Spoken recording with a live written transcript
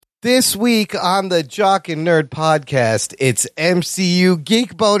This week on the Jock and Nerd podcast, it's MCU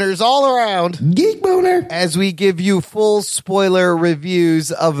Geek Boners all around. Geek Boner. As we give you full spoiler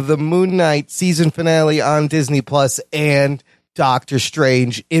reviews of the Moon Knight season finale on Disney Plus and Doctor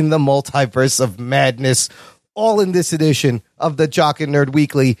Strange in the Multiverse of Madness, all in this edition of the Jock and Nerd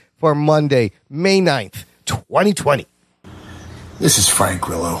Weekly for Monday, May 9th, 2020. This is Frank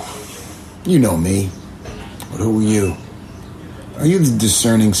Grillo. You know me. But who are you? Are you the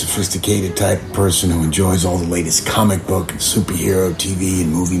discerning, sophisticated type of person who enjoys all the latest comic book and superhero TV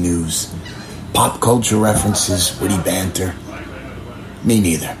and movie news? Pop culture references, witty banter? Me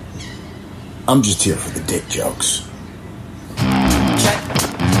neither. I'm just here for the dick jokes. Check.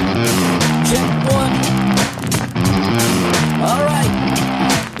 Check one. All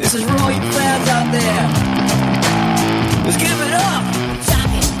right. This is for all you fans out there. Let's give it up.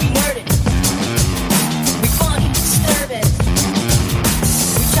 Talking, we nerd it. We funny, disturb it.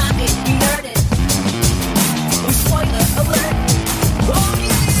 We talking, we nerd it. We spoiler alert. Oh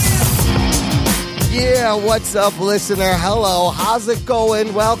yeah! Yeah, what's up, listener? Hello, how's it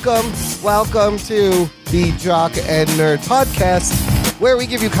going? Welcome to the Jock and Nerd podcast, where we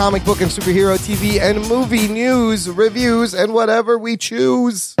give you comic book and superhero TV and movie news, reviews, and whatever we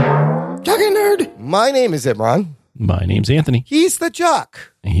choose. Jock and Nerd. My name is Imran. My name's Anthony. He's the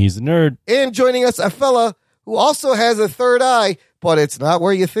Jock. He's a nerd. And joining us, a fella who also has a third eye, but it's not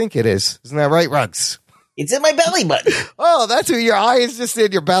where you think it is. Isn't that right, Ruggs? It's in my belly button. Oh, that's who your eye is, just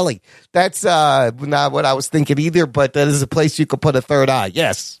in your belly. That's not what I was thinking either, but that is a place you could put a third eye.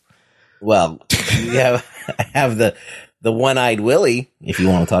 Yes. Well, I have the one-eyed Willie, if you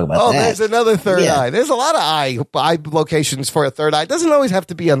want to talk about that. Oh, there's another third Yeah. eye. There's a lot of eye locations for a third eye. It doesn't always have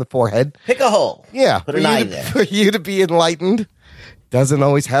to be on the forehead. Pick a hole. Yeah. Put an eye there. For you to be enlightened, doesn't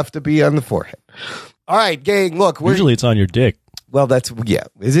always have to be on the forehead. All right, gang, look. Usually it's on your dick. Well, that's, yeah.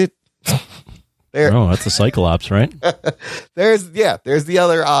 Is it? There. Oh, that's a Cyclops, right? There's the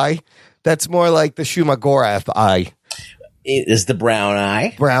other eye. That's more like the Shumagorath eye. It is the brown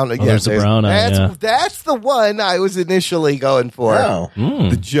eye. Brown. Oh, there's the brown eye, yeah. That's the one I was initially going for. Oh.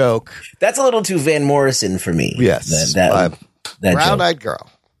 The joke. That's a little too Van Morrison for me. Yes. That Brown-Eyed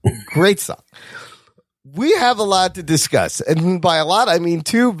Girl. Great song. We have a lot to discuss. And by a lot, I mean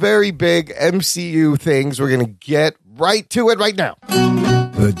two very big MCU things. We're going to get right to it right now.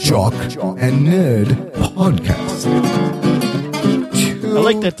 The Jock and Nerd podcast. Two I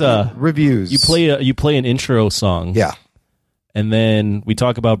like that reviews. you play an intro song. Yeah. And then we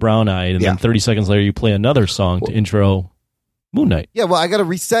talk about Brown Eye, and then 30 seconds later you play another song to intro Moon Knight. Yeah, well, I got to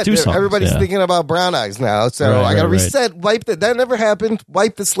reset. Two songs, Everybody's yeah. thinking about Brown Eyes now, so Right, I got to right. reset. Wipe that never happened.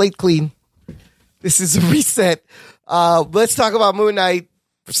 Wipe the slate clean. This is a reset. Let's talk about Moon Knight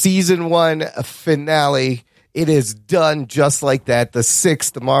season 1 finale. It is done just like that. The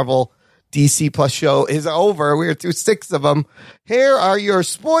 6th Marvel DC Plus show is over. We're through 6 of them. Here are your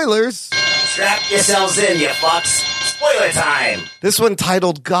spoilers. Strap yourselves in, you fucks. Spoiler time. This one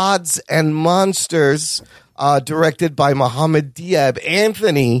titled Gods and Monsters, directed by Mohammed Diab.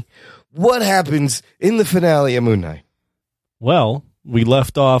 Anthony, what happens in the finale of Moon Knight? Well, we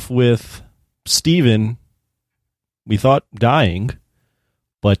left off with Steven, we thought dying,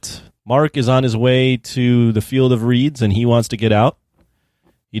 but Mark is on his way to the Field of Reeds and he wants to get out.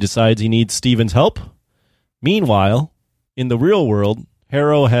 He decides he needs Steven's help. Meanwhile, in the real world,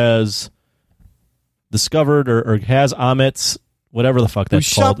 Harrow has discovered or has Amit's, whatever the fuck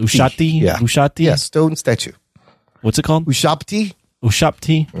that's called. Ushapti? Yeah. Ushapti? Yeah, stone statue. What's it called? Ushapti?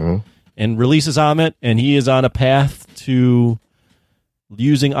 Ushapti. And releases Amit, and he is on a path to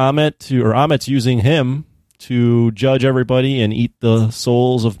using Amit's using him to judge everybody and eat the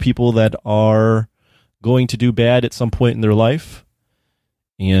souls of people that are going to do bad at some point in their life.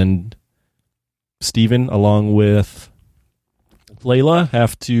 And Steven, along with Layla,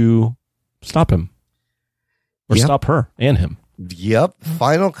 have to stop him. Or stop her and him. Yep.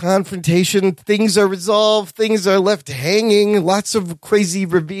 Final confrontation. Things are resolved. Things are left hanging. Lots of crazy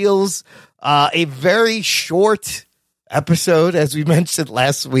reveals. A very short episode, as we mentioned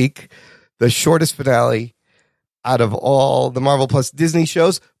last week. The shortest finale out of all the Marvel Plus Disney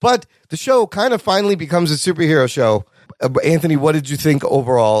shows. But the show kind of finally becomes a superhero show. Anthony, what did you think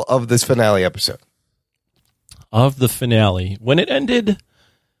overall of this finale episode? Of the finale. When it ended,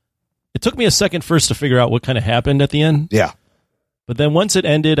 it took me a second first to figure out what kind of happened at the end. Yeah. But then once it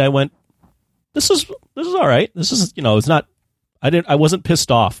ended, I went, this is all right. This is, it's not, I wasn't pissed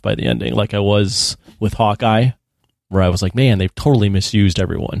off by the ending like I was with Hawkeye, where I was like, man, they've totally misused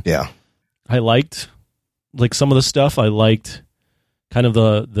everyone. Yeah. I liked some of the stuff. I liked kind of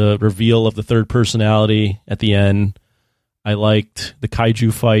the reveal of the third personality at the end. I liked the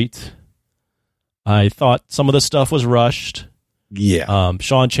kaiju fight. I thought some of the stuff was rushed. Yeah.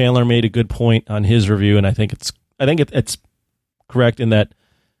 Sean Chandler made a good point on his review, and I think it's correct in that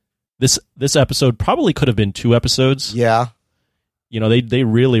this episode probably could have been 2 episodes. Yeah. They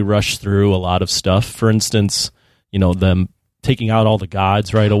really rushed through a lot of stuff. For instance, them taking out all the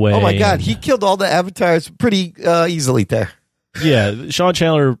gods right away. Oh my God, he killed all the avatars pretty easily there. Yeah, Sean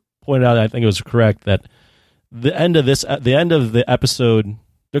Chandler pointed out, I think it was correct, that the end of the episode,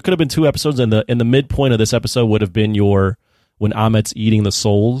 there could have been 2 episodes, and the midpoint of this episode would have been when Amit's eating the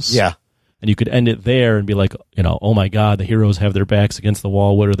souls. Yeah. And you could end it there and be like, oh my God, the heroes have their backs against the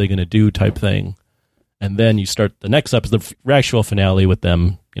wall. What are they going to do? Type thing. And then you start the next episode, the actual finale with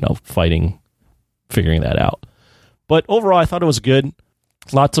them, fighting, figuring that out. But overall, I thought it was good.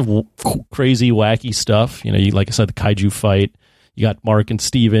 Lots of crazy, wacky stuff. Like I said, the kaiju fight. You got Mark and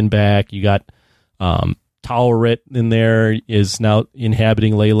Steven back. You got Tolerate in there is now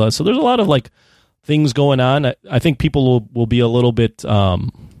inhabiting Layla. So there's a lot of things going on. I think people will be a little bit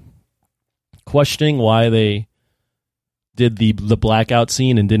questioning why they did the blackout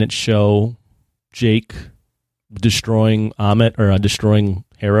scene and didn't show Jake destroying Amit or destroying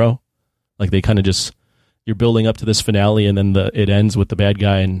Harrow. They kind of just, you're building up to this finale, and then it ends with the bad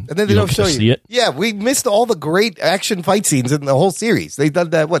guy, and then they don't show you. See it. Yeah, we missed all the great action fight scenes in the whole series. They've done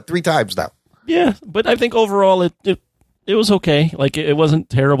that 3 times now. Yeah, but I think overall it was okay. It wasn't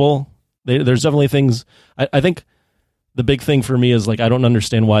terrible. There's definitely things. I think the big thing for me is I don't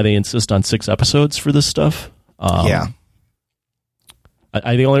understand why they insist on 6 episodes for this stuff. Yeah.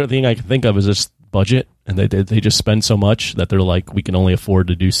 The only thing I can think of is just budget, and they just spend so much that they're like, we can only afford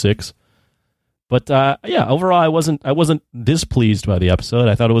to do 6. But yeah, overall, I wasn't displeased by the episode.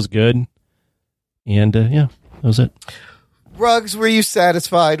 I thought it was good, and yeah, that was it. Ruggs, were you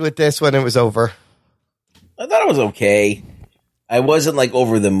satisfied with this when it was over? I thought it was okay. I wasn't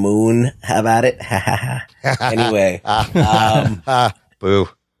over the moon. Have at it. Anyway, boo,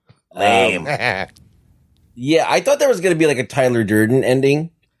 lame. Yeah, I thought there was going to be a Tyler Durden ending,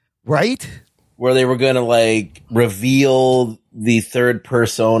 right? Where they were going to reveal the third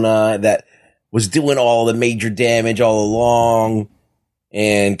persona that was doing all the major damage all along,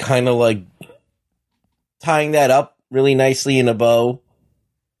 and kind of tying that up really nicely in a bow.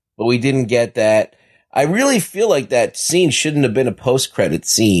 But we didn't get that. I really feel like that scene shouldn't have been a post-credit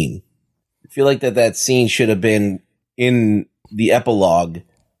scene. I feel like that scene should have been in the epilogue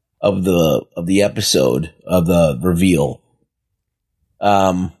of the episode of the reveal.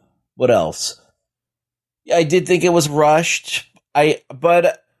 What else? Yeah, I did think it was rushed.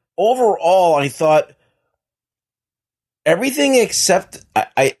 But overall, I thought everything except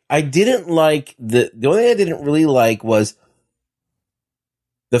I didn't like the only thing I didn't really like was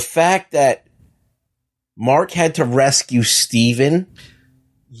the fact that Mark had to rescue Steven.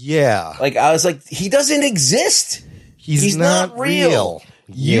 Yeah. I was like, he doesn't exist. He's not real.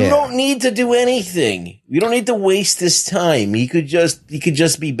 Yeah. You don't need to do anything. You don't need to waste this time. He could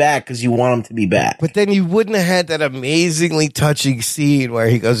just be back because you want him to be back. But then you wouldn't have had that amazingly touching scene where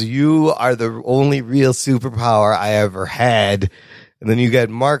he goes, "You are the only real superpower I ever had." And then you got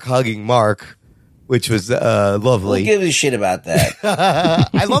Mark hugging Mark, which was lovely. Who gives a shit about that?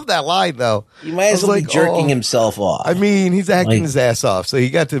 I love that line, though. You might as well be jerking himself off. I mean, he's acting his ass off, so you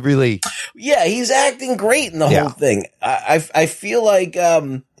got to really... Yeah, he's acting great in the whole thing. I feel like,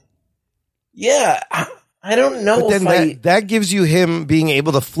 I don't know. But then that gives you him being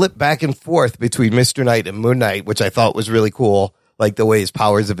able to flip back and forth between Mr. Knight and Moon Knight, which I thought was really cool. The way his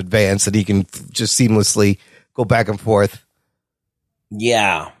powers have advanced, and he can just seamlessly go back and forth.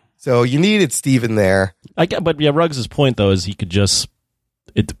 Yeah. So you needed Steven there. But yeah, Ruggs' point, though, is he could just...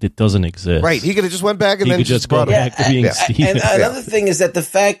 It doesn't exist. Right. He could have just went back and he then could just go back to being Steven. And another thing is that the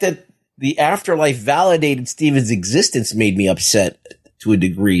fact that the afterlife validated Steven's existence made me upset to a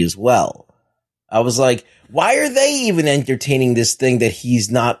degree as well. I was like, why are they even entertaining this thing that he's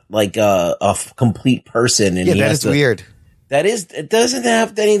not a complete person? And that is weird. It doesn't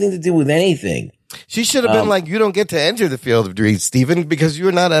have anything to do with anything. She should have been you don't get to enter the field of dreams, Steven, because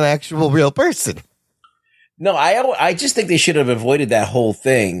you're not an actual real person. No, I just think they should have avoided that whole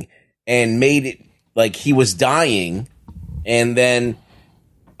thing and made it like he was dying, and then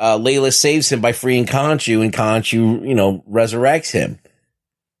Layla saves him by freeing Khonshu, and Khonshu, resurrects him,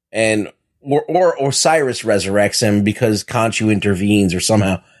 and or Cyrus resurrects him because Khonshu intervenes or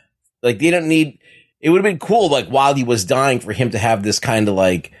somehow. They don't need. It would have been cool, while he was dying, for him to have this kind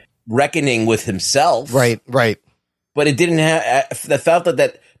of reckoning with himself. Right. But it didn't have. I felt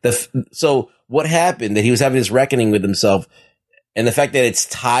so what happened, that he was having this reckoning with himself, and the fact that it's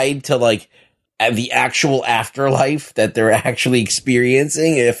tied to the actual afterlife that they're actually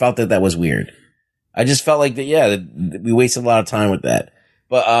experiencing. I felt that was weird. I just felt like that we wasted a lot of time with that.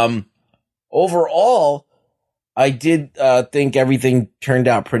 But overall, I did think everything turned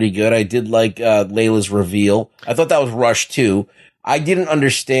out pretty good. I did like Layla's reveal. I thought that was rushed too. I didn't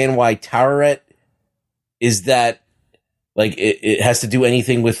understand why Tararet is that, like, it has to do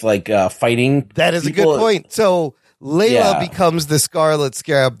anything with, like, fighting. That is people. a good point. So Layla becomes the Scarlet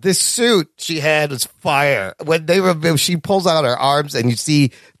Scarab. This suit she had was fire. When she pulls out her arms and you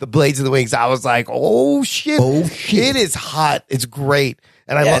see the blades of the wings, I was like, oh shit. It is hot. It's great.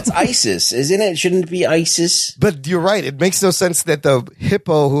 And I love it's Isis, isn't it? Shouldn't it be Isis? But you're right. It makes no sense that the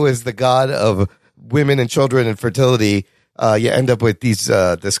hippo, who is the god of women and children and fertility, you end up with these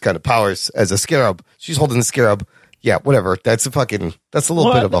this kind of powers as a scarab. She's holding the scarab. Yeah, whatever. That's a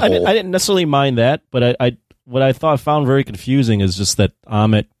little bit of a hole. I didn't necessarily mind that, but what I found very confusing is just that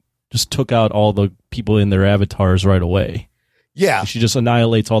Amit just took out all the people in their avatars right away. Yeah, she just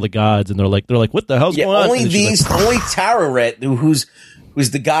annihilates all the gods, and they're like, what the hell's going on? Only Tararet, who's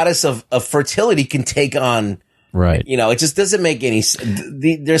the goddess of fertility, can take on. Right. It just doesn't make any sense.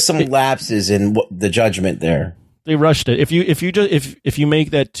 There's some lapses in the judgment there. They rushed it. If you make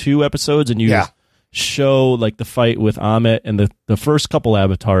that 2 episodes and you show like the fight with Amit and the first couple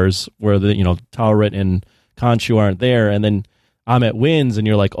avatars where Tararet and Khonshu aren't there, and then Amit wins, and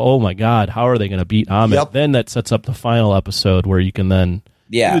you're like, oh my god, how are they going to beat Amit? Yep. Then that sets up the final episode where you can then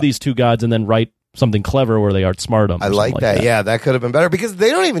do these 2 gods and then write something clever where they outsmart them. I like that. Yeah, that could have been better because they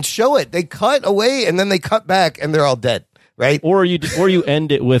don't even show it. They cut away and then they cut back and they're all dead, right? Or you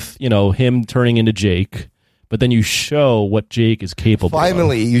end it with him turning into Jake, but then you show what Jake is capable of.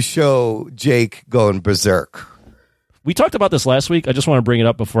 Finally, you show Jake going berserk. We talked about this last week. I just want to bring it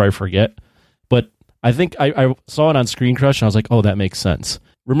up before I forget. But I think I saw it on Screen Crush, and I was like, oh, that makes sense.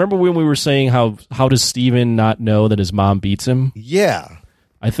 Remember when we were saying how does Steven not know that his mom beats him? Yeah.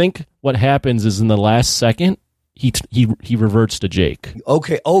 I think what happens is in the last second, he reverts to Jake.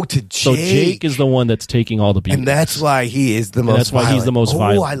 Okay. Oh, to Jake. So Jake is the one that's taking all the beatings. And that's why he is the most That's why he's the most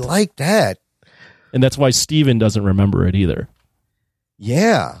violent. Oh, I like that. And that's why Steven doesn't remember it either.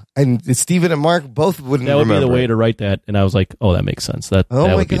 Yeah. And Steven and Mark both wouldn't remember. That would be the way to write that. And I was like, oh, that makes sense. That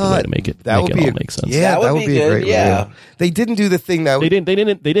would be the way to make it. That would all make sense. Yeah, that would be a great way. They didn't do the thing that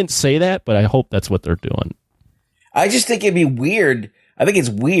they didn't say that, but I hope that's what they're doing. I just think it'd be weird. I think it's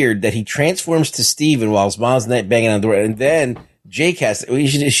weird that he transforms to Steven while his mom's not banging on the door, and then Jake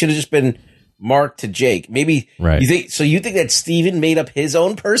it should have just been Mark to Jake. Maybe right. You think that Steven made up his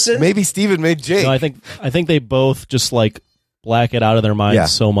own person? Maybe Steven made Jake. No, I think they both just like black it out of their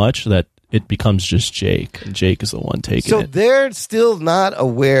minds so much that it becomes just Jake, and Jake is the one taking it. So they're still not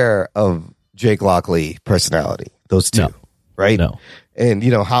aware of Jake Lockley personality. Those two, right? No. And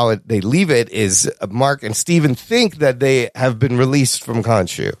how they leave it is Mark and Steven think that they have been released from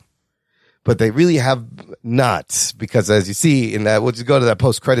Khonshu, but they really have not, because as you see in that, we'll just go to that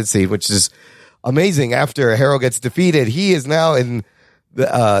post-credit scene, which is amazing. After Harrow gets defeated, he is now in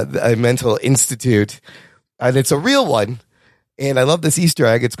a mental institute, and it's a real one. And I love this Easter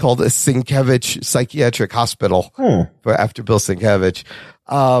egg. It's called a Sienkiewicz Psychiatric Hospital for after Bill Sienkiewicz.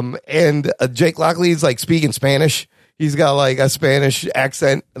 And Jake Lockley is like speaking Spanish. He's got like a Spanish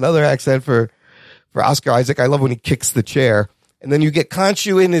accent, another accent for Oscar Isaac. I love when he kicks the chair. And then you get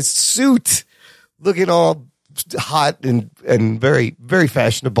Khonshu in his suit, looking all hot and very, very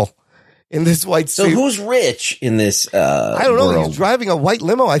fashionable in this white suit. So who's rich in this I don't know. world? He's driving a white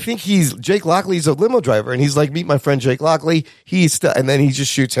limo. I think Jake Lockley's a limo driver, and he's like, meet my friend Jake Lockley. And then he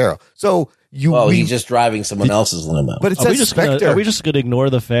just shoots Harrow. So he's just driving someone else's limo. But it says Spectre. Are we just going to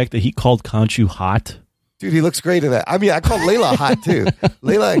ignore the fact that he called Khonshu hot? Dude, he looks great in that. I mean, I called Layla hot too.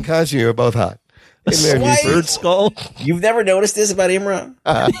 Layla and Khonshu are both hot. In their new bird skull. You've never noticed this about Imran?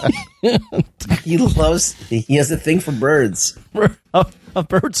 He has a thing for birds. A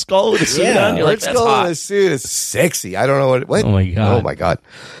bird skull with a suit on? You're bird skull in a suit is sexy. I don't know what. Oh my god.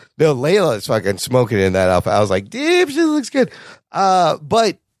 No, Layla is fucking smoking in that outfit. I was like, damn, she looks good.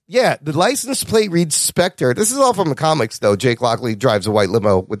 But yeah, the license plate reads Spectre. This is all from the comics, though. Jake Lockley drives a white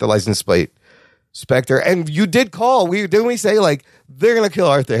limo with the license plate Spectre. And you did call. Didn't we say, like, they're going to kill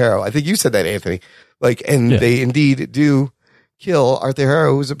Arthur Harrow? I think you said that, Anthony. They indeed do kill Arthur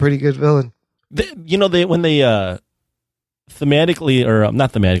Harrow, who's a pretty good villain. When they thematically, or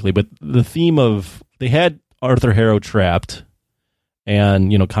not thematically, but the theme of, they had Arthur Harrow trapped,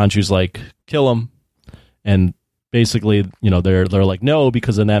 and, Khonshu's like, kill him. And basically, they're like, no,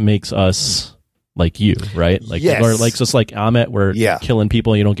 because then that makes us like you, right? Like, yes. Or like just like Amit, where killing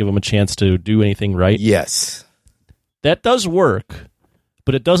people, you don't give them a chance to do anything right. Yes, that does work,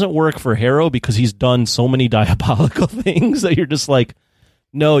 but it doesn't work for Harrow because he's done so many diabolical things that you're just like,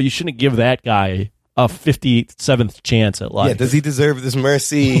 no, you shouldn't give that guy a 57th chance at life. Yeah, does he deserve this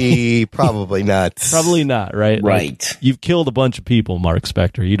mercy? Probably not. Probably not, right? Right. Like, you've killed a bunch of people, Mark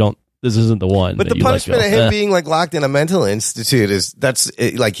Spector. You don't. This isn't the one. But the punishment of him being like locked in a mental institute is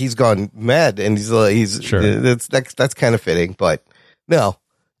like he's gone mad, and he's Sure. That's kind of fitting. But no,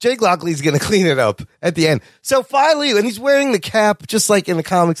 Jake Lockley's going to clean it up at the end. So finally, and he's wearing the cap just like in the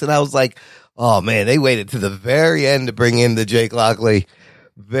comics, and I was like, oh man, they waited to the very end to bring in the Jake Lockley.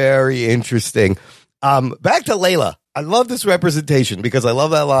 Very interesting. Back to Layla. I love this representation because I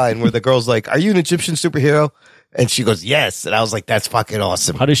love that line where the girl's like, "Are you an Egyptian superhero?" And she goes, "Yes." And I was like, "That's fucking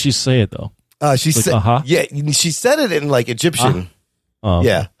awesome." How does she say it though? She said, "Yeah." She said it in like Egyptian,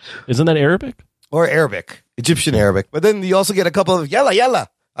 yeah, Isn't that Arabic or Arabic, Egyptian Arabic? But then you also get a couple of "yalla yalla."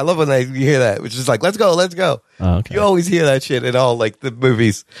 I love when you hear that, which is like, "Let's go, let's go." Okay. You always hear that shit in all like the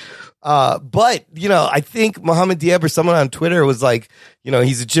movies. But I think Mohammed Diab or someone on Twitter was like,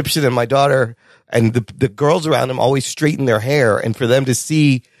 he's Egyptian, and my daughter and the girls around him always straighten their hair, and for them to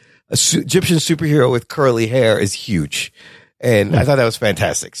see Egyptian superhero with curly hair is huge. And I thought that was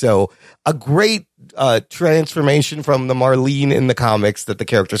fantastic. So a great transformation from the Marlene in the comics that the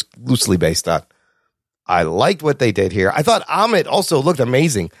character's loosely based on. I liked what they did here. I thought Amit also looked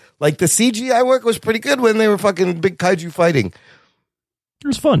amazing. Like the CGI work was pretty good when they were fucking big kaiju fighting. It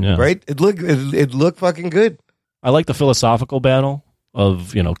was fun, yeah. Right? It looked fucking good. I like the philosophical battle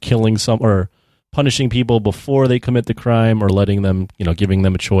of, killing some or punishing people before they commit the crime or letting them, giving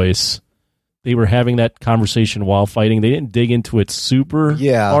them a choice. They were having that conversation while fighting. They didn't dig into it super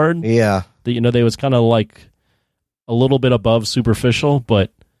hard. Yeah. They was kind of like a little bit above superficial,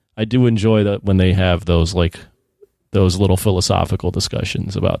 but I do enjoy that when they have those little philosophical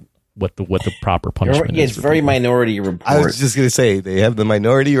discussions about what the proper punishment is. It's very people. Minority Report. I was just going to say they have the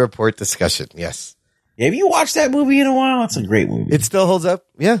Minority Report discussion. Yes. Have you watched that movie in a while? It's a great movie. It still holds up.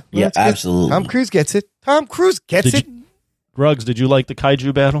 Yeah. Yeah, absolutely. Tom Cruise gets it. Ruggs, did you like the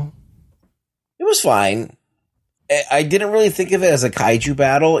kaiju battle? It was fine. I didn't really think of it as a kaiju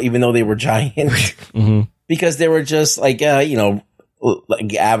battle, even though they were giant, because they were just like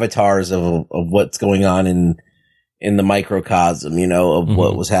like avatars of what's going on in the microcosm, of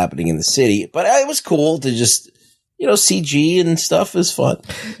what was happening in the city. But it was cool to just, CG and stuff is fun.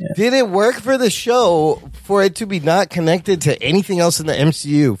 Yeah. Did it work for the show for it to be not connected to anything else in the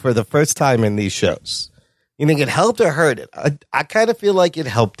MCU for the first time in these shows? You think it helped or hurt it? I kind of feel like it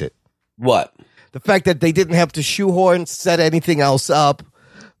helped it. What? The fact that they didn't have to shoehorn, set anything else up,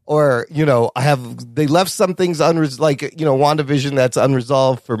 or, they left some things like, WandaVision that's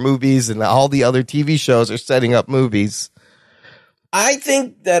unresolved for movies, and all the other TV shows are setting up movies. I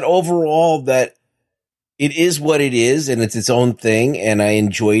think that overall that it is what it is, and it's its own thing, and I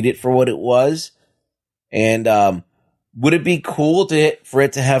enjoyed it for what it was. And would it be cool for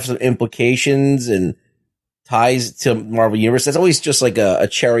it to have some implications and ties to Marvel Universe? That's always just like a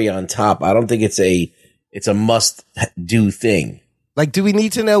cherry on top. I don't think it's a must-do thing. Like, do we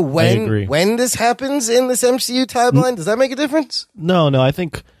need to know when this happens in this MCU timeline? Does that make a difference? No. I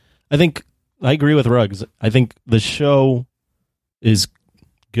think I agree with Ruggs. I think the show is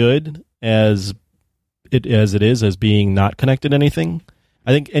good as it is being not connected to anything.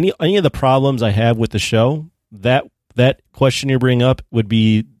 I think any of the problems I have with the show, that question you're bringing up would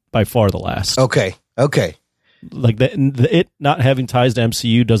be by far the last. Okay. Like it not having ties to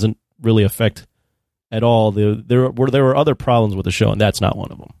MCU doesn't really affect at all. There were other problems with the show, and that's not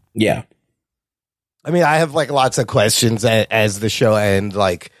one of them. Yeah. I mean, I have like lots of questions as the show ends.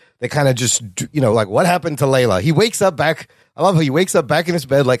 Like they kind of just, like what happened to Layla? He wakes up back. I love how he wakes up back in his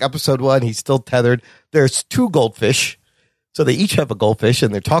bed, like episode 1. He's still tethered. There's 2 goldfish. So they each have a goldfish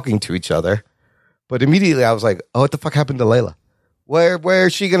and they're talking to each other. But immediately I was like, oh, what the fuck happened to Layla? Where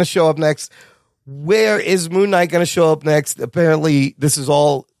is she going to show up next? Where is Moon Knight going to show up next? Apparently this is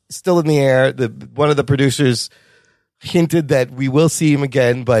all still in the air. One of the producers hinted that we will see him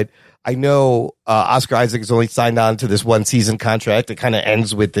again, but I know Oscar Isaac has only signed on to this 1-season contract. It kind of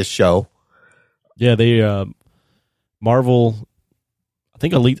ends with this show. Yeah, they Marvel, I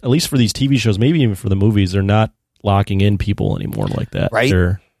think at least for these TV shows, maybe even for the movies, they're not locking in people anymore like that. Right?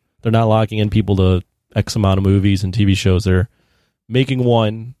 They're not locking in people to X amount of movies and TV shows. They're making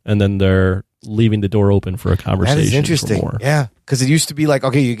one, and then they're leaving the door open for a conversation. That is interesting. For more. Yeah, because it used to be like,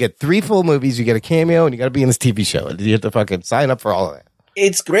 okay, you get 3 full movies, you get a cameo, and you got to be in this TV show. And you have to fucking sign up for all of that.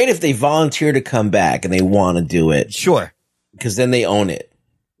 It's great if they volunteer to come back and they want to do it. Sure. Because then they own it.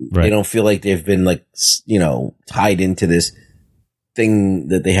 Right. They don't feel like they've been tied into this thing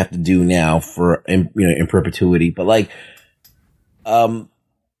that they have to do now for in perpetuity. But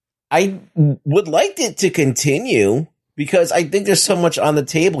I would like it to continue because I think there's so much on the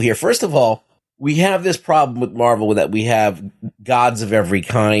table here. First of all, we have this problem with Marvel that we have gods of every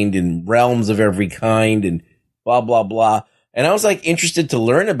kind and realms of every kind and blah, blah, blah. And I was like interested to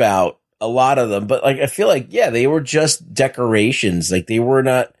learn about a lot of them, but like, I feel like, yeah, they were just decorations. Like they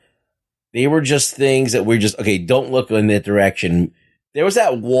were just things that were just, okay, don't look in that direction. There was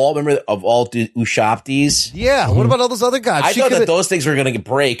that wall, remember, of all the Ushabtis? Yeah, what about all those other gods? I thought that those things were going to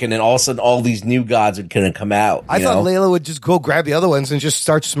break, and then all of a sudden all these new gods are going to come out. I thought Layla would just go grab the other ones and just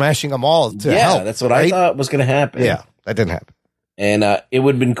start smashing them all to help. Yeah, that's what I thought was going to happen. Yeah, that didn't happen. And it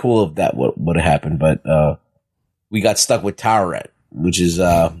would have been cool if that would have happened, but we got stuck with Tauret, which is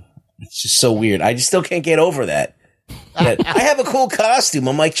it's just so weird. I just still can't get over that. I have a cool costume.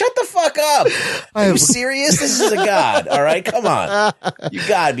 I'm like, shut the fuck up. Are you serious? This is a god. All right, come on. You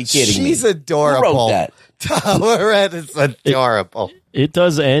gotta be kidding me. She's adorable. Who wrote that? Tauret is adorable. It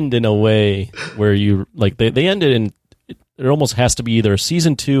does end in a way where you like they ended in. It almost has to be either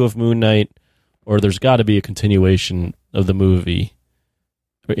season 2 of Moon Knight, or there's got to be a continuation of the movie,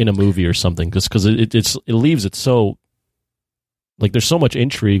 or in a movie or something. Just because it leaves it so like there's so much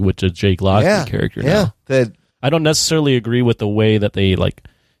intrigue with the Jake Lockley character now. I don't necessarily agree with the way that they like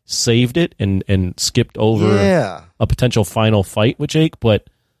saved it and skipped over a potential final fight with Jake, but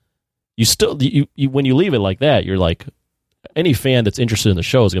you still you when you leave it like that, you're like, any fan that's interested in the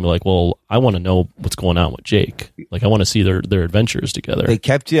show is gonna be like, well, I want to know what's going on with Jake. Like, I want to see their adventures together. They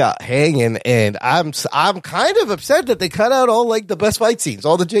kept you hanging, and I'm kind of upset that they cut out all like the best fight scenes.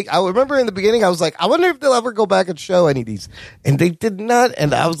 All the Jake. I remember in the beginning, I was like, I wonder if they'll ever go back and show any of these, and they did not.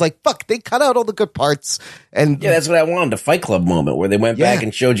 And I was like, fuck, they cut out all the good parts. And yeah, that's what I wanted—a Fight Club moment where they went back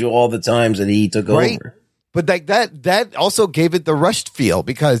and showed you all the times that he took over. But like that also gave it the rushed feel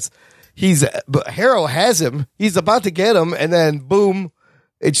because. Harrow has him. He's about to get him, and then boom,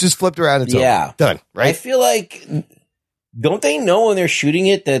 it's just flipped around. It's over. Done. Right? I feel like, don't they know when they're shooting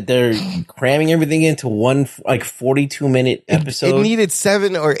it that they're cramming everything into one like 42-minute episode? It needed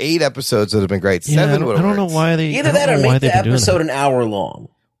 7 or 8 episodes. Would have been great. 7 would have. I don't know why they either that or make the episode an hour long.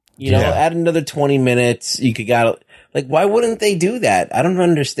 You know, add another 20 minutes. You could like, why wouldn't they do that? I don't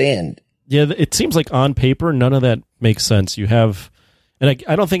understand. Yeah, it seems like on paper none of that makes sense. You have. And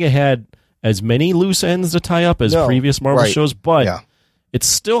I don't think it had as many loose ends to tie up as previous Marvel shows, but it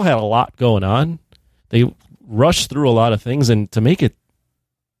still had a lot going on. They rushed through a lot of things, and to make it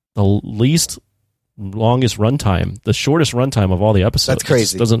the longest runtime, the shortest runtime of all the episodes, that's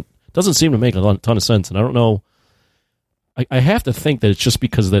crazy. Doesn't seem to make a ton of sense. And I don't know. I have to think that it's just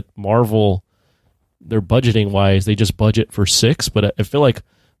because that Marvel, their budgeting wise, they just budget for 6. But I feel like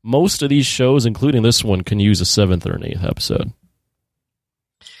most of these shows, including this one, can use a 7th or an 8th episode.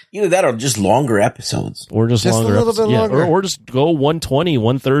 Either that or just longer episodes. Or just longer a little bit longer. Or just go 120,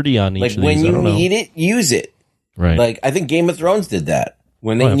 130 on each like of these. When you need it, use it. Right. Like, I think Game of Thrones did that.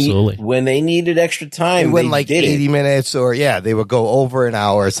 When they needed extra time, they went like 80 minutes, or they would go over an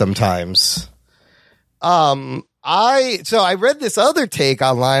hour sometimes. I read this other take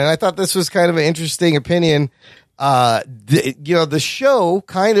online, and I thought this was kind of an interesting opinion. The show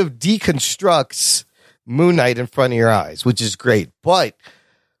kind of deconstructs Moon Knight in front of your eyes, which is great, but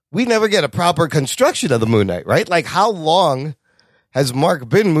we never get a proper construction of the Moon Knight, right? Like, how long has Mark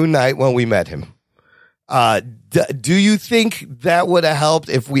been Moon Knight when we met him? Do you think that would have helped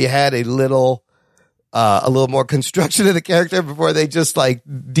if we had a little more construction of the character before they just like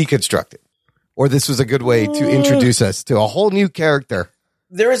deconstruct it? Or this was a good way to introduce us to a whole new character?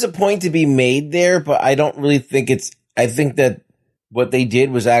 There is a point to be made there, but I don't really think I think that what they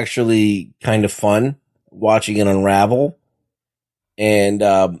did was actually kind of fun, watching it unravel. And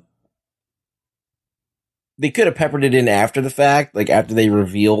they could have peppered it in after the fact, like after they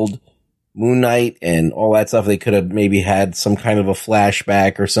revealed Moon Knight and all that stuff. They could have maybe had some kind of a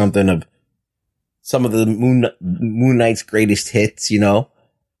flashback or something of some of the Moon Knight's greatest hits, you know.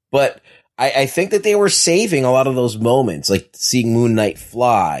 But I think that they were saving a lot of those moments, like seeing Moon Knight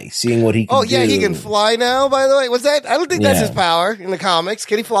fly, seeing what he can do. Oh, yeah, he can fly now, by the way. Was that? I don't think that's his power in the comics.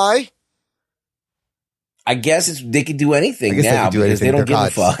 Can he fly? I guess they could do anything now because they don't give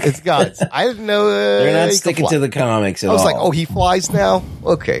a fuck. It's gods. I didn't know they're not sticking to the comics at all. I was like, oh, he flies now?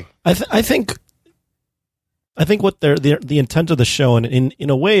 Okay. I think what the intent of the show, and in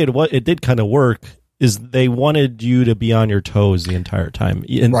a way it did kind of work, is they wanted you to be on your toes the entire time,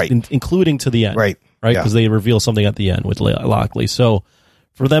 including to the end, right? Because they reveal something at the end with Lockley. So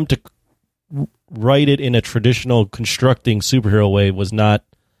for them to write it in a traditional constructing superhero way was not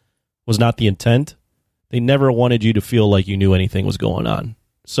the intent. They never wanted you to feel like you knew anything was going on.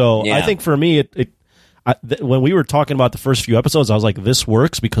 So I think for me, when we were talking about the first few episodes, I was like, this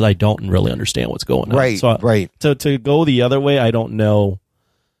works because I don't really understand what's going on. Right, so right. To go the other way, I don't know.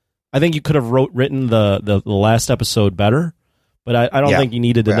 I think you could have written the last episode better, but I don't think you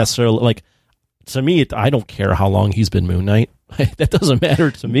needed to necessarily, like, to me, I don't care how long he's been Moon Knight. That doesn't matter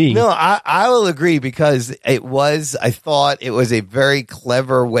to me. No, I will agree because I thought it was a very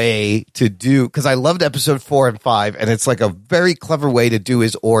clever way to do, because I loved episode 4 and 5, and it's like a very clever way to do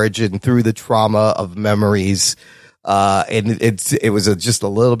his origin through the trauma of memories. And it was just a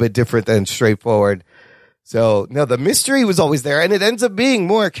little bit different than straightforward. So no, the mystery was always there, and it ends up being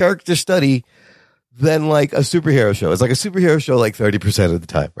more a character study than like a superhero show. It's like a superhero show like 30% of the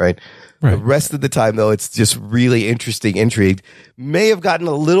time, right? The rest of the time, though, it's just really interesting, intrigued. May have gotten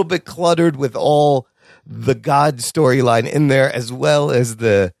a little bit cluttered with all the God storyline in there, as well as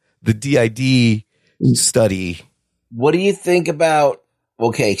the DID study. What do you think about?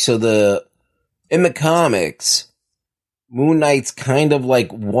 Okay, so in the comics, Moon Knight's kind of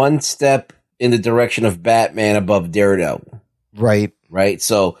like one step in the direction of Batman above Daredevil. Right. Right.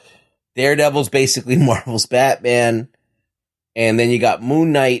 So Daredevil's basically Marvel's Batman. And then you got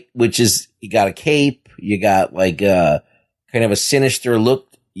Moon Knight, which is, you got a cape, you got like kind of a sinister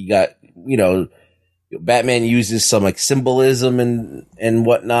look. You got, Batman uses some like symbolism and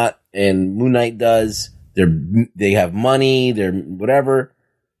whatnot, and Moon Knight does. They have money, they're whatever.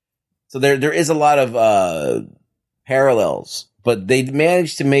 So there is a lot of parallels, but they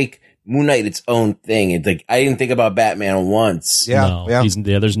managed to make Moon Knight its own thing. It's like, I didn't think about Batman once. Yeah,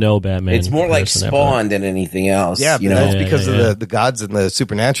 there's no Batman. It's more like Spawn than anything else. Yeah, that's because of the gods and the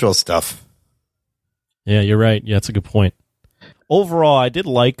supernatural stuff. Yeah, you're right. Yeah, that's a good point. Overall, I did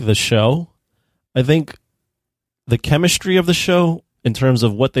like the show. I think the chemistry of the show in terms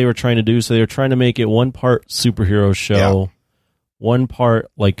of what they were trying to do, so they were trying to make it one part superhero show, one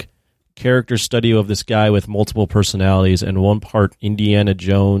part like character study of this guy with multiple personalities, and one part Indiana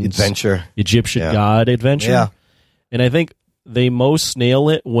Jones adventure, Egyptian god adventure. Yeah. And I think they most nail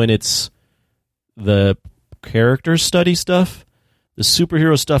it when it's the character study stuff. The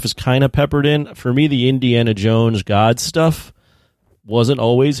superhero stuff is kind of peppered in. For me, the Indiana Jones god stuff wasn't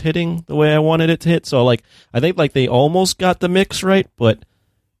always hitting the way I wanted it to hit. So like, I think like they almost got the mix right, but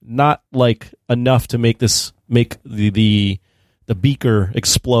not like enough to make the beaker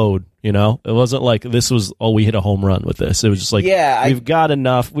explode. It wasn't like this was, we hit a home run with this. It was just like, we've got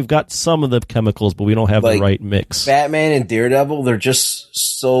enough. We've got some of the chemicals, but we don't have the right mix. Batman and Daredevil, they're just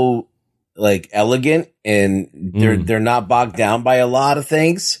so like elegant, and they're not bogged down by a lot of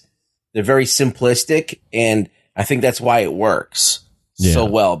things. They're very simplistic, and I think that's why it works so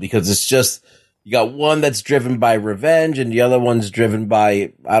well, because it's just, you got one that's driven by revenge, and the other one's driven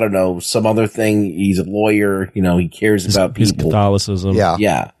by, I don't know, some other thing. He's a lawyer, he cares about people. His Catholicism.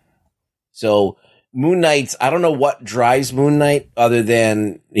 Yeah. So Moon Knight's, I don't know what drives Moon Knight other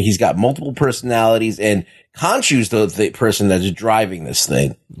than he's got multiple personalities, and Khonshu's the person that's driving this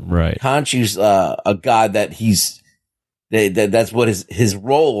thing. Right. Khonshu's a god that that's what his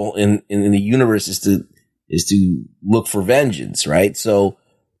role in the universe is to look for vengeance, right? So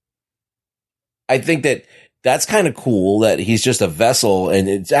I think that's kind of cool that he's just a vessel, and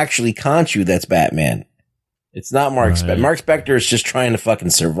it's actually Khonshu that's Batman. It's not Mark Spector. Mark Spector is just trying to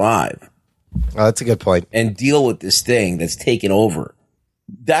fucking survive. Oh, that's a good point. And deal with this thing that's taken over.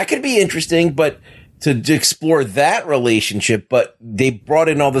 That could be interesting, but to explore that relationship, but they brought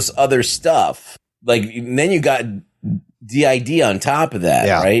in all this other stuff. Like, and then you got DID on top of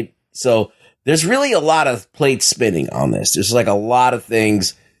that, right? So there's really a lot of plates spinning on this. There's like a lot of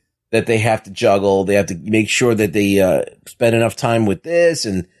things that they have to juggle. They have to make sure that they spend enough time with this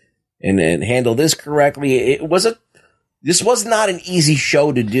and handle this correctly. This was not an easy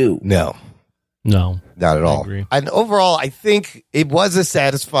show to do. No, not at all. And overall, I think it was a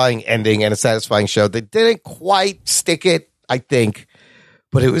satisfying ending and a satisfying show. They didn't quite stick it, I think,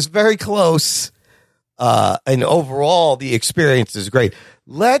 but it was very close. And overall, the experience is great.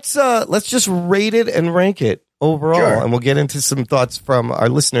 Let's just rate it and rank it overall, and we'll get into some thoughts from our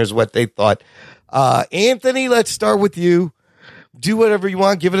listeners, what they thought. Anthony, let's start with you. Do whatever you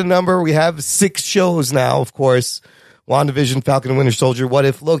want. Give it a number. We have 6 shows now, of course. WandaVision, Falcon and Winter Soldier, What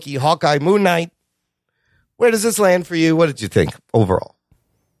If, Loki, Hawkeye, Moon Knight. Where does this land for you? What did you think overall?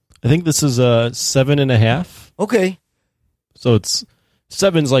 I think this is a 7.5. Okay. So it's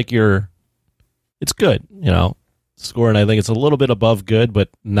 7's like it's good, score, and I think it's a little bit above good, but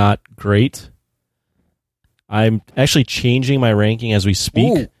not great. I'm actually changing my ranking as we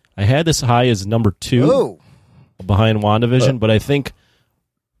speak. Ooh. I had this high as number 2 behind WandaVision, but I think,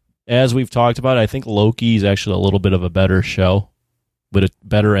 as we've talked about, I think Loki is actually a little bit of a better show. with a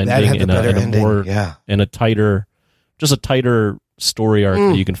better That ending had the and better a ending, more yeah. and a tighter story arc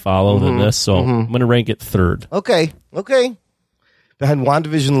that you can follow than this. So I'm going to rank it third. Okay. Behind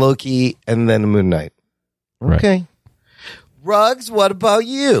WandaVision, Loki, and then Moon Knight. Right. Okay. Ruggs, what about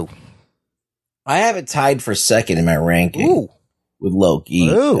you? I have it tied for second in my ranking Ooh. with Loki.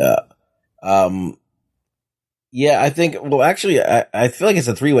 Ooh. Yeah, I think. Well, actually, I feel like it's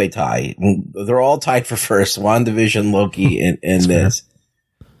a 3-way tie. They're all tied for first: WandaVision, Loki, and this.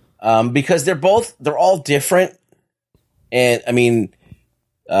 Because they're all different, and I mean,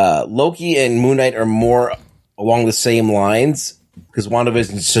 Loki and Moon Knight are more along the same lines because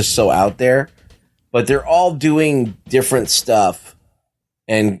WandaVision is just so out there, but they're all doing different stuff,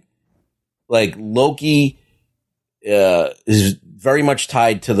 and like Loki is very much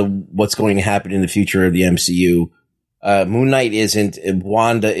tied to what's going to happen in the future of the MCU. Moon Knight isn't, and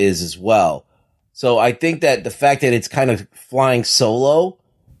Wanda is as well. So I think that the fact that it's kind of flying solo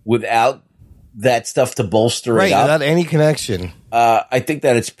without that stuff to bolster Right, it up, without any connection. I think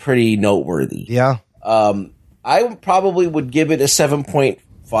that it's pretty noteworthy. Yeah. I probably would give it a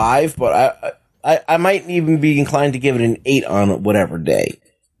 7.5, but I might even be inclined to give it an 8 on whatever day.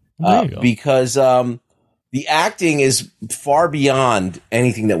 There you go. Because the acting is far beyond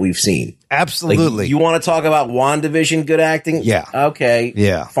anything that we've seen. Absolutely. Like, you want to talk about WandaVision good acting? Yeah. Okay.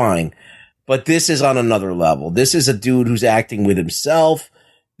 Yeah. Fine. But this is on another level. This is a dude who's acting with himself.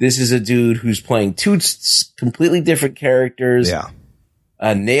 This is a dude who's playing two completely different characters. Yeah.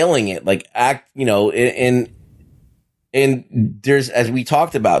 Nailing it. Like and there's, as we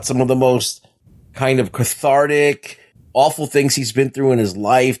talked about, some of the most kind of cathartic, awful things he's been through in his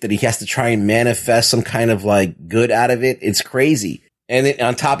life that he has to try and manifest some kind of like good out of it. It's crazy. And then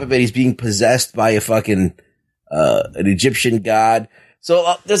on top of it, he's being possessed by a fucking, an Egyptian god.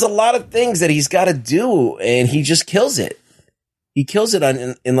 So there's a lot of things that he's got to do, and he just kills it. He kills it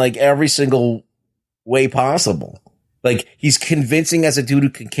in like every single way possible. Like, he's convincing as a dude who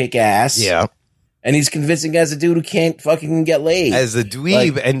can kick ass. Yeah. And he's convincing as a dude who can't fucking get laid. As a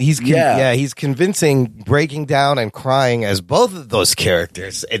dweeb, Like, and he's convincing, breaking down and crying as both of those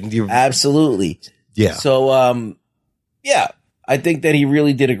characters. And you absolutely. Yeah. So, yeah, I think that he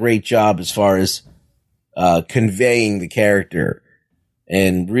really did a great job as far as conveying the character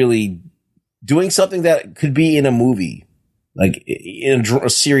and really doing something that could be in a movie, like in a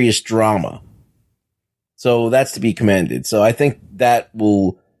serious drama. So that's to be commended. So I think that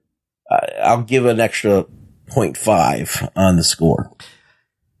will, I'll give an extra 0.5 on the score.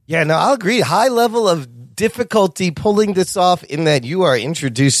 Yeah, no, I'll agree. High level of difficulty pulling this off in that you are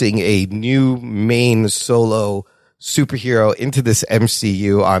introducing a new main solo superhero into this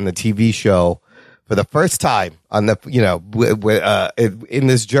MCU on the TV show for the first time on the, in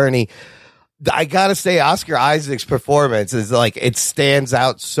this journey. I gotta say, Oscar Isaac's performance is like, it stands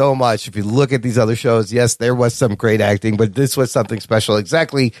out so much. If you look at these other shows, yes, there was some great acting, but this was something special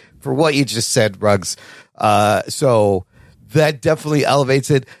exactly for what you just said, Ruggs. So that definitely elevates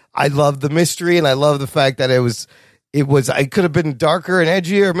it. I love the mystery, and I love the fact that it could have been darker and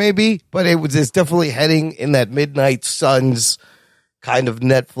edgier maybe, but it's definitely heading in that Midnight Suns kind of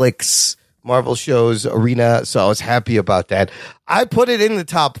Netflix Marvel shows arena, so I was happy about that. I put it in the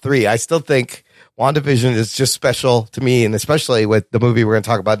top 3. I still think WandaVision is just special to me, and especially with the movie we're going to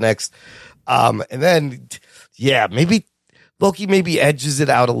talk about next. And then, yeah, maybe Loki maybe edges it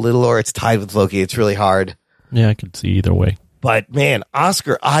out a little, or it's tied with Loki. It's really hard. Yeah, I could see either way. But, man,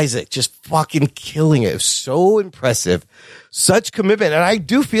 Oscar Isaac just fucking killing it. It was so impressive. Such commitment. And I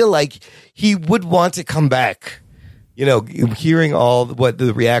do feel like he would want to come back. You know, hearing all what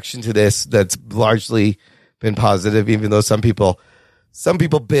the reaction to this that's largely been positive, even though some people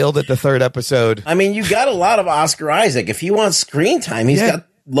bailed at the 3rd episode. I mean, you got a lot of Oscar Isaac. If he wants screen time, he's got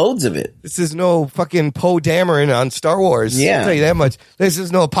loads of it. This is no fucking Poe Dameron on Star Wars. Yeah. I'll tell you that much. This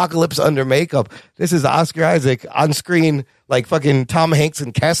is no Apocalypse under makeup. This is Oscar Isaac on screen like fucking Tom Hanks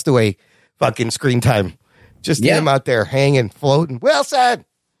and Castaway fucking screen time. Just him out there hanging, floating. Well said.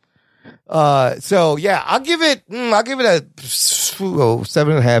 So yeah, I'll give it a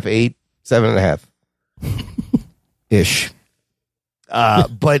 7.5, 8, 7.5 ish.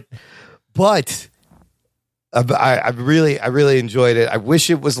 But I really enjoyed it. I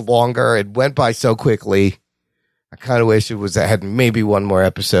wish it was longer. It went by so quickly. I kind of wish it had maybe one more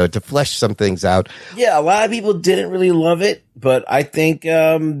episode to flesh some things out. Yeah, a lot of people didn't really love it, but I think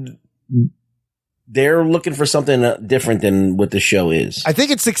they're looking for something different than what the show is. I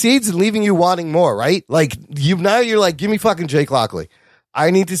think it succeeds in leaving you wanting more, right? Like you're like, give me fucking Jake Lockley. I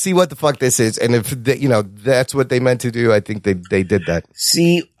need to see what the fuck this is. And if that's what they meant to do, I think they did that.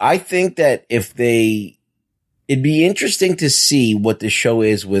 See, I think that if it'd be interesting to see what the show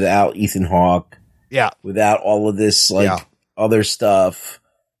is without Ethan Hawke. Yeah. Without all of this, other stuff.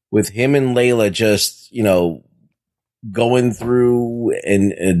 With him and Layla just, going through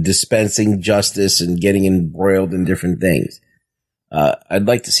and dispensing justice and getting embroiled in different things. I'd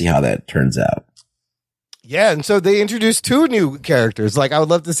like to see how that turns out. Yeah, and so they introduced 2 new characters. Like, I would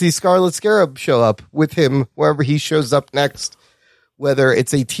love to see Scarlet Scarab show up with him wherever he shows up next. Whether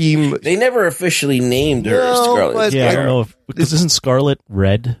it's a team, they never officially named her Scarlet. I don't know because isn't Scarlet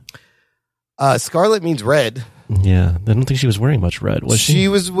red? Scarlet means red. Yeah, I don't think she was wearing much red. Was she? She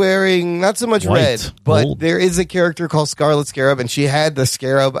was wearing not so much White, red, but gold. there is a character called Scarlet Scarab, and she had the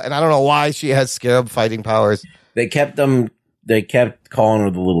Scarab, and I don't know why she has Scarab fighting powers. They kept calling her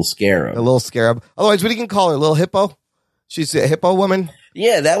the little Scarab. The little Scarab. Otherwise, what do you can call her? Little Hippo? She's a hippo woman?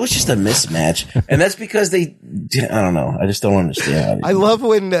 Yeah, that was just a mismatch. And that's because I don't know. I just don't understand. I love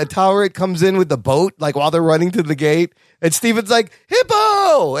when Towerett comes in with the boat, like while they're running to the gate, and Steven's like,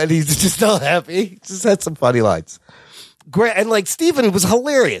 Hippo! And he's just still happy. He just had some funny lines. Great. And like, Steven was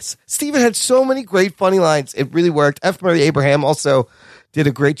hilarious. Steven had so many great funny lines. It really worked. F. Murray Abraham also did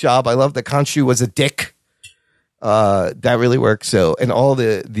a great job. I love that Khonshu was a dick. That really worked. So, and all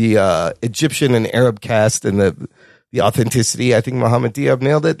the Egyptian and Arab cast and the authenticity. I think Mohammed Diab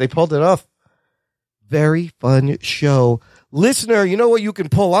nailed it. They pulled it off. Very fun show. Listener, you know what you can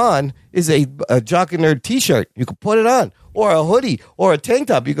pull on is a Jock and Nerd t-shirt. You can put it on, or a hoodie, or a tank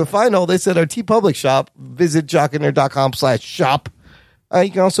top. You can find all this at our TeePublic shop. Visit jockandnerd.com/shop.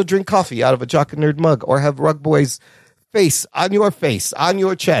 You can also drink coffee out of a Jock and Nerd mug, or have Rug Boy's face, on your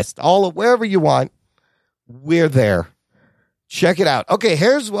chest, wherever you want. We're there. Check it out. Okay,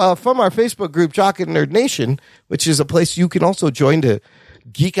 here's from our Facebook group, Jock and Nerd Nation, which is a place you can also join to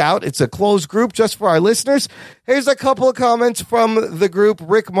geek out. It's a closed group just for our listeners. Here's a couple of comments from the group.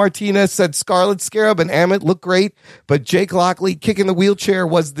 Rick Martinez said Scarlet Scarab and Amit look great, but Jake Lockley kicking the wheelchair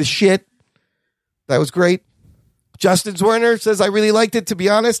was the shit. That was great. Justin Zwerner says, I really liked it, to be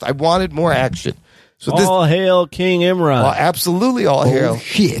honest. I wanted more action. So all hail King Imran. Well, absolutely all hail.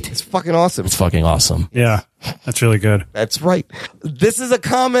 Shit. It's fucking awesome. It's fucking awesome. Yeah, that's really good. That's right. This is a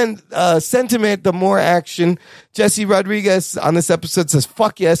common sentiment, the more action. Jesse Rodriguez on this episode says,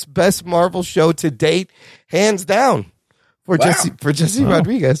 fuck yes, best Marvel show to date. Hands down for Jesse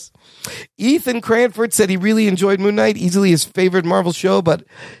Rodriguez. Ethan Cranford said he really enjoyed Moon Knight, easily his favorite Marvel show, but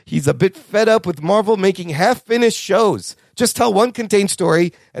he's a bit fed up with Marvel making half-finished shows. Just tell one contained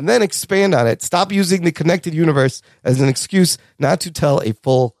story and then expand on it. Stop using the connected universe as an excuse not to tell a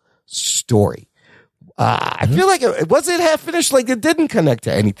full story. I feel like it wasn't half finished, like it didn't connect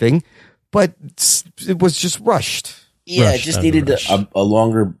to anything, but it was just rushed. Yeah, it just needed a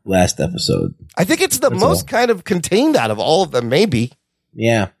longer last episode. I think it's the most kind of contained out of all of them, maybe.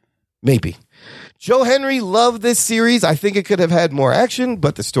 Yeah. Maybe. Joe Henry loved this series. I think it could have had more action,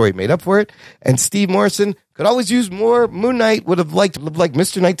 but the story made up for it. And Steve Morrison could always use more. Moon Knight would have liked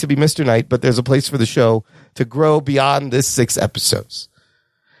Mr. Knight to be Mr. Knight, but there's a place for the show to grow beyond this 6 episodes.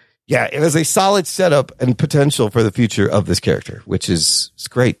 Yeah, it was a solid setup and potential for the future of this character, which is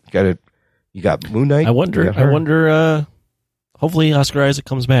great. You got Moon Knight. I wonder, hopefully Oscar Isaac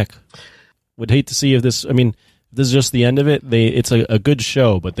comes back. Would hate to see if this is just the end of it. It's a good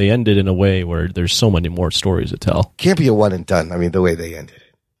show, but they ended in a way where there's so many more stories to tell. Can't be a one and done. The way they ended it.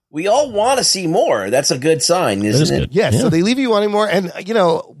 We all want to see more. That's a good sign, isn't it? Yeah, so they leave you wanting more. And,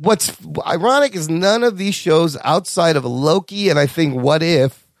 what's ironic is none of these shows outside of Loki and I think What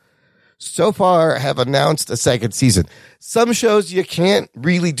If so far have announced a second season. Some shows you can't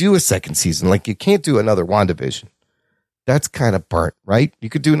really do a second season. Like you can't do another WandaVision. That's kind of burnt, right? You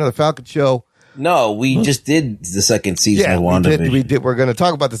could do another Falcon show. No, we just did the second season of WandaVision. We did. We're going to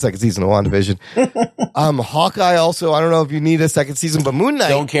talk about the second season of WandaVision. Hawkeye also, I don't know if you need a second season, but Moon Knight.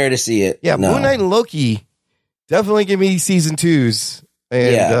 Don't care to see it. Yeah, no. Moon Knight and Loki, definitely give me season 2s.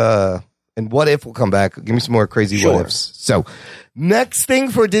 And What If will come back. Give me some more crazy What Ifs. So, next thing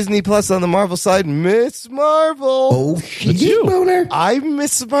for Disney Plus on the Marvel side, Miss Marvel. Oh, shit, boner. I'm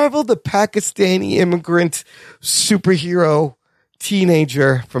Miss Marvel, the Pakistani immigrant superhero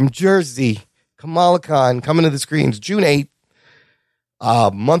teenager from Jersey. Kamala Khan coming to the screens June 8th,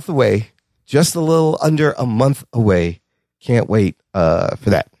 a month away, just a little under a month away. Can't wait for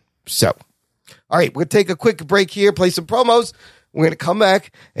that. So, all right, we'll take a quick break here, play some promos. We're going to come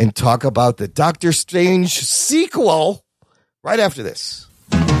back and talk about the Doctor Strange sequel right after this.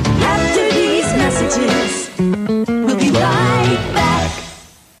 After these messages, we'll be right back.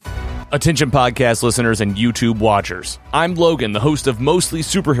 Attention podcast listeners and YouTube watchers. I'm Logan, the host of Mostly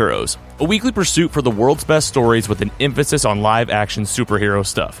Superheroes, a weekly pursuit for the world's best stories with an emphasis on live-action superhero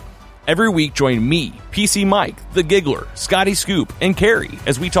stuff. Every week, join me, PC Mike, The Giggler, Scotty Scoop, and Carrie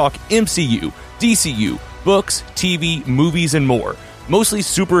as we talk MCU, DCU, books, TV, movies, and more. Mostly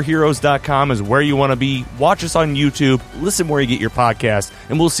superheroes.com is where you want to be. Watch us on YouTube, listen where you get your podcast,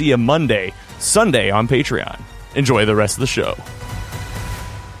 and we'll see you Sunday on Patreon. Enjoy the rest of the show.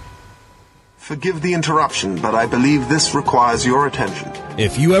 Forgive the interruption, but I believe this requires your attention.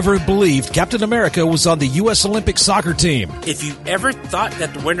 If you ever believed Captain America was on the U.S. Olympic soccer team. If you ever thought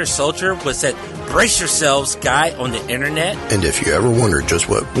that the Winter Soldier was that brace yourselves guy on the internet. And if you ever wondered just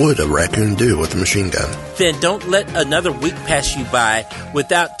what would a raccoon do with a machine gun. Then don't let another week pass you by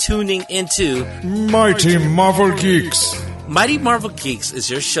without tuning into Mighty Marvel Geeks. Mighty Marvel Geeks is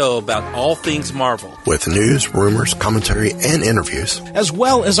your show about all things Marvel. With news, rumors, commentary, and interviews. As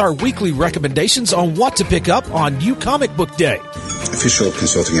well as our weekly recommendations on what to pick up on New Comic Book Day. Official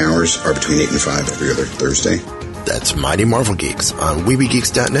consulting hours are between 8 and 5 every other Thursday. That's Mighty Marvel Geeks on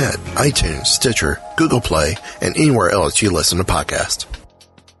WeebieGeeks.net, iTunes, Stitcher, Google Play, and anywhere else you listen to podcasts.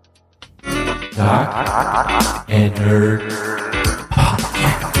 Doc and Nerd.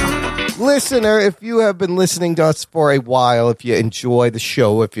 Listener, if you have been listening to us for a while, if you enjoy the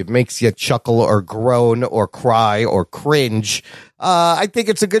show, if it makes you chuckle or groan or cry or cringe, I think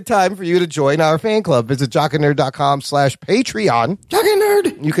it's a good time for you to join our fan club. Visit jockandnerd.com/Patreon. Jock and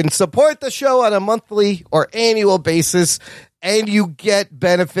Nerd. You can support the show on a monthly or annual basis, and you get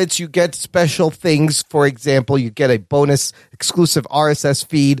benefits. You get special things. For example, you get a bonus exclusive RSS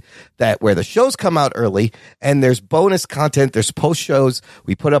feed where the shows come out early, and there's bonus content. There's post shows.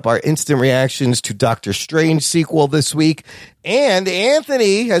 We put up our instant reactions to Doctor Strange sequel this week, and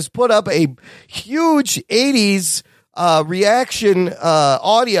Anthony has put up a huge 80s reaction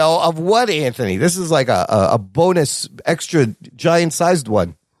audio of what, Anthony? This is like a bonus extra giant sized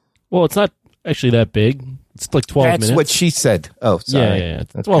one. Well, it's not actually that big. It's like 12 minutes. That's what she said. Oh, sorry. Yeah.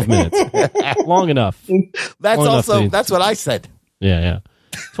 It's 12 minutes. Long enough. That's what I said. Yeah.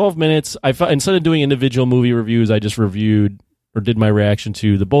 12 minutes. Instead of doing individual movie reviews, I just reviewed or did my reaction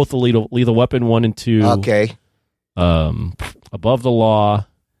to both the Lethal Weapon 1 and 2. Okay. Above the Law.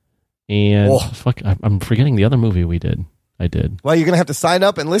 And I'm forgetting the other movie I did. Well, you're going to have to sign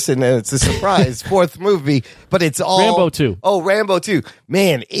up and listen. It's a surprise. Fourth movie, but it's all Rambo 2. Oh, Rambo 2.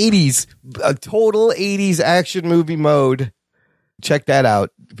 Man, 80s, a total 80s action movie mode. Check that out.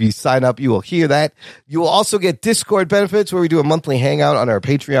 If you sign up, you will hear that. You will also get Discord benefits where we do a monthly hangout on our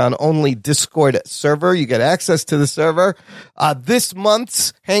Patreon only Discord server. You get access to the server. This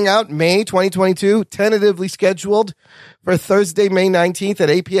month's hangout, May 2022, tentatively scheduled for Thursday, May 19th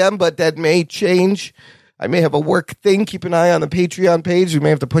at 8 p.m., but that may change. I may have a work thing. Keep an eye on the Patreon page. We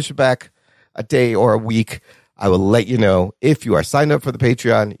may have to push it back a day or a week. I will let you know. If you are signed up for the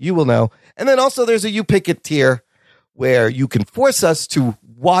Patreon, you will know. And then also there's a You Pick It tier where you can force us to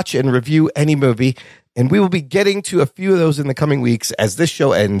watch and review any movie. And we will be getting to a few of those in the coming weeks as this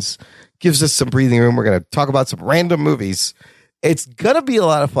show ends. Gives us some breathing room. We're going to talk about some random movies. It's going to be a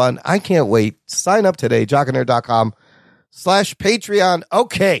lot of fun. I can't wait. Sign up today, jockandnerd.com/Patreon.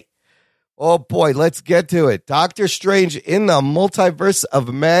 Okay. Oh boy, let's get to it. Doctor Strange in the Multiverse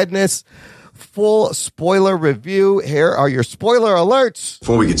of Madness. Full spoiler review. Here are your spoiler alerts.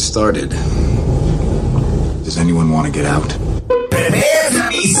 Before we get started, does anyone want to get out? Prepare to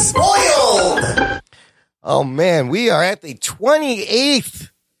be spoiled! Oh man, we are at the 28th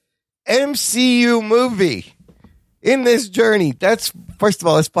MCU movie in this journey. First of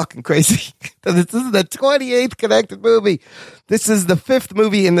all, it's fucking crazy. This is the 28th connected movie. This is the 5th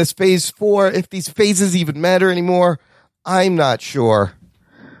movie in this phase 4. If these phases even matter anymore, I'm not sure.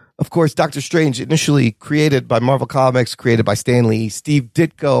 Of course, Doctor Strange, initially created by Marvel Comics, created by Stan Lee, Steve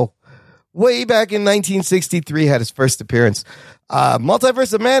Ditko, way back in 1963, had his first appearance.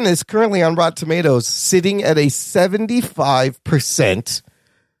 Multiverse of Madness, currently on Rotten Tomatoes, sitting at a 75%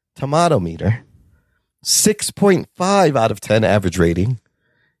 tomato meter. 6.5 out of 10 average rating.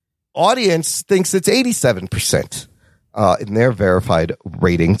 Audience thinks it's 87% in their verified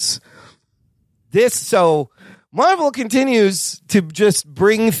ratings. So Marvel continues to just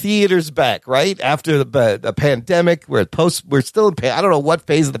bring theaters back, right? After the pandemic, we're still in, I don't know what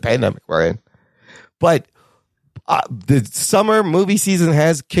phase of the pandemic we're in, but the summer movie season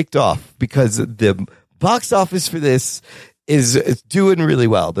has kicked off because the box office for this is doing really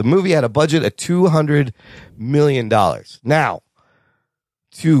well. The movie had a budget of $200 million. Now,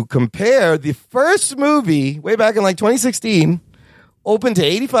 to compare, the first movie, way back in like 2016, opened to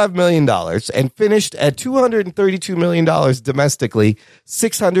 $85 million and finished at $232 million domestically,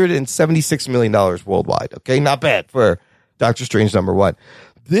 $676 million worldwide. Okay, not bad for Doctor Strange #1.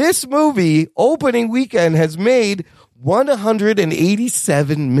 This movie, opening weekend, has made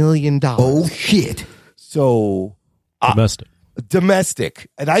 $187 million. Oh, shit. So domestic.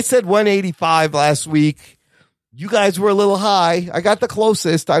 And I said 185 last week. You guys were a little high. I got the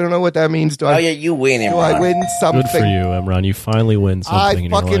closest. I don't know what that means. You win, Do I win something? Good for you, Emron. You finally win something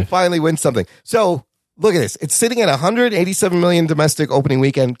in your life. Finally win something. So look at this. It's sitting at 187 million domestic opening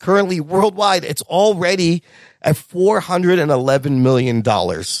weekend. Currently worldwide, it's already at $411 million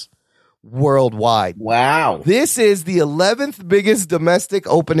worldwide. Wow. This is the 11th biggest domestic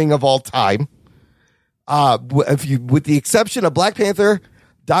opening of all time. With the exception of Black Panther,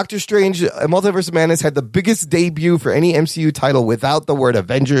 Doctor Strange, Multiverse of Madness had the biggest debut for any MCU title without the word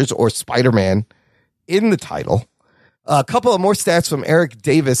Avengers or Spider-Man in the title. A couple of more stats from Eric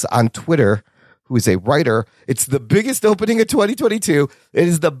Davis on Twitter, who is a writer. It's the biggest opening of 2022. It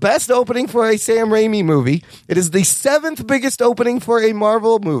is the best opening for a Sam Raimi movie. It is the 7th biggest opening for a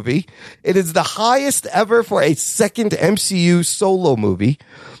Marvel movie. It is the highest ever for a second MCU solo movie.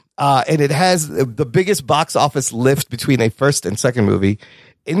 And it has the biggest box office lift between a first and second movie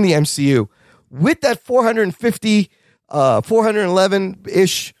in the MCU. With that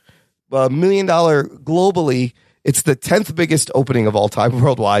 411-ish million dollar globally, it's the 10th biggest opening of all time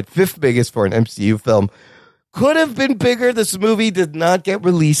worldwide, 5th biggest for an MCU film. Could have been bigger. This movie did not get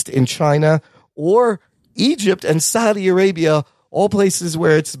released in China or Egypt and Saudi Arabia, all places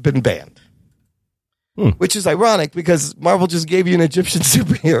where it's been banned. Which is ironic because Marvel just gave you an Egyptian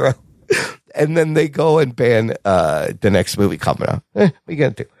superhero and then they go and ban the next movie coming out. What are you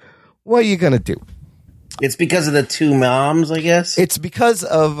going to do? What are you going to do? It's because of the two moms, I guess. It's because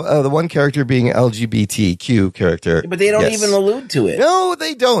of the one character being LGBTQ character. But they don't even allude to it. No,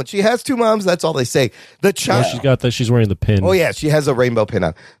 they don't. She has two moms. That's all they say. She's got that. She's wearing the pin. Oh, yeah. She has a rainbow pin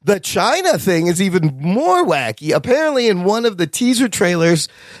on. The China thing is even more wacky. Apparently, in one of the teaser trailers,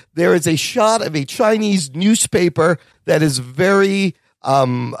 there is a shot of a Chinese newspaper that is very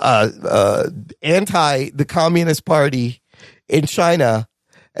anti the Communist Party in China.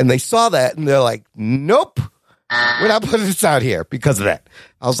 And they saw that and they're like, nope, we're not putting this out here because of that.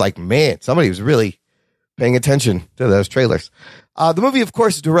 I was like, man, somebody was really paying attention to those trailers. The movie, of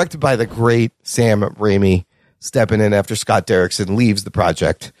course, is directed by the great Sam Raimi, stepping in after Scott Derrickson leaves the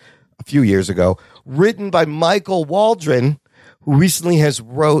project a few years ago. Written by Michael Waldron, who recently has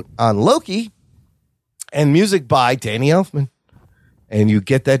wrote on Loki, and music by Danny Elfman. And you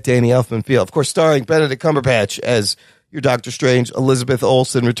get that Danny Elfman feel. Of course, starring Benedict Cumberbatch as your Doctor Strange, Elizabeth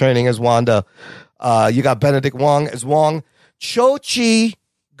Olsen returning as Wanda. You got Benedict Wong as Wong. Xochitl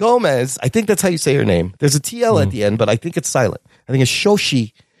Gomez, I think that's how you say her name. There's a TL at the end, but I think it's silent. I think it's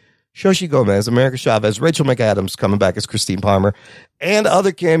Xochitl Gomez, America Chavez, Rachel McAdams coming back as Christine Palmer, and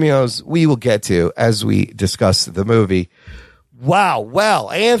other cameos we will get to as we discuss the movie. Wow.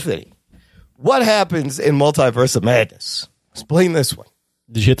 Well, Anthony, what happens in Multiverse of Madness? Explain this one.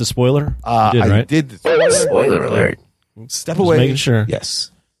 Did you hit the spoiler? You did, right? I did. Spoiler alert. Step away. Making sure.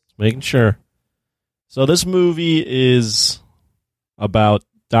 Yes. Making sure. So this movie is about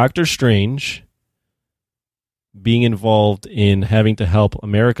Doctor Strange being involved in having to help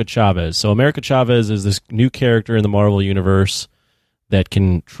America Chavez. So America Chavez is this new character in the Marvel universe that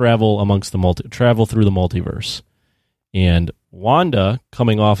can travel travel through the multiverse. And Wanda,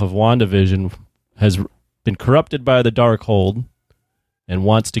 coming off of WandaVision, has been corrupted by the Darkhold and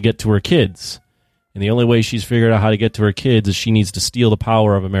wants to get to her kids. And the only way she's figured out how to get to her kids is she needs to steal the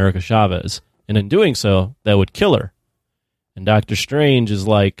power of America Chavez. And in doing so, that would kill her. And Doctor Strange is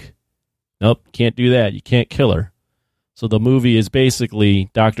like, nope, can't do that. You can't kill her. So the movie is basically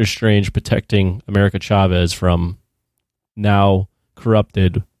Doctor Strange protecting America Chavez from now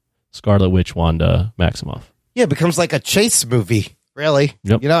corrupted Scarlet Witch Wanda Maximoff. Yeah, it becomes like a chase movie, really.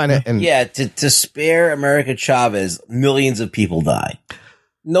 Yep. You know, and yeah, to spare America Chavez, millions of people die.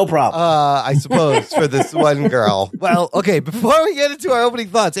 No problem. I suppose, for this one girl. Well, okay, before we get into our opening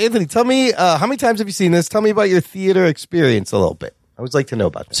thoughts, Anthony, tell me, how many times have you seen this? Tell me about your theater experience a little bit. I would like to know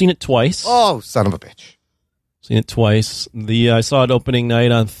about that. Seen it twice. Oh, son of a bitch. Seen it twice. I saw it opening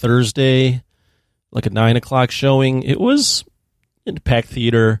night on Thursday, like a 9 o'clock showing. It was in a packed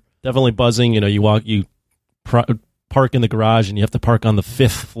theater, definitely buzzing. You know, you park in the garage and you have to park on the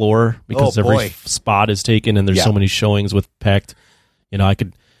 5th floor because every spot is taken and there's so many showings with packed. You know,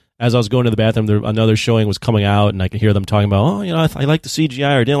 as I was going to the bathroom, another showing was coming out, and I could hear them talking about, oh, you know, I like the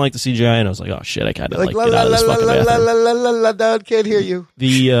CGI or didn't like the CGI, and I was like, oh shit, I kind of get out of this fucking bathroom. No, can't hear you.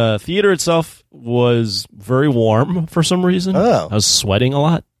 The theater itself was very warm for some reason. Oh. I was sweating a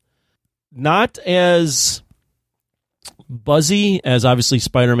lot. Not as buzzy as obviously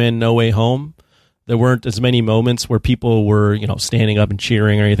Spider-Man No Way Home. There weren't as many moments where people were, you know, standing up and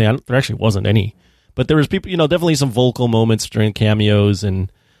cheering or anything. There actually wasn't any. But there was people, definitely some vocal moments during cameos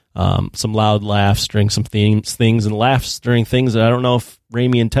and some loud laughs during some things and laughs during things that I don't know if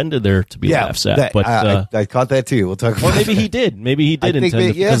Raimi intended there to be laughs at. But I caught that too. We'll talk about or maybe he did. Maybe he did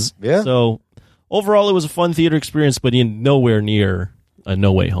intend it. So overall, it was a fun theater experience, but nowhere near a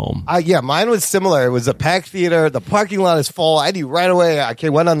No Way Home. Mine was similar. It was a packed theater. The parking lot is full. I knew right away. I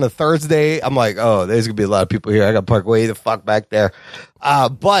went on the Thursday. I'm like, oh, there's going to be a lot of people here. I got to park way the fuck back there.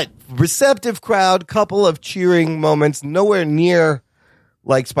 But receptive crowd, couple of cheering moments, nowhere near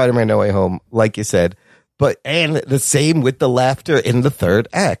like Spider-Man No Way Home, like you said. And the same with the laughter in the third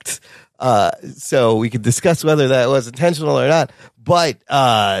act. So we could discuss whether that was intentional or not. But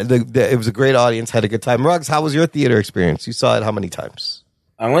it was a great audience, had a good time. Ruggs, how was your theater experience? You saw it how many times?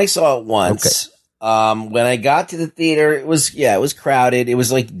 I only saw it once. Okay. When I got to the theater, it was crowded. It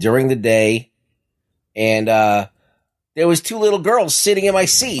was like during the day. And there was 2 little girls sitting in my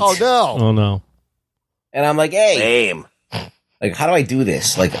seat. Oh, no. Oh, no. And I'm like, hey. Same. Like, how do I do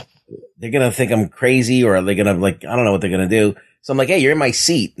this? Like, they're going to think I'm crazy, or are they going to, like, I don't know what they're going to do. So I'm like, hey, you're in my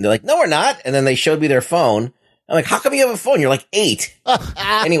seat. And they're like, no, we're not. And then they showed me their phone. I'm like, how come you have a phone? You're like 8.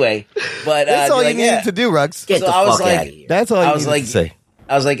 Anyway, but that's all you needed to do, Ruggs. Get the fuck out of here. That's all you needed to say.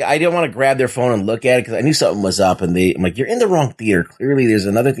 I was like, I didn't want to grab their phone and look at it because I knew something was up. And I'm like, you're in the wrong theater. Clearly, there's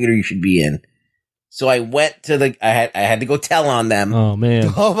another theater you should be in. So I went to I had to go tell on them. Oh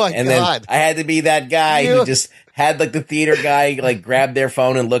man! Oh my and God! Then I had to be that guy who just had like the theater guy like grab their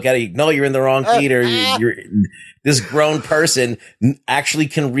phone and look at it. No, you're in the wrong theater. You're this grown person actually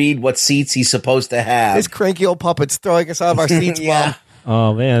can read what seats he's supposed to have. This cranky old puppet's throwing us out of our seats, yeah.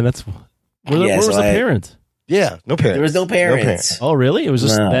 Mom. Oh man, where was the parent? Yeah, no parents. There was no parents. Oh really? It was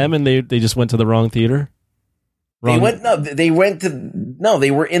just them, and they just went to the wrong theater. They were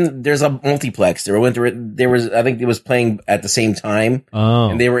in, there's a multiplex. I think it was playing at the same time. Oh.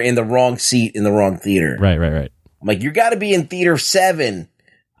 And they were in the wrong seat in the wrong theater. Right. I'm like, you gotta be in theater 7.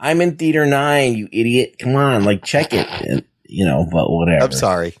 I'm in theater 9, you idiot. Come on, like, check it. And, but whatever. I'm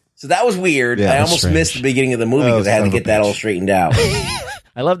sorry. So that was weird. Yeah, I almost missed the beginning of the movie because I had to get that all straighted out.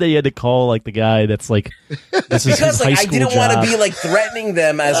 I love that you had to call like the guy that's like, this is because his high I school didn't want to be like threatening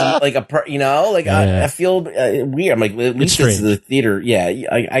them as I feel weird. I'm like, at least it's the theater. Yeah,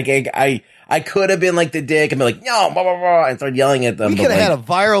 I could have been like the dick and be like, no, blah blah blah, and start yelling at them. We could have had a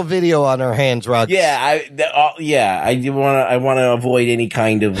viral video on our hands, Rod. Yeah, I want to avoid any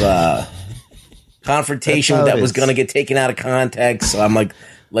kind of confrontation that was going to get taken out of context. So I'm like,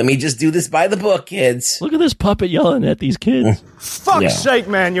 let me just do this by the book, kids. Look at this puppet yelling at these kids. Fuck's sake,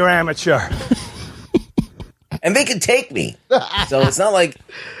 man, you're amateur. And they can take me. So it's not like,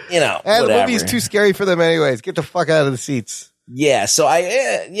 And the movie's too scary for them anyways. Get the fuck out of the seats. Yeah, so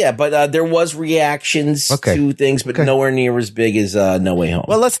but there was reactions to things, but nowhere near as big as No Way Home.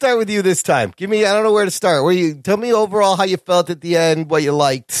 Well, let's start with you this time. I don't know where to start. Tell me overall how you felt at the end, what you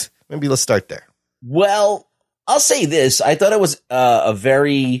liked. Maybe let's start there. Well, I'll say this. I thought it was a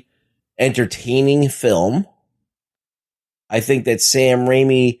very entertaining film. I think that Sam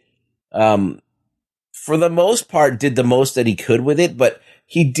Raimi, for the most part, did the most that he could with it, but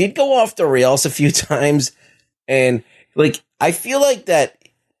he did go off the rails a few times. And like, I feel like that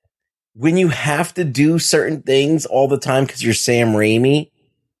when you have to do certain things all the time because you're Sam Raimi,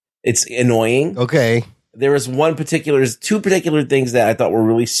 it's annoying. Okay. There was two particular things that I thought were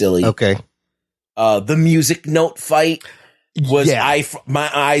really silly. Okay. The music note fight was, my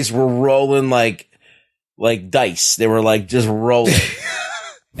eyes were rolling like dice. They were like just rolling.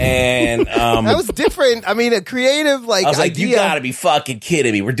 And that was different. I mean, a creative I was like, idea. you gotta be fucking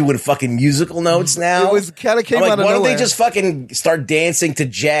kidding me. We're doing fucking musical notes now. It was kind of came I'm like, out of why nowhere. don't they just fucking start dancing to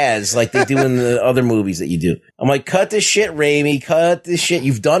jazz like they do in the other movies that you do? I'm like, cut this shit, Raimi. Cut this shit.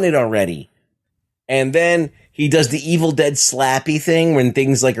 You've done it already. And then he does the Evil Dead slappy thing when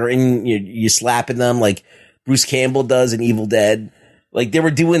things like are in, you're slapping them like Bruce Campbell does in Evil Dead. Like they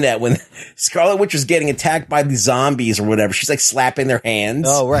were doing that when Scarlet Witch was getting attacked by the zombies or whatever. She's like slapping their hands.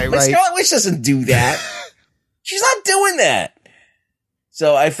 Oh, right. Scarlet Witch doesn't do that. She's not doing that.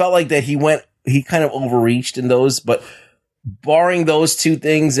 So I felt like that he kind of overreached in those, but barring those two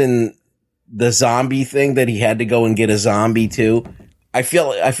things and the zombie thing that he had to go and get a zombie too, I feel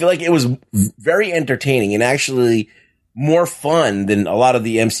like it was very entertaining and actually more fun than a lot of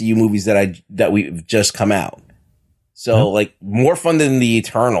the MCU movies that we've just come out. So like more fun than the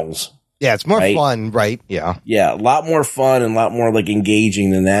Eternals. Yeah, it's more fun, right? Yeah. Yeah, a lot more fun and a lot more like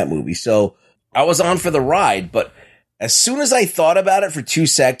engaging than that movie. So I was on for the ride, but as soon as I thought about it for 2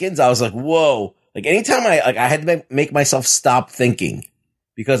 seconds, I was like, whoa. Like anytime I had to make myself stop thinking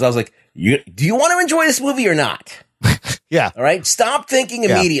because I was like, do you want to enjoy this movie or not? Yeah. All right. Stop thinking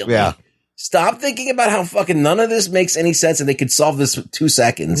immediately. Yeah. stop thinking about how fucking none of this makes any sense and they could solve this in 2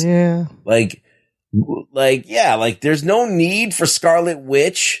 seconds. Yeah. Like, there's no need for Scarlet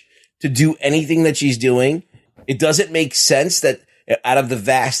Witch to do anything that she's doing. It doesn't make sense that out of the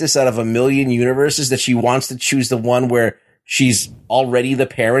vastness, out of a million universes, that she wants to choose the one where she's already the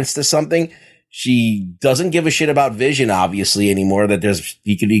parents to something. She doesn't give a shit about Vision, obviously, anymore, that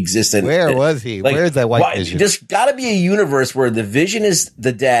he could exist. Where was he? Like, Where's that white Vision? There's got to be a universe where the Vision is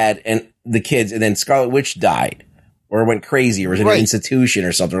the dad and the kids, and then Scarlet Witch died or went crazy or was in an institution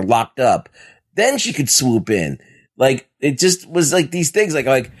or something, or locked up. Then she could swoop in. Like, it just was like these things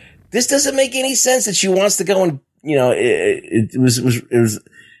like this doesn't make any sense that she wants to go and, it was,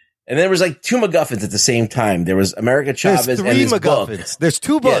 and there was like 2 MacGuffins at the same time. There was America Chavez There's 3 and this MacGuffins. book. There's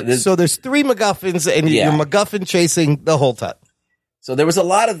 2 books. Yeah, so there's 3 MacGuffins and you're MacGuffin chasing the whole time. So there was a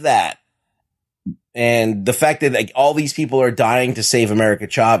lot of that. And the fact that like all these people are dying to save America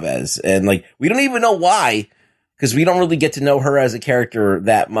Chavez, and like we don't even know why, because we don't really get to know her as a character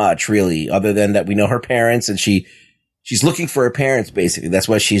that much, really, other than that we know her parents and she's looking for her parents, basically. That's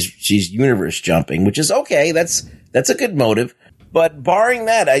why she's universe jumping, which is okay. That's a good motive. But barring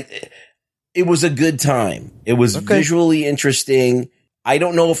that, it was a good time. It was visually interesting. I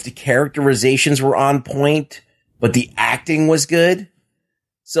don't know if the characterizations were on point, but the acting was good.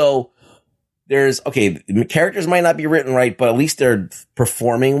 So the characters might not be written right, but at least they're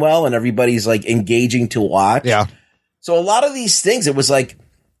performing well and everybody's like engaging to watch. Yeah. So a lot of these things, it was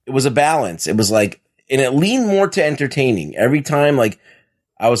a balance. It was like, and it leaned more to entertaining. Every time, like,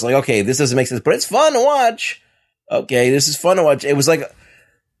 I was like, okay, this doesn't make sense, but it's fun to watch. Okay, this is fun to watch. It was like,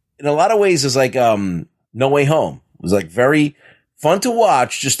 in a lot of ways, it was like No Way Home. It was like very fun to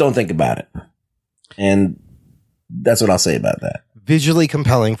watch, just don't think about it. And that's what I'll say about that. Visually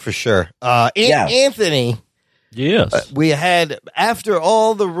compelling for sure. Anthony. Yes. We had, after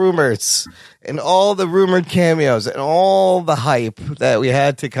all the rumors and all the rumored cameos and all the hype that we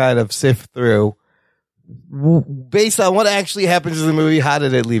had to kind of sift through, based on what actually happens in the movie, how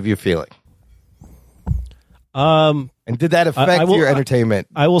did it leave you feeling? And did that affect your entertainment?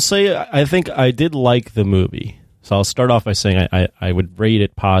 I will say, I think I did like the movie. So I'll start off by saying I would rate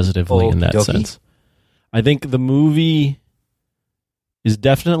it positively in that sense. I think the movie is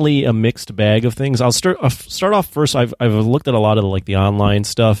definitely a mixed bag of things. I'll start off first. I've looked at a lot of the online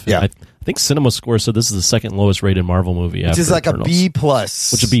stuff. Yeah. I think Cinema Score said this is the second lowest rated Marvel movie, which is like Eternals. a B+.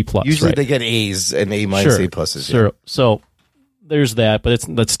 Which is a B+. Usually they get A's and A- A pluses. Sure. Yeah. So there's that, but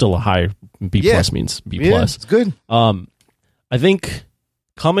that's still a high B+ means B+. Yeah, it's good. I think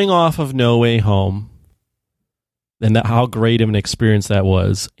coming off of No Way Home and how great of an experience that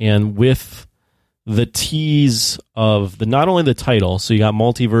was, and with the tease of not only the title, so you got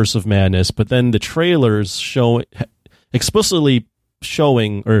Multiverse of Madness, but then the trailers explicitly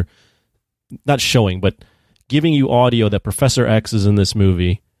showing, or not showing, but giving you audio that Professor X is in this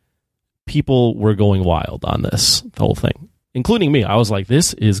movie. People were going wild on this, the whole thing, including me. I was like,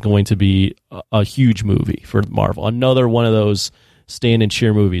 this is going to be a huge movie for Marvel. Another one of those stand and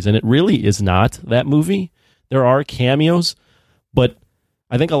cheer movies. And it really is not that movie. There are cameos, but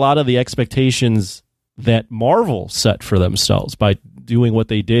I think a lot of the expectations that Marvel set for themselves by doing what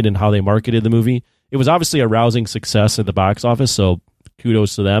they did and how they marketed the movie, it was obviously a rousing success at the box office, so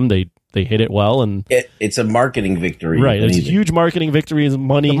kudos to them. They hit it well, and it's a marketing victory. Right, it's a huge marketing victory.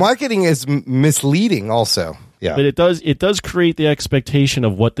 Money. The marketing is misleading also. Yeah. But it does create the expectation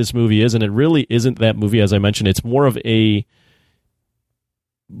of what this movie is, and it really isn't that movie, as I mentioned. It's more of a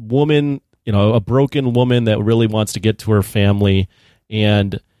woman, a broken woman that really wants to get to her family,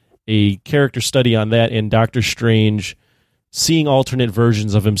 and a character study on that, and Doctor Strange seeing alternate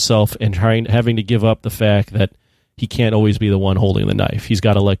versions of himself and having to give up the fact that he can't always be the one holding the knife. He's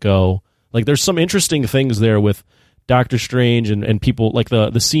got to let go. Like, there's some interesting things there with Doctor Strange and people, like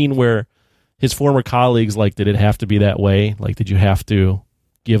the scene where his former colleagues, like, did it have to be that way? Like, did you have to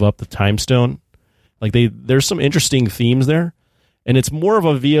give up the time stone? Like, there's some interesting themes there, and it's more of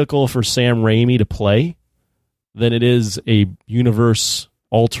a vehicle for Sam Raimi to play than it is a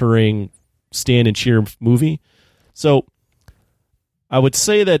universe-altering stand-and-cheer movie. So I would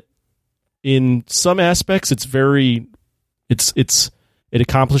say that in some aspects, it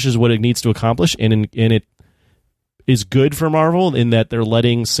accomplishes what it needs to accomplish, and it is good for Marvel in that they're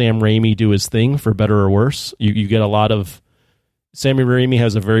letting Sam Raimi do his thing, for better or worse. You get a lot of... Sam Raimi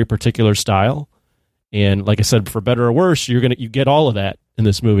has a very particular style, and like I said, for better or worse, you get all of that in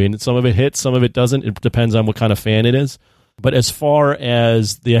this movie, and some of it hits, some of it doesn't. It depends on what kind of fan it is. But as far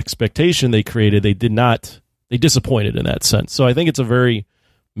as the expectation they created, they disappointed in that sense. So I think it's a very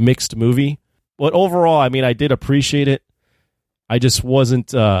mixed movie. But overall, I mean, I did appreciate it. I just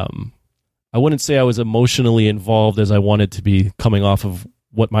wasn't I wouldn't say I was emotionally involved as I wanted to be coming off of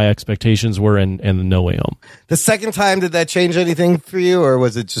what my expectations were and the No Way Home. The second time, did that change anything for you, or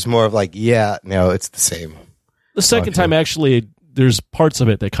was it just more of like, yeah, no, it's the same? The second time, actually, there's parts of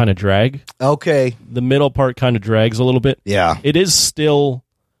it that kind of drag. Okay. The middle part kind of drags a little bit. Yeah. It is still,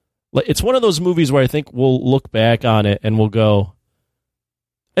 it's one of those movies where I think we'll look back on it and we'll go,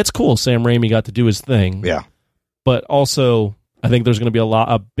 it's cool Sam Raimi got to do his thing. Yeah. But also, I think there's going to be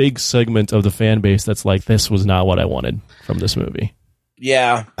a big segment of the fan base that's like, this was not what I wanted from this movie.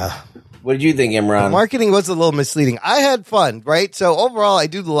 Yeah. What did you think, Imran? The marketing was a little misleading. I had fun, right? So overall, I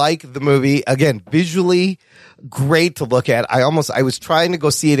do like the movie. Again, visually great to look at. I was trying to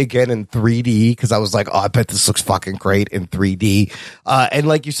go see it again in 3D because I was like, oh, I bet this looks fucking great in 3D. And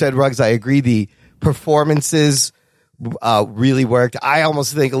like you said, Ruggs, I agree. The performances really worked. I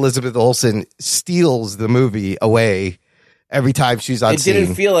almost think Elizabeth Olsen steals the movie away every time she's on scene. It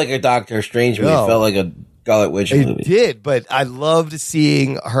didn't feel like a Doctor Strange movie. No. It felt like a Scarlet Witch movie. It did, but I loved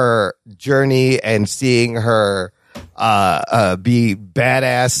seeing her journey and seeing her be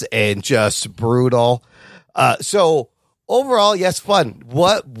badass and just brutal. So overall, yes, fun.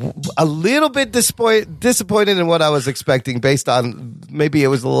 What a little bit disappointed in what I was expecting based on maybe it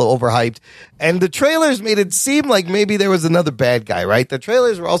was a little overhyped. And the trailers made it seem like maybe there was another bad guy, right? The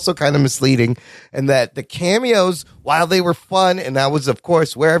trailers were also kind of misleading, and that the cameos, while they were fun, and that was, of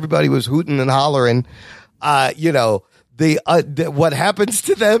course, where everybody was hooting and hollering, what happens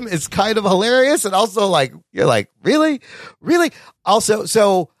to them is kind of hilarious, and also like you're like, really? Also,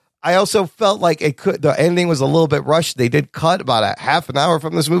 so I also felt like the ending was a little bit rushed. They did cut about a half an hour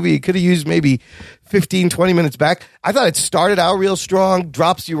from this movie. You could have used maybe 15, 20 minutes back. I thought it started out real strong,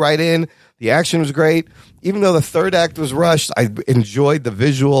 drops you right in. The action was great. Even though the third act was rushed, I enjoyed the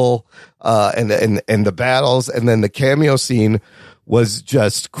visual and the battles, and then the cameo scene was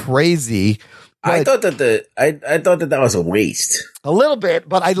just crazy. But I thought that was a waste. A little bit,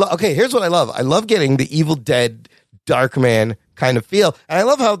 but here's what I love. I love getting the Evil Dead Darkman kind of feel. And I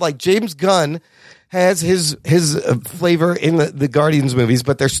love how like James Gunn has his flavor in the Guardians movies,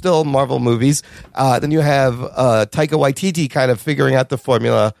 but they're still Marvel movies. Then you have Taika Waititi kind of figuring out the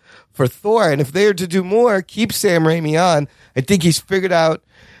formula for Thor. And if they're to do more, keep Sam Raimi on. I think he's figured out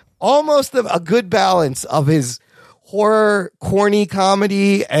almost a good balance of his horror, corny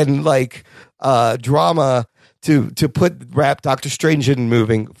comedy, and like drama to wrap Doctor Strange in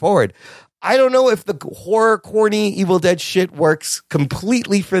moving forward. I don't know if the horror, corny, Evil Dead shit works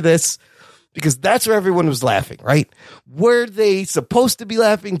completely for this, because that's where everyone was laughing, right? Were they supposed to be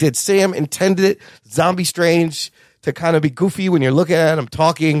laughing? Did Sam intended it, Zombie Strange, to kind of be goofy when you're looking at him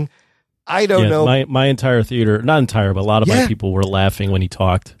talking? I don't know. My entire theater, not entire, but a lot of my people were laughing when he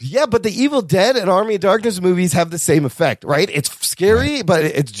talked. Yeah, but the Evil Dead and Army of Darkness movies have the same effect, right? It's scary, but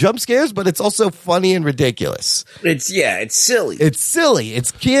it's jump scares, but it's also funny and ridiculous. It's silly. It's silly.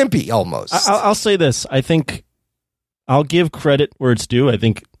 It's campy almost. I'll say this. I think I'll give credit where it's due. I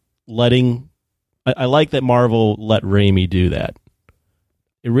think I like that Marvel let Raimi do that.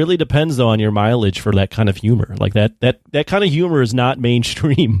 It really depends, though, on your mileage for that kind of humor. Like that kind of humor is not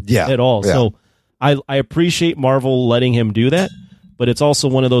mainstream at all. Yeah. So I appreciate Marvel letting him do that, but it's also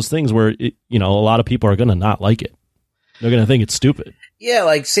one of those things where a lot of people are going to not like it. They're going to think it's stupid. Yeah,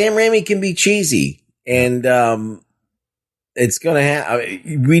 like Sam Raimi can be cheesy, and it's going to have.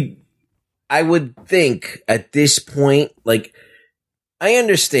 I would think at this point, like, I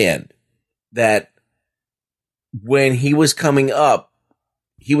understand that when he was coming up,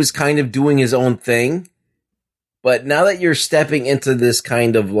 he was kind of doing his own thing, but now that you're stepping into this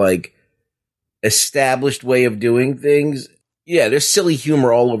kind of like established way of doing things, yeah, there's silly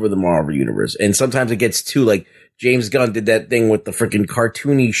humor all over the Marvel universe. And sometimes it gets too, like, James Gunn did that thing with the freaking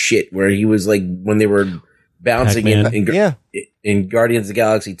cartoony shit where he was like, when they were bouncing in Guardians of the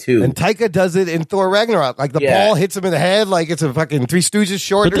Galaxy 2. And Taika does it in Thor Ragnarok. Like the ball hits him in the head like it's a fucking Three Stooges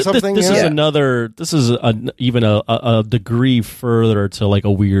short or something. This is even a degree further to like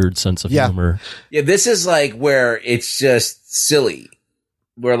a weird sense of humor. Yeah, this is like where it's just silly.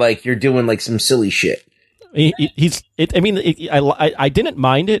 Where like you're doing like some silly shit. I didn't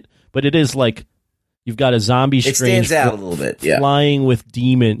mind it, but it is like you've got a zombie Strange. It stands out a little bit, flying with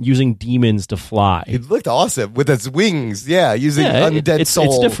using demons to fly. It looked awesome with its wings. Yeah, using undead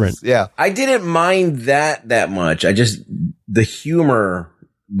souls. It's different. Yeah, I didn't mind that much. The humor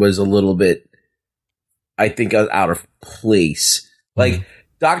was a little bit, I think, out of place. Like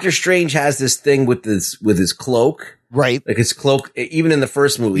Doctor Strange has this thing with his cloak, right? Like his cloak, even in the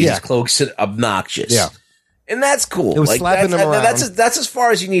first movie, his cloak's obnoxious. Yeah. And that's cool. It was slapping him around. That's as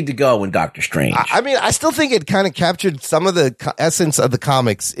far as you need to go in Doctor Strange. I mean, I still think it kind of captured some of the essence of the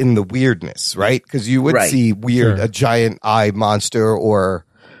comics in the weirdness, right? Because you would see a giant eye monster or...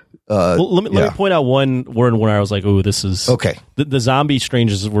 let me point out one word where I was like, "Oh, this is okay." The zombie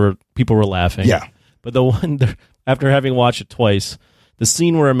Strangers were people were laughing, yeah. But the one after having watched it twice, the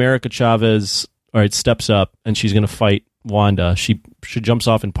scene where America Chavez steps up and she's going to fight Wanda, she jumps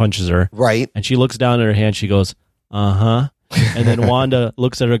off and punches her, right? And she looks down at her hand, she goes, "Uh-huh," and then Wanda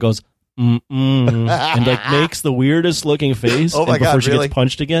looks at her, goes, and like makes the weirdest looking face. Oh my God! Before she really? gets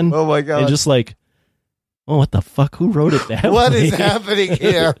punched again. Oh my God! And just like, oh, what the fuck? Who wrote it that What way? is happening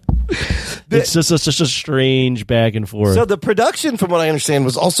here? It's just a strange back and forth. So the production, from what I understand,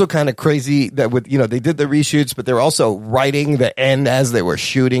 was also kind of crazy. That they did the reshoots, but they were also writing the end as they were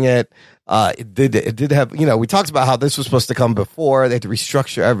shooting it. It did have, we talked about how this was supposed to come before. They had to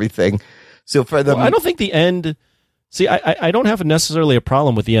restructure everything. So for them, I don't think the end. See, I don't have necessarily a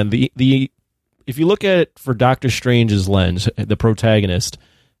problem with the end. The if you look at it for Doctor Strange's lens, the protagonist,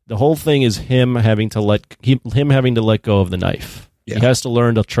 the whole thing is him having to let go of the knife. Yeah. He has to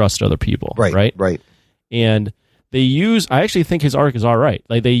learn to trust other people. Right. And I actually think his arc is all right.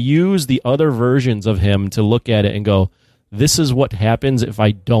 Like they use the other versions of him to look at it and go, this is what happens if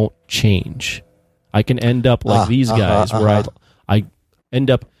I don't change. I can end up like these guys where I end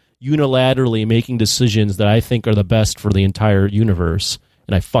up unilaterally making decisions that I think are the best for the entire universe,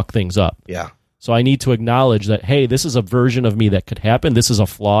 and I fuck things up. Yeah. So I need to acknowledge that, hey, this is a version of me that could happen. This is a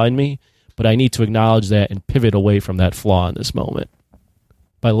flaw in me, but I need to acknowledge that and pivot away from that flaw in this moment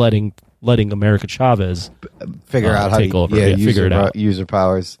by letting America Chavez figure out how take to over. Figure it out. Use her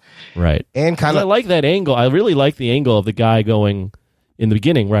powers. Right. And I like that angle. I really like the angle of the guy going in the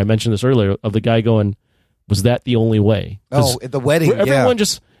beginning where I mentioned this earlier of the guy going, was that the only way? Oh, at the wedding. Everyone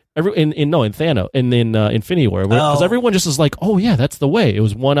just in Thanos in Infinity War, because everyone just is like, oh yeah, that's the way. It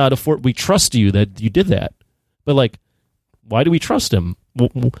was 1 out of 4. We trust you that you did that, but like, why do we trust him?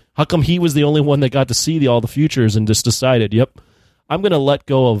 How come he was the only one that got to see all the futures and just decided, yep, I'm going to let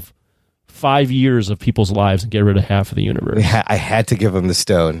go of 5 years of people's lives and get rid of half of the universe? I had to give him the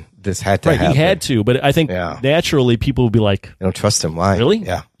stone. This had to happen. He had to, but I think naturally people would be like, I don't trust him. Why? Really?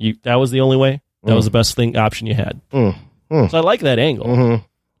 Yeah. That was the only way? That was the best option you had. So I like that angle. Mm-hmm.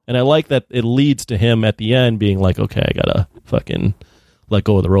 And I like that it leads to him at the end being like, okay, I gotta fucking let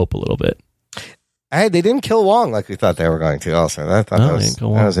go of the rope a little bit. They didn't kill Wong like we thought they were going to. Also, I thought that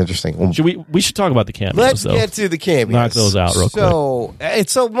was interesting. We should talk about the cameos. Let's get to the cameos. Knock those out real quick.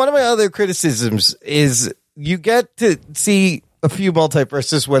 So one of my other criticisms is you get to see a few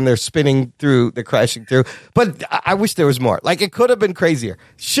multiverses when they're spinning through, they're crashing through. But I wish there was more. Like, it could have been crazier.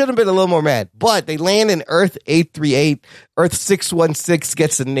 Should have been a little more mad. But they land in Earth 838. Earth 616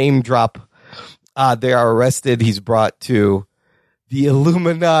 gets a name drop. They are arrested. He's brought to the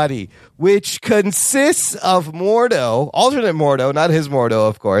Illuminati, which consists of Mordo, alternate Mordo, not his Mordo,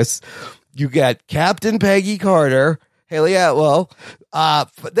 of course. You got Captain Peggy Carter, Haley Atwell,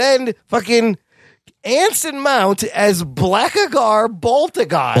 then fucking Anson Mount as Blackagar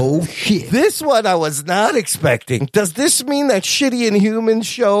Boltagon. Oh, shit. This one I was not expecting. Does this mean that Shitty Inhuman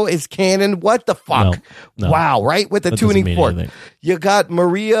show is canon? What the fuck? No. Wow, right? With the tuning fork. You got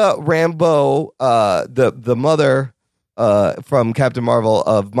Maria Rambeau, the mother from Captain Marvel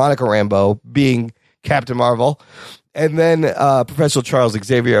of Monica Rambeau being Captain Marvel. And then Professor Charles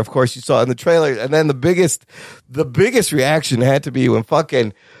Xavier, of course, you saw in the trailer. And then the biggest reaction had to be when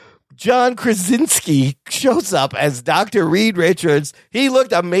fucking John Krasinski shows up as Dr. Reed Richards. He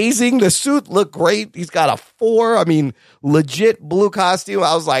looked amazing. The suit looked great. He's got a legit blue costume.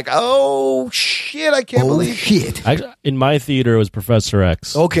 I was like, oh shit, I can't believe shit. In my theater, it was Professor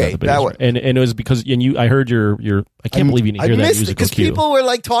X. Okay, that one. And it was because I heard your I can't believe you didn't hear that musical because cue. People were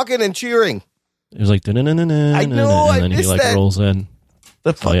like talking and cheering. It was like, I know, and then he like that. rolls in.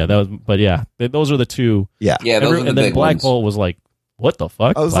 Those are the two. Yeah. Those are the and then big Black ones. Bolt was like, what the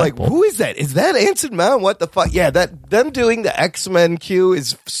fuck? I was Black like, Bolt? who is that? Is that Anson Mount? What the fuck? Yeah, them doing the X-Men cue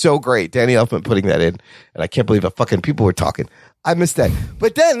is so great. Danny Elfman putting that in. And I can't believe that fucking people were talking. I missed that.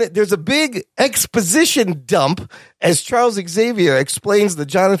 But then there's a big exposition dump as Charles Xavier explains the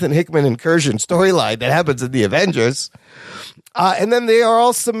Jonathan Hickman incursion storyline that happens in the Avengers. And then they are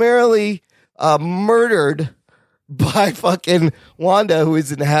all summarily murdered by fucking Wanda, who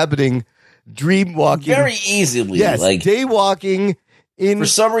is inhabiting dream walking. Very easily. Yes, like day walking For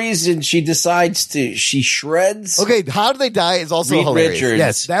some reason, she shreds. Okay, how do they die is also Reed hilarious. Richards.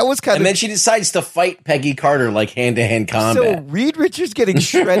 Yes, that was kind and then she decides to fight Peggy Carter like hand-to-hand combat. So Reed Richards getting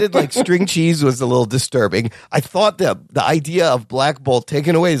shredded like string cheese was a little disturbing. I thought the idea of Black Bolt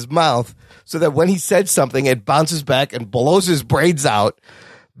taking away his mouth so that when he said something, it bounces back and blows his brains out.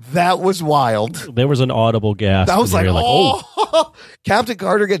 That was wild. There was an audible gasp. I was like, oh, Captain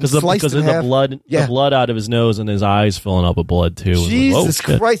Carter getting sliced because in of half. the blood out of his nose and his eyes filling up with blood too. Jesus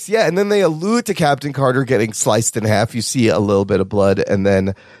Christ, yeah. And then they allude to Captain Carter getting sliced in half. You see a little bit of blood, and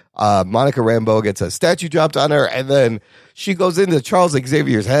then Monica Rambeau gets a statue dropped on her, and then she goes into Charles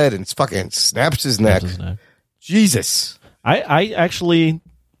Xavier's head and fucking snaps his neck. Jesus. I actually...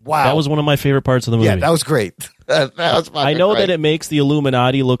 Wow. That was one of my favorite parts of the movie. Yeah, that was great. That was I know great. that it makes the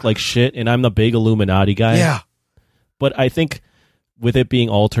Illuminati look like shit, and I'm the big Illuminati guy. Yeah. But I think with it being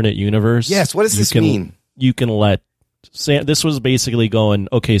alternate universe... Yes, what does this mean? You can let... Sam, this was basically going,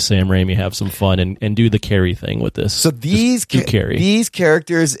 okay, Sam Raimi, have some fun and do the Carrie thing with this. So these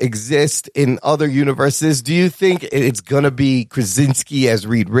characters exist in other universes. Do you think it's going to be Krasinski as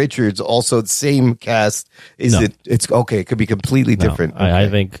Reed Richards, also the same cast? It's okay, it could be completely different. Okay. I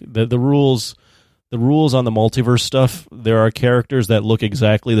think the rules on the multiverse stuff, there are characters that look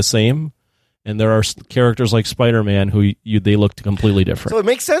exactly the same, and there are characters like Spider-Man who they look completely different. So it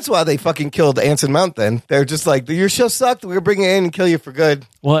makes sense why they fucking killed Anson Mount then. They're just like, your show sucked, we're going to bring you in and kill you for good.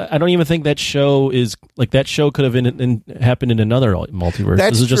 Well, I don't even think that show is... Like, that show could have happened in another multiverse.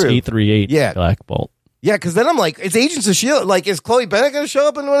 That's this is just true. 838 Black Bolt. Yeah, because then I'm like, it's Agents of S.H.I.E.L.D. Like, is Chloe Bennett going to show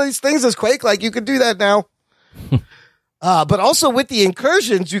up in one of these things as Quake? Like, you could do that now. But also with the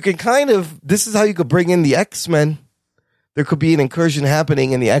incursions, you can kind of... This is how you could bring in the X-Men. There could be an incursion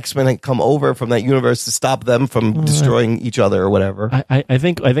happening and the X-Men come over from that universe to stop them from destroying each other or whatever. I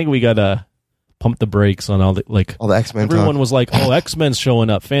think we gotta pump the brakes on all the X-Men. Everyone was like, "Oh, X-Men's showing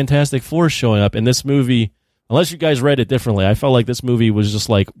up, Fantastic Four's showing up." In this movie, unless you guys read it differently, I felt like this movie was just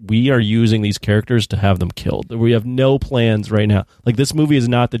like, we are using these characters to have them killed. We have no plans right now. Like, this movie is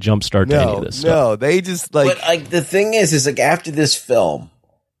not the jumpstart to any of this stuff. No, they just like. But like the thing is like after this film,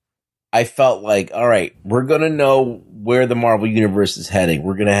 I felt like, all right, we're going to know where the Marvel Universe is heading.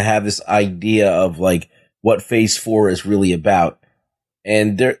 We're going to have this idea of like what Phase 4 is really about.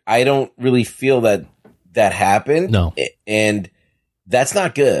 And I don't really feel that happened. No. And that's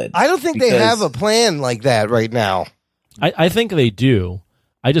not good. I don't think they have a plan like that right now. I think they do.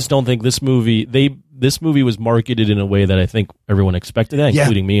 I just don't think this movie, this movie was marketed in a way that I think everyone expected that,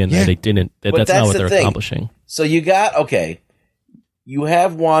 including me, and that they didn't. That's not what they're accomplishing. So you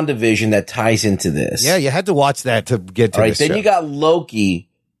have WandaVision that ties into this. Yeah, you had to watch that to get to all right, this then show. you got Loki,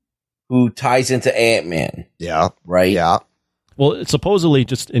 who ties into Ant-Man. Yeah. Right? Yeah. Well, it's supposedly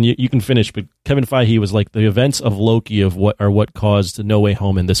and you can finish, but Kevin Feige was like, the events of Loki what caused No Way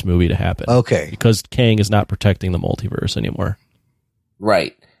Home in this movie to happen. Okay. Because Kang is not protecting the multiverse anymore.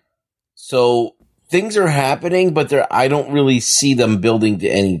 Right. So things are happening, but I don't really see them building to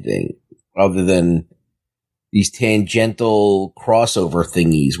anything other than these tangential crossover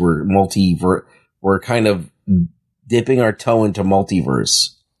thingies where we're kind of dipping our toe into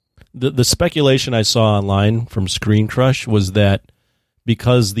multiverse. The speculation I saw online from Screen Crush was that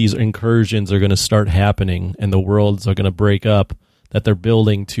because these incursions are going to start happening and the worlds are going to break up, that they're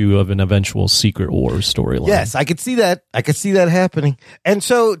building to an eventual Secret Wars storyline. Yes, I could see that. I could see that happening. And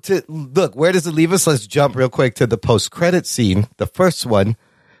so, look, where does it leave us? Let's jump real quick to the post-credit scene, the first one,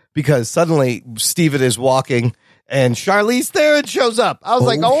 because suddenly Steven is walking and Charlize Theron shows up. I was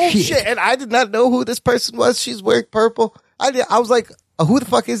like, oh shit. And I did not know who this person was. She's wearing purple. I was like, who the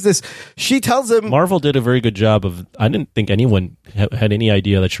fuck is this? She tells him. Marvel did a very good job of. I didn't think anyone had any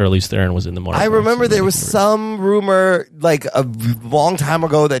idea that Charlize Theron was in the Marvel. I remember there was some rumor like a long time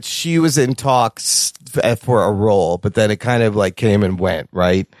ago that she was in talks for a role, but then it kind of like came and went,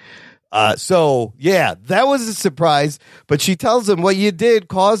 right? So yeah, that was a surprise, but she tells him what you did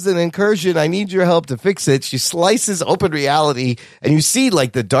caused an incursion. I need your help to fix it. She slices open reality and you see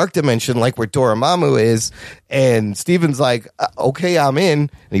like the dark dimension, like where Dormammu is. And Steven's like, okay, I'm in. And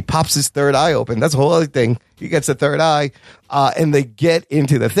he pops his third eye open. That's a whole other thing. He gets a third eye, and they get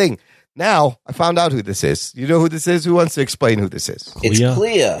into the thing. Now, I found out who this is. You know who this is? Who wants to explain who this is? It's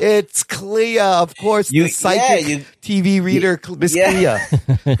Clea. It's Clea, of course, the psychic TV reader, Miss Clea.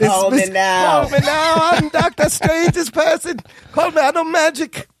 Call me now. Call me now. I'm Dr. Strange's person. Call me. I know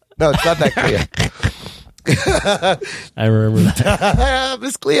magic. No, it's not that Clea. I remember that.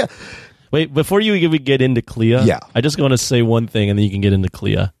 Miss Clea. Wait, before you even get into Clea, I just want to say one thing, and then you can get into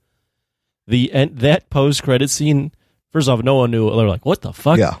Clea. That post-credit scene, first off, no one knew. They were like, what the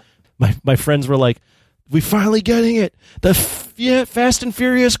fuck? Yeah. My friends were like, we finally getting it. The Fast and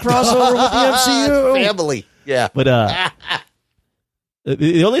Furious crossover with the MCU. Family. Yeah. But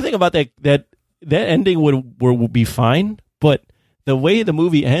the only thing about that ending would be fine, but the way the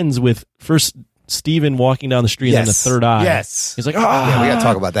movie ends with first Steven walking down the street and then the third eye. Yes. He's like, Yeah, we got to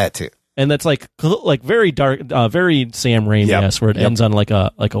talk about that too. And that's like very dark, very Sam Raimi-esque, where it ends on like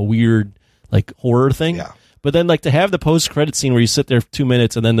a weird like horror thing. Yeah. But then like to have the post-credit scene where you sit there for 2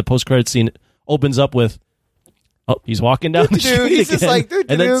 minutes and then the post-credit scene opens up with, he's walking down the street He's again. just like,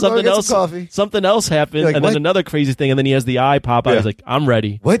 and then something else happened, like, and what? then another crazy thing, and then he has the eye pop out. Yeah. He's like, I'm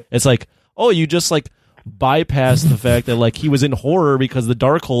ready. What? It's like, you just like bypassed the fact that like he was in horror because the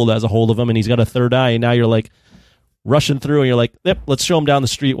Darkhold has a hold of him and he's got a third eye, and now you're like rushing through and you're like, yep, let's show him down the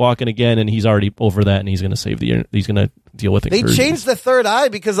street walking again, and he's already over that and he's going to deal with it. They changed the third eye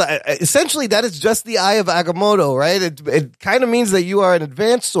because essentially that is just the eye of Agamotto, right? It kind of means that you are an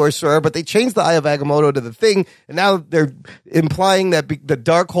advanced sorcerer, but they changed the eye of Agamotto to the thing, and now they're implying that the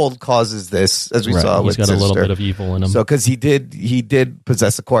Darkhold causes this, as we saw with He's got Sister. a little bit of evil in him. So because he did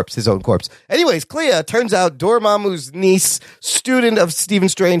possess a corpse, his own corpse. Anyways, Clea turns out Dormammu's niece, student of Stephen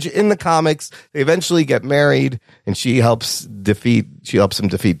Strange in the comics. They eventually get married, and she helps him defeat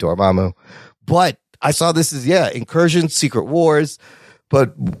Dormammu. But I saw this as, Incursion, Secret Wars.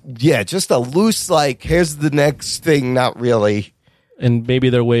 But, just a loose, like, here's the next thing, not really. And maybe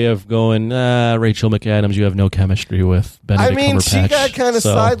their way of going, Rachel McAdams, you have no chemistry with Benedict Cumberbatch. She got kind of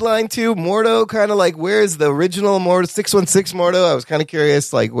sidelined, too. Mordo, kind of like, where's the original Mordo, 616 Mordo? I was kind of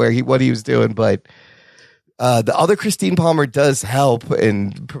curious, like, what he was doing. But the other Christine Palmer does help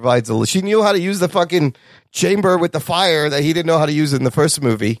and provides she knew how to use the fucking chamber with the fire that he didn't know how to use in the first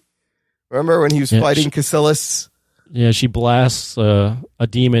movie. Remember when he was fighting Cassilis? Yeah, she blasts a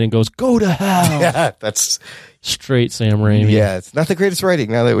demon and goes, go to hell. Yeah, that's straight Sam Raimi. Yeah, it's not the greatest writing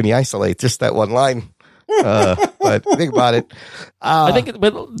now that when you isolate just that one line. But think about it. I think,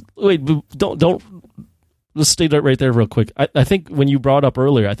 but wait, don't. Let's stay right there real quick. I think when you brought up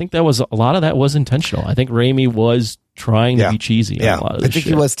earlier, I think a lot of that was intentional. I think Raimi was trying to be cheesy on a lot of this I think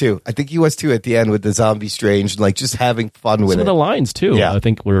he was too. I think he was too at the end with the Zombie Strange, like just having fun with Some it. of the lines too, Yeah. I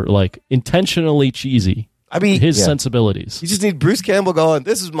think were like intentionally cheesy. I mean, his sensibilities. You just need Bruce Campbell going,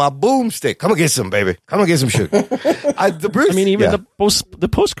 this is my boomstick. Come and get some, baby. Come and get some shit. The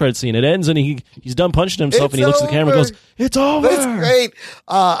post credit scene, it ends and he's done punching himself, and he looks at the camera and goes, "It's over." That's great.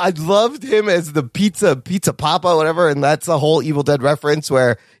 I loved him as the pizza papa, whatever, and that's a whole Evil Dead reference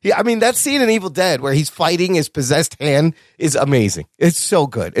where that scene in Evil Dead where he's fighting his possessed hand is amazing. It's so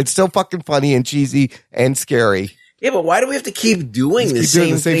good. It's so fucking funny and cheesy and scary. Yeah, but why do we have to keep doing the Keep doing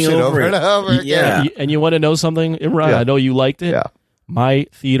same the same thing shit over and over again? Yeah. And you want to know something, Imran? Yeah. I know you liked it. Yeah. My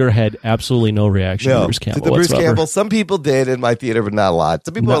theater had absolutely no reaction to Bruce Campbell To the Bruce whatsoever. Campbell, some people did in my theater, but not a lot.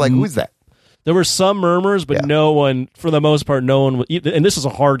 Some people are like, who's that? There were some murmurs, but no one, for the most part, no one. And this is a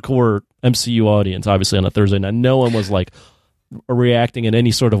hardcore MCU audience, obviously, on a Thursday night. No one was like reacting in any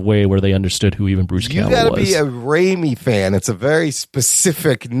sort of way where they understood who even Bruce Campbell was. You got to be a Raimi fan. It's a very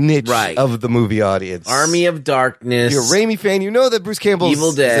specific niche of the movie audience. Army of Darkness. You're a Raimi fan. You know that Bruce Campbell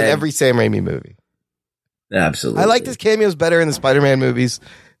Evil is Dead. in every Sam Raimi movie. Absolutely. I liked his cameos better in the Spider-Man movies,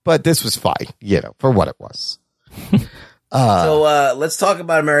 but this was fine, for what it was. So let's talk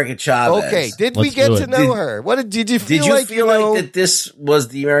about America Chavez. Okay, did we get to know her? What did you feel Did you like? feel like that this was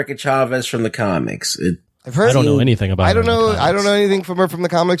the America Chavez from the comics? I've heard. I don't know anything about. I don't know. I don't know anything from her from the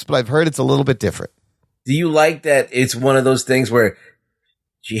comics, but I've heard it's a little bit different. Do you like that it's one of those things where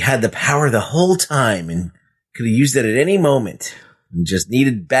she had the power the whole time and could have used it at any moment and just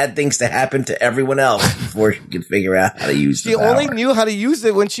needed bad things to happen to everyone else before she could figure out how to use She only knew how to use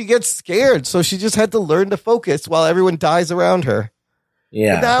it when she gets scared, so she just had to learn to focus while everyone dies around her.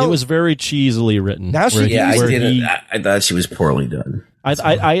 Yeah, now, it was very cheesily written. Now she, I thought she was poorly done.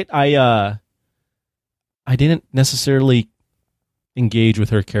 I didn't necessarily engage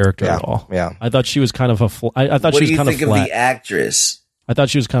with her character at all. Yeah, I thought she was kind of I thought she was kind of flat. What do you think of the actress? I thought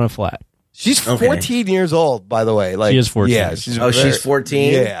she was kind of flat. She's 14 years old, by the way. Like she is 14. Yeah, she's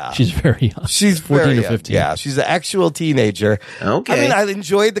 14. Yeah, she's very young. She's 14 very or young. 15. Yeah, she's an actual teenager. Okay. I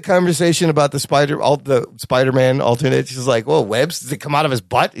enjoyed the conversation about the Spider-Man alternate. She's like, "Whoa, webs? Does it come out of his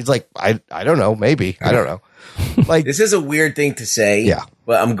butt?" He's like, "I don't know. Maybe. I don't know." Like, this is a weird thing to say. Yeah,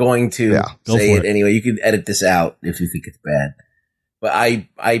 but I'm going to say it anyway. You can edit this out if you think it's bad. But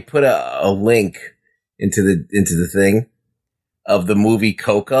I put a link into the thing of the movie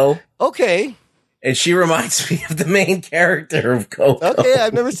Coco. Okay. And she reminds me of the main character of Coco. Okay,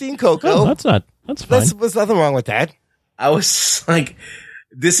 I've never seen Coco. Oh, that's fine. There's nothing wrong with that. I was like,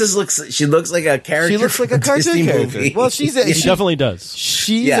 She looks like a character. She looks like a cartoon Disney character. movie. Well, she definitely does.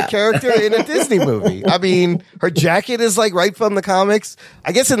 She's a character in a Disney movie. I mean, her jacket is like right from the comics.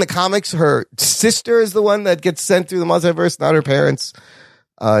 I guess in the comics, her sister is the one that gets sent through the multiverse, not her parents,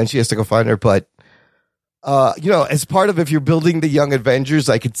 and she has to go find her. But as part of if you're building the Young Avengers,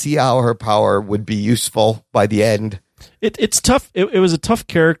 I could see how her power would be useful by the end. It's tough. It was a tough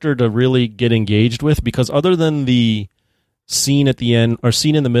character to really get engaged with because other than the scene at the end or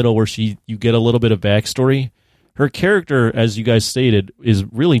scene in the middle where you get a little bit of backstory, her character, as you guys stated, is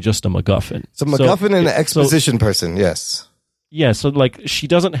really just a MacGuffin. It's a MacGuffin and an exposition person. Yes. Yeah. So like she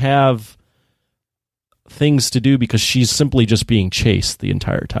doesn't have things to do because she's simply just being chased the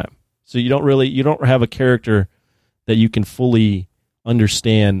entire time. So you don't have a character that you can fully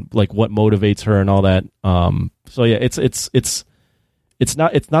understand like what motivates her and all that. So yeah, it's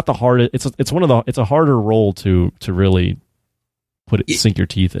not the hardest. It's a harder role to really sink your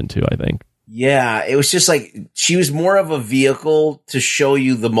teeth into, I think. Yeah, it was just like she was more of a vehicle to show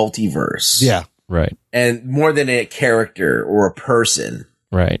you the multiverse. Yeah, right. And more than a character or a person.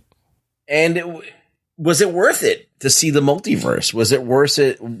 Right. And was it worth it to see the multiverse? Was it worth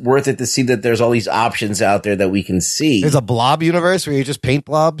it to see that there's all these options out there that we can see? There's a blob universe where you just paint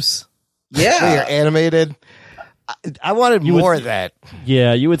blobs. Yeah. Where you're animated. I wanted more of that.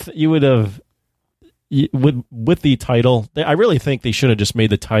 Yeah, you would have with the title. I really think they should have just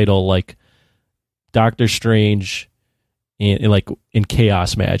made the title like Doctor Strange in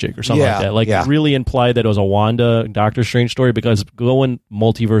Chaos Magic or something like that. Really imply that it was a Wanda Doctor Strange story because going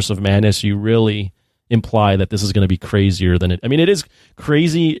Multiverse of Madness, you really imply that this is going to be crazier than it. I mean, it is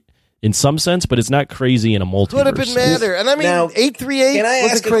crazy in some sense, but it's not crazy in a multiverse. Could have been madder. And I mean, Now, 838. Can I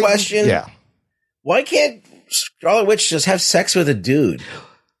ask a question? Yeah. Why can't Scarlet Witch just have sex with a dude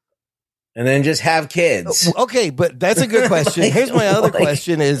and then just have kids? Okay, but that's a good question. Here's my other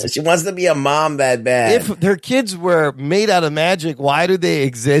question is... She wants to be a mom that bad. If their kids were made out of magic, why do they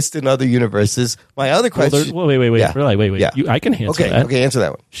exist in other universes? My other question... Wait. Yeah. Wait. Yeah. I can answer that. Okay, answer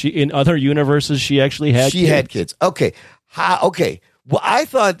that one. She in other universes, she actually had She had kids. Okay. Okay. Well, I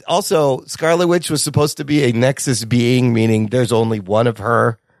thought also Scarlet Witch was supposed to be a Nexus being, meaning there's only one of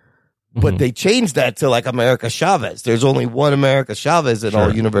her. But they changed that to like America Chavez. There's only one America Chavez in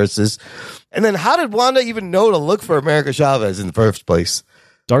all universes. And then how did Wanda even know to look for America Chavez in the first place?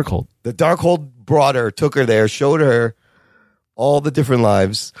 Darkhold. The Darkhold brought her, took her there, showed her all the different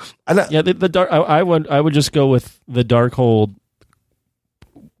lives. And the dark. I would just go with the Darkhold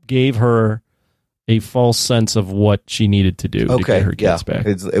gave her a false sense of what she needed to do to get her kids back.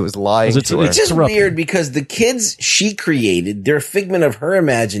 It was lying. It's just weird because the kids she created, they're a figment of her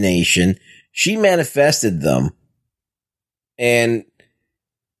imagination. She manifested them. And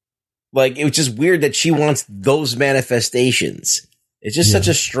like, it was just weird that she wants those manifestations. It's just such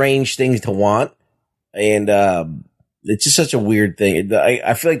a strange thing to want. And, it's just such a weird thing.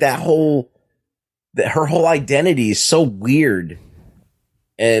 I feel like her whole identity is so weird.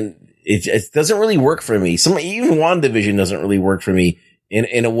 And it doesn't really work for me. Even WandaVision doesn't really work for me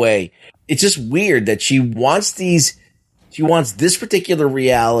in a way. It's just weird that she wants this particular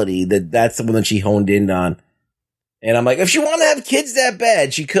reality that's the one that she honed in on. And I'm like, if she wanted to have kids that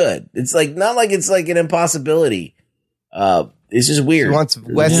bad, she could. It's like, not like it's like an impossibility. It's just weird. She wants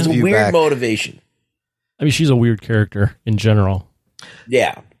Westview It's a weird back. motivation. I mean, she's a weird character in general.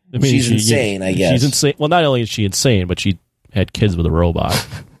 Yeah. I mean, she's insane, I guess. She's insane. Well, not only is she insane, but she had kids with a robot.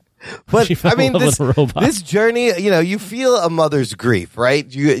 But I mean, this this journey, you feel a mother's grief,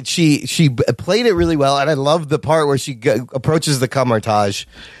 right? She played it really well, and I love the part where she approaches the Camartage,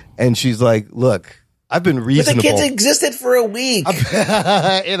 and she's like, "Look, I've been reasonable." But the kids existed for a week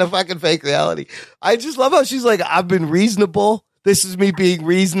in a fucking fake reality. I just love how she's like, "I've been reasonable. This is me being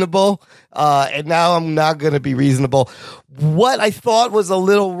reasonable, and now I'm not going to be reasonable." What I thought was a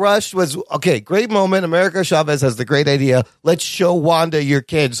little rushed was, okay, great moment. America Chavez has the great idea. Let's show Wanda, your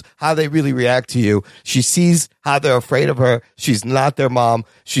kids, how they really react to you. She sees how they're afraid of her. She's not their mom.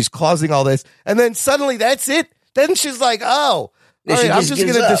 She's causing all this. And then suddenly that's it. Then she's like, oh, all right, I'm just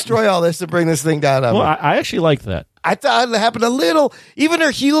going to destroy all this to bring this thing down. Well, I actually liked that. I thought it happened a little. Even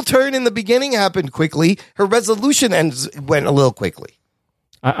her heel turn in the beginning happened quickly. Her resolution went a little quickly.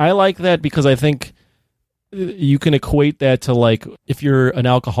 I like that because I think you can equate that to like if you're an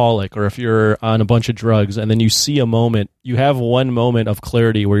alcoholic or if you're on a bunch of drugs and then you see a moment, you have one moment of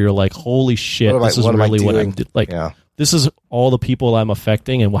clarity where you're like, holy shit, this is really what I'm doing. Like, this is all the people I'm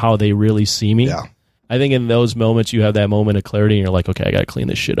affecting and how they really see me. Yeah. I think in those moments you have that moment of clarity and you're like, okay, I got to clean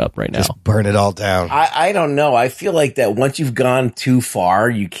this shit up right now. Just burn it all down. I don't know. I feel like that once you've gone too far,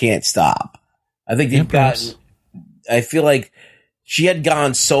 you can't stop. I think you've gotten. I feel like she had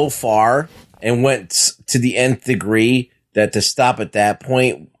gone so far and went to the nth degree that to stop at that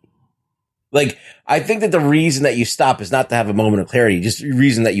point, like, I think that the reason that you stop is not to have a moment of clarity, just the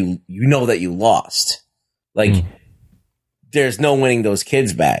reason that you know that you lost. Like, there's no winning those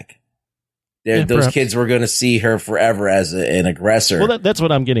kids back. Those perhaps. kids were going to see her forever as an aggressor. Well, that's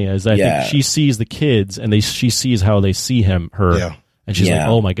what I'm getting at. Is I think she sees the kids, and she sees how they see her, and she's like,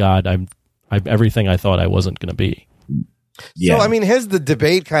 "Oh my God, I'm everything I thought I wasn't going to be." So, I mean, here's the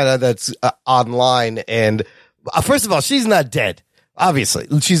debate kind of that's online. And first of all, she's not dead. Obviously,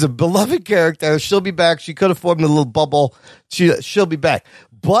 she's a beloved character. She'll be back. She could have formed a little bubble. She'll be back.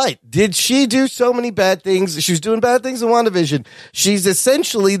 But did she do so many bad things? She was doing bad things in WandaVision. She's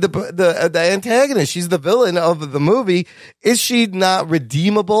essentially the antagonist. She's the villain of the movie. Is she not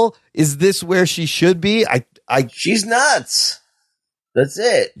redeemable? Is this where she should be? She's nuts. That's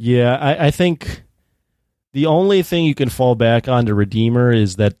it. Yeah, I think the only thing you can fall back on to redeem her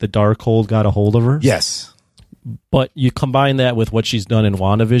is that the Darkhold got a hold of her. Yes. But you combine that with what she's done in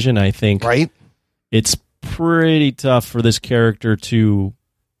WandaVision, I think it's pretty tough for this character to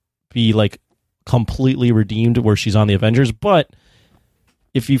be like completely redeemed where she's on the Avengers. But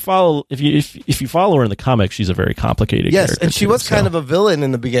if you follow her in the comics, she's a very complicated character. And she was kind of a villain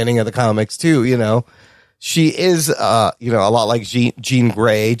in the beginning of the comics too, you know. She is a lot like Jean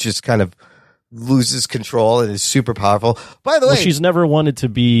Grey, just kind of loses control and is super powerful. By the way, she's never wanted to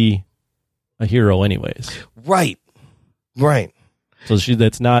be a hero anyways. Right. So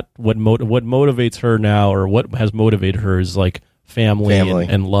that's not what motivates her now, or what has motivated her is like family.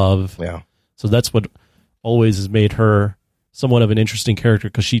 And love. Yeah. So that's what always has made her somewhat of an interesting character,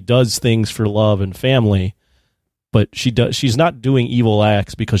 because she does things for love and family, but she's not doing evil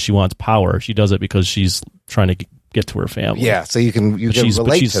acts because she wants power. She does it because she's trying to get to her family. Yeah, so you can relate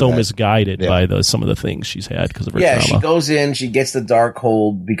but she's to so that. misguided by some of the things she's had because of her trauma. She goes in, she gets the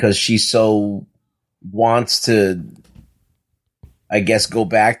Darkhold because she so wants to, I guess, go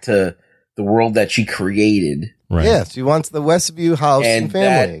back to the world that she created. Right. Yeah, she wants the Westview house and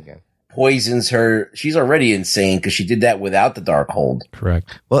family again. Poisons her. She's already insane because she did that without the Darkhold.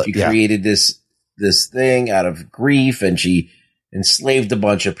 Correct. Well, she created this thing out of grief, and she enslaved a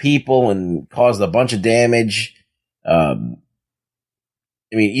bunch of people and caused a bunch of damage. I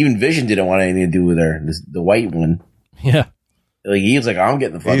mean, even Vision didn't want anything to do with her. The white one. Yeah. Like, he was like, I'm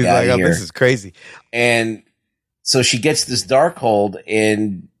getting the fuck out of here. This is crazy. And so she gets this Darkhold,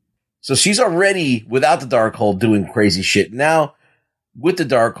 and so she's already, without the Darkhold, doing crazy shit. Now, with the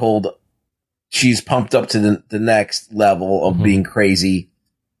Darkhold, she's pumped up to the next level of being crazy.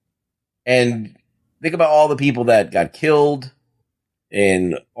 And think about all the people that got killed,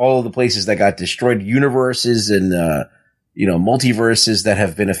 and all of the places that got destroyed, universes and, multiverses that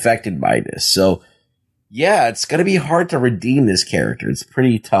have been affected by this. So, yeah, it's going to be hard to redeem this character. It's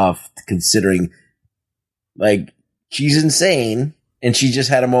pretty tough, considering, like, she's insane, and she just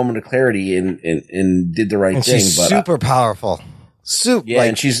had a moment of clarity and did the right thing. She's super powerful.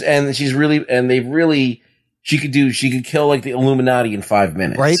 And she could kill like the Illuminati in 5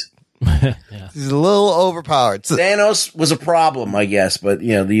 minutes. Right? She's a little overpowered. Thanos was a problem, I guess, but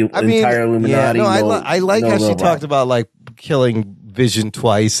the entire Illuminati. Yeah, I like how she talked about like killing Vision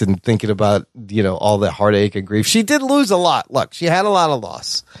twice and thinking about all the heartache and grief. She did lose a lot. Look, she had a lot of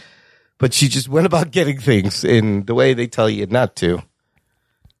loss, but she just went about getting things in the way they tell you not to.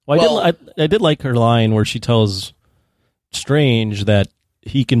 Well, I did like her line where she tells Strange that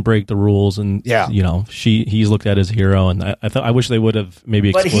he can break the rules, and he's looked at as a hero, and I wish they would have maybe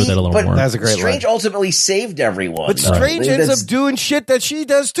explored that a little more. That's a great Strange line. ultimately saved everyone. But Strange ends up doing shit that she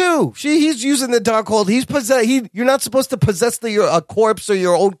does too. He's using the Darkhold. You're not supposed to possess a corpse or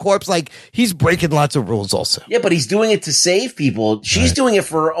your own corpse. Like, he's breaking lots of rules also. Yeah, but he's doing it to save people. She's doing it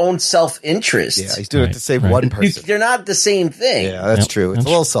for her own self-interest. Yeah, he's doing it to save one person. They're not the same thing. Yeah, that's true. It's a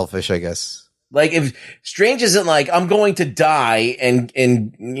little selfish, I guess. Like, if Strange isn't like, I'm going to die and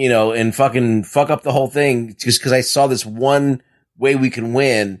fucking fuck up the whole thing just because I saw this one way we can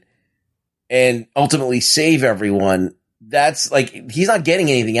win and ultimately save everyone, that's like, he's not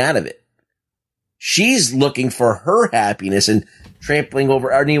getting anything out of it. She's looking for her happiness and trampling over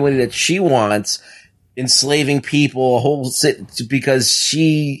anybody that she wants, enslaving people, because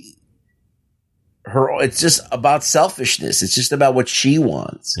it's just about selfishness. It's just about what she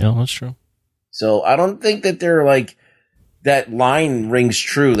wants. Yeah, that's true. So I don't think that they're like, that line rings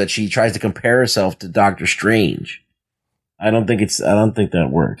true that she tries to compare herself to Doctor Strange. I don't think that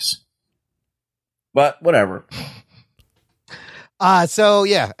works. But whatever. So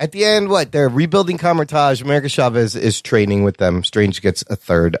yeah, at the end, they're rebuilding Comertage. America Chavez is training with them. Strange gets a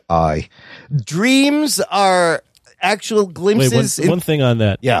third eye. Dreams are actual glimpses. Wait, one thing on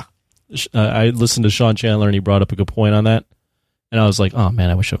that. Yeah. I listened to Sean Chandler and he brought up a good point on that. And I was like, oh man,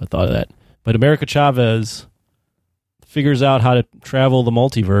 I wish I would have thought of that. But America Chavez figures out how to travel the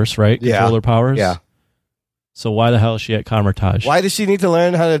multiverse, right? Control her powers. Yeah. So why the hell is she at Carmitage? Why does she need to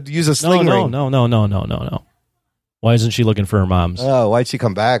learn how to use a sling ring? No. Why isn't she looking for her mom's? Oh, why'd she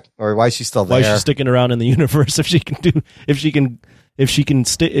come back? Or why is she still there? Why is she sticking around in the universe if she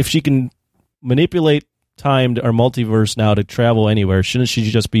can manipulate time or multiverse now to travel anywhere? Shouldn't she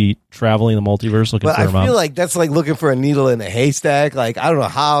just be traveling the multiverse looking for her mom? I feel like that's like looking for a needle in a haystack. Like, I don't know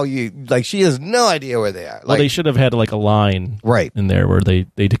how she has no idea where they are. Well, they should have had like a line in there where they'd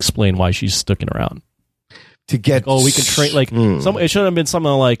explain why she's sticking around. To get, we can train, like, it should have been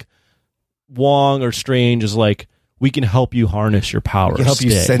something like Wong or Strange is like, we can help you harness your power. We can help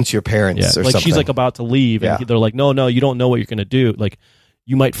you sense your parents or like something. She's like about to leave and they're like, no, you don't know what you're going to do. Like,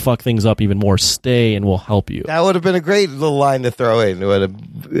 you might fuck things up even more. Stay and we'll help you. That would have been a great little line to throw in. It would have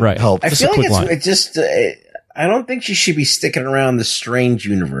helped. I feel like it's just, I don't think she should be sticking around the Strange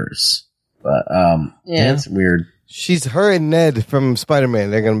universe. But, it's weird. She's her and Ned from Spider-Man.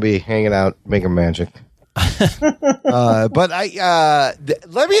 They're going to be hanging out, making magic. But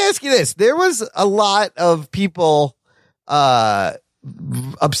let me ask you this. There was a lot of people upset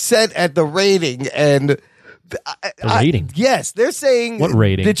at the rating and rating. Yes, they're saying what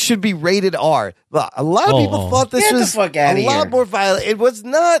rating? It should be rated R. A lot of people thought this was a lot more violent. It was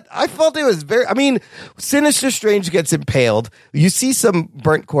not. I felt it was very. I mean, Sinister Strange gets impaled. You see some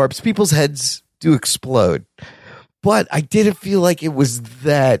burnt corpse. People's heads do explode. But I didn't feel like it was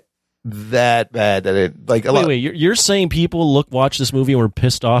that bad that it like a lot. Wait, you're saying people watch this movie and were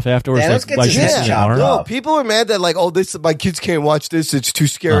pissed off afterwards? No, people were mad that like, oh, my kids can't watch this. It's too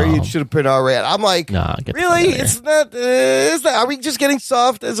scary. It should have been R-rated. I'm like, really? It's not. Are we just getting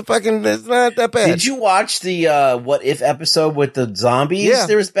soft as a fucking? It's not that bad. Did you watch the What If episode with the zombies? Yeah.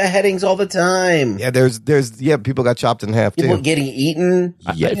 There was beheadings all the time. Yeah, there's people got chopped in half people too. Getting eaten.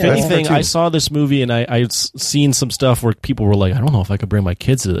 If anything, I saw this movie and I've seen some stuff where people were like, I don't know if I could bring my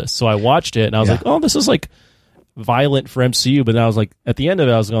kids to this. So I watched it and I was like, oh, this is like violent for MCU, but then I was like, at the end of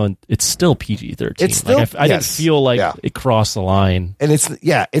it, I was going, it's still PG-13. It's still, like, I didn't feel like it crossed the line. And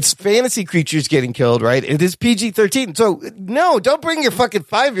it's fantasy creatures getting killed, right? It is PG-13. So no, don't bring your fucking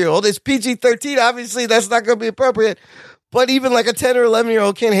 5-year-old. It's PG-13. Obviously, that's not going to be appropriate. But even like a 10 or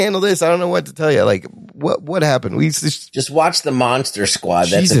 11-year-old can't handle this. I don't know what to tell you. Like, what happened? We just watch the Monster Squad.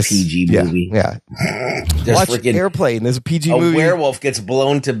 That's a PG movie. Yeah. Watch Airplane. There's a PG movie. A werewolf gets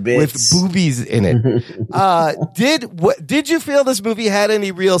blown to bits with boobies in it. Did you feel this movie had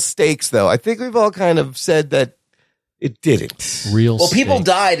any real stakes though? I think we've all kind of said that it didn't. People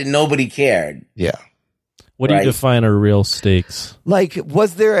died and nobody cared. Yeah. What do you define are real stakes? Like,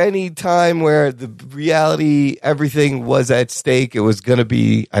 was there any time where the reality, everything was at stake? It was going to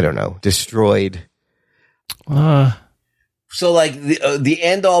be, I don't know, destroyed. So, like, the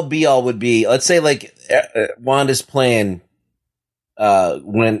end all be all would be, let's say, like, Wanda's plan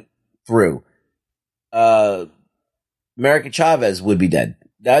went through. America Chavez would be dead.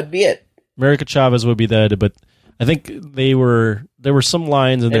 That'd be it. America Chavez would be dead, but I think there were some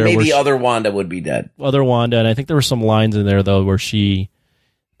lines in there. And maybe other Wanda would be dead. Other Wanda, and I think there were some lines in there, though, where she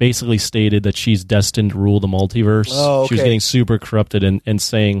basically stated that she's destined to rule the multiverse. Oh, okay. She was getting super corrupted and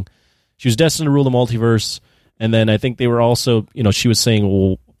saying she was destined to rule the multiverse. And then I think they were also, she was saying,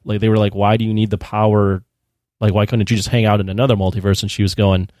 well, like they were like, why do you need the power? Like, why couldn't you just hang out in another multiverse? And she was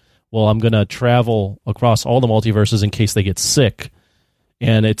going, well, I'm going to travel across all the multiverses in case they get sick.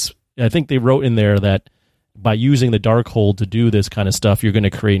 And I think they wrote in there that by using the Darkhold to do this kind of stuff, you're going to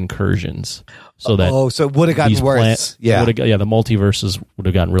create incursions. So it would have gotten worse. The multiverses would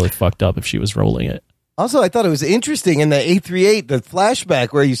have gotten really fucked up if she was rolling it. Also, I thought it was interesting in the 838, the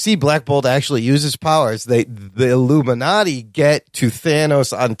flashback where you see Black Bolt actually use his powers. The Illuminati get to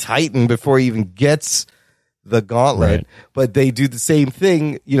Thanos on Titan before he even gets the gauntlet, right. But they do the same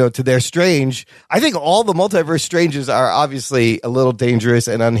thing, to their Strange. I think all the multiverse Stranges are obviously a little dangerous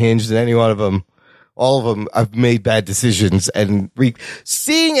and unhinged, and any one of them. All of them have made bad decisions, and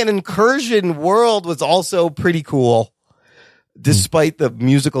seeing an incursion world was also pretty cool, despite the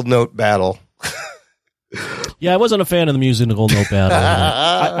musical note battle. Yeah, I wasn't a fan of the musical note battle.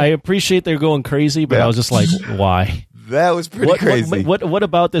 I appreciate they're going crazy, but I was just like, why? That was pretty crazy. What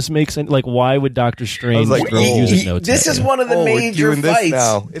about this makes sense? Like, why would Doctor Strange throw music notes? This is one of the major fights.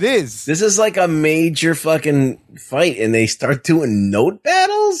 Now. It is. This is like a major fucking fight, and they start doing note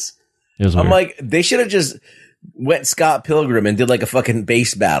battles. I'm like, they should have just went Scott Pilgrim and did like a fucking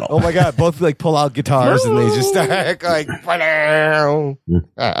bass battle. Oh my god! Both like pull out guitars and they just start like.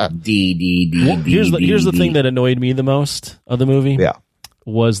 Here's the thing that annoyed me the most of the movie. Yeah,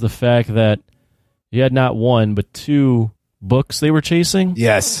 was the fact that you had not one but two books they were chasing.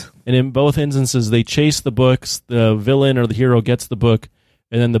 Yes, and in both instances, they chase the books. The villain or the hero gets the book.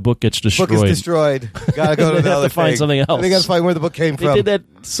 And then the book gets destroyed. Book is destroyed. Gotta go to they another have to find something else. They gotta find where the book came from. They did that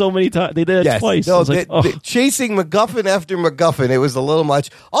so many times. They did it twice. No, like, chasing MacGuffin after MacGuffin, it was a little much.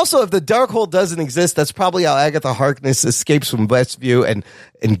 Also, if the Darkhold doesn't exist, that's probably how Agatha Harkness escapes from Westview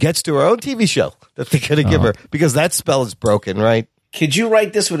and gets to her own TV show that they're gonna give her, because that spell is broken, right? Could you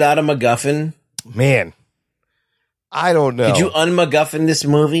write this without a MacGuffin? Man, I don't know. Could you un-MacGuffin this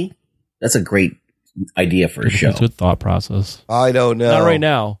movie? That's a great idea for a show. It's a good thought process. I don't know. Not right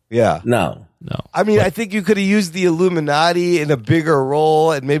now. Yeah. No. I mean, I think you could have used the Illuminati in a bigger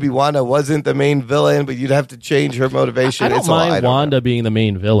role, and maybe Wanda wasn't the main villain, but you'd have to change her motivation. I don't mind Wanda being the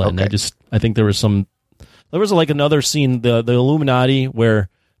main villain. Okay. I think there was like another scene, the Illuminati, where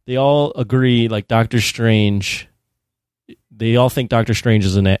they all agree, like Doctor Strange. They all think Doctor Strange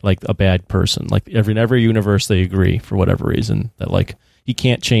is like a bad person. Like in every universe, they agree for whatever reason that like he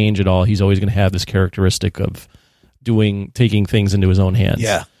can't change at all. He's always going to have this characteristic of taking things into his own hands.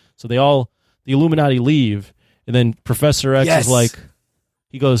 Yeah. So the Illuminati leave, and then Professor X is like,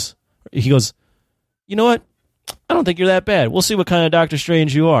 he goes, you know what? I don't think you're that bad. We'll see what kind of Doctor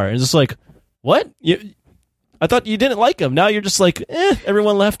Strange you are. And it's just like, what? I thought you didn't like him. Now you're just like,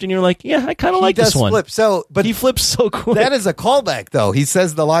 everyone left, and you're like, yeah, I kind of like this one. Flip. But he flips so quick. That is a callback, though. He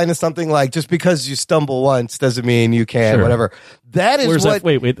says the line is something like, just because you stumble once doesn't mean you can't, whatever. That is Where's that?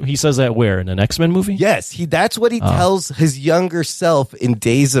 Wait. He says that where? In an X-Men movie? Yes. That's what he tells his younger self in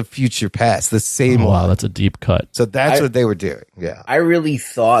Days of Future Past. The same Wow, line. that's a deep cut. So that's what they were doing. Yeah. I really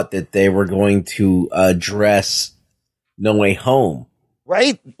thought that they were going to address No Way Home.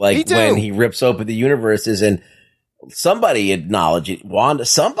 Right? Like when he rips open the universes and somebody acknowledged it. Wanda,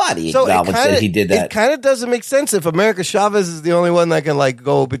 somebody acknowledged that he did that. It kind of doesn't make sense if America Chavez is the only one that can like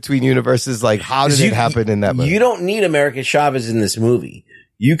go between universes. Like, how did it happen in that movie? You don't need America Chavez in this movie.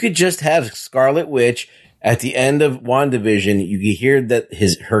 You could just have Scarlet Witch at the end of WandaVision. You could hear that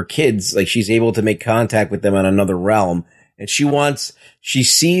her kids, like she's able to make contact with them on another realm, and she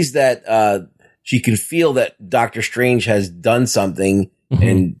sees that she can feel that Doctor Strange has done something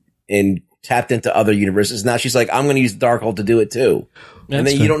and tapped into other universes. Now she's like, I'm going to use the Darkhold to do it too. And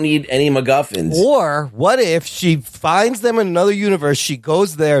then you don't need any MacGuffins. Or what if she finds them in another universe? She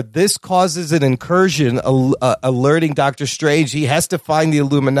goes there. This causes an incursion, alerting Doctor Strange. He has to find the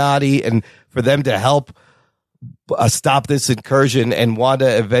Illuminati and for them to help stop this incursion. And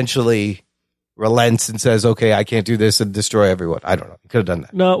Wanda eventually relents and says, "Okay, I can't do this," and destroy everyone. I don't know. Could have done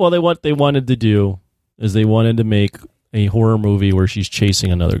that. No. Well, what they wanted to do is they wanted to make a horror movie where she's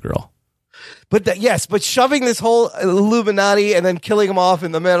chasing another girl. But but shoving this whole Illuminati and then killing them off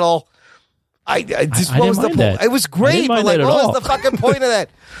in the middle, what was the point? It was great, but like, what was the fucking point of that?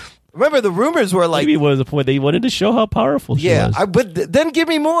 Remember, the rumors were like, maybe it was the point they wanted to show how powerful she was. But then give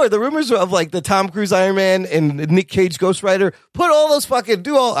me more. The rumors were of like the Tom Cruise Iron Man and Nick Cage Ghost Rider. Put all those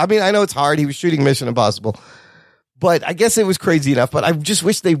I mean, I know it's hard. He was shooting Mission Impossible. But I guess it was crazy enough. But I just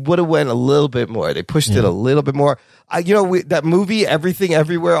wish they would have went a little bit more. They pushed it a little bit more. That movie, Everything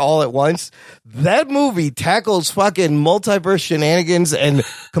Everywhere All at Once, that movie tackles fucking multiverse shenanigans and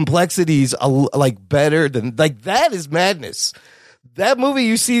complexities like better than, like, that is madness. That movie,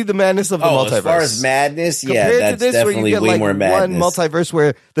 you see the madness of the multiverse. As far as madness, compared to this, definitely where you get way more madness. One multiverse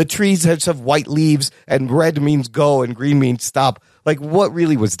where the trees have white leaves and red means go and green means stop. Like, what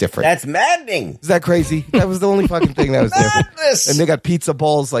really was different? That's maddening. Is that crazy? That was the only fucking thing that was different. And they got pizza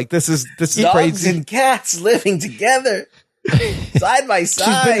balls. Like, this is Dogs crazy. And cats living together. Side by side.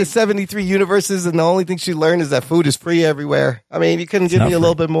 She's been to 73 universes, and the only thing she learned is that food is free everywhere. I mean, you couldn't give me a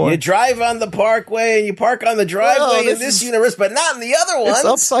little bit more. You drive on the parkway and you park on the driveway in this universe, but not in the other ones. It's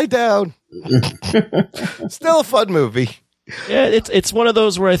upside down. Still a fun movie. Yeah, it's one of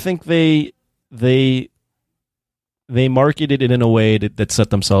those where I think they marketed it in a way that set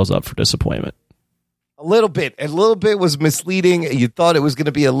themselves up for disappointment. A little bit was misleading. You thought it was going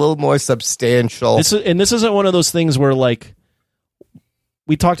to be a little more substantial. This isn't one of those things where, like,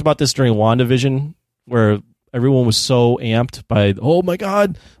 we talked about this during WandaVision, where everyone was so amped by, oh my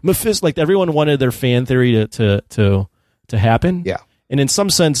God, Mephisto. Like, everyone wanted their fan theory to happen. Yeah. And in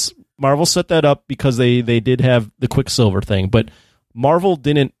some sense, Marvel set that up because they did have the Quicksilver thing, but Marvel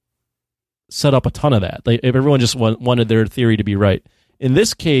didn't set up a ton of that. Everyone just wanted their theory to be right. In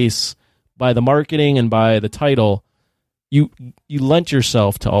this case, by the marketing and by the title, you lent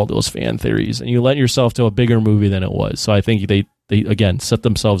yourself to all those fan theories, and you lent yourself to a bigger movie than it was. So I think they again set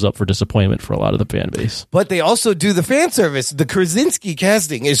themselves up for disappointment for a lot of the fan base. But they also do the fan service. The Krasinski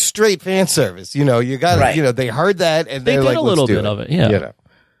casting is straight fan service. You know, you got to, you know, they heard that and They they're did like, a little let's do bit it. of it, yeah. You know.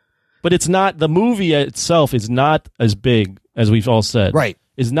 But it's not, the movie itself is not as big as we've all said. Right.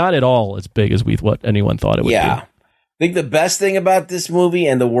 Is not at all as big as what anyone thought it would be. I think the best thing about this movie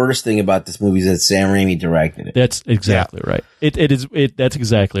and the worst thing about this movie is that Sam Raimi directed it. That's exactly right. That's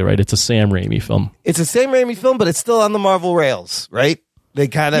exactly right. It's a Sam Raimi film. It's a Sam Raimi film, but it's still on the Marvel rails, right? They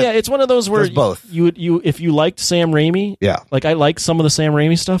kind of it's one of those where both. You if you liked Sam Raimi, like I like some of the Sam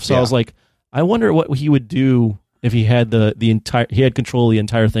Raimi stuff, so I was like, I wonder what he would do if he had the entire control of the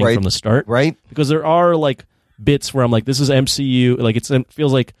entire thing from the start, right? Because there are like bits where I'm like, this is MCU, like it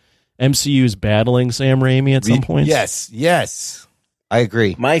feels like MCU is battling Sam Raimi at some point. Yes, I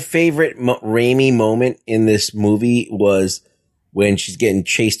agree. My favorite Raimi moment in this movie was when she's getting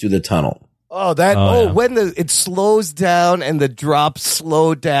chased through the tunnel. When it slows down and the drops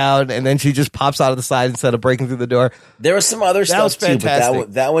slow down and then she just pops out of the side instead of breaking through the door. There was some other stuff too,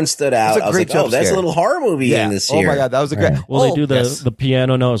 but that one stood out. I was like, that's a little horror movie in this here. Oh my God, that was a great. Well, they do the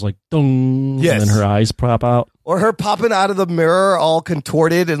piano note. It's like, dong, and then her eyes pop out. Or her popping out of the mirror all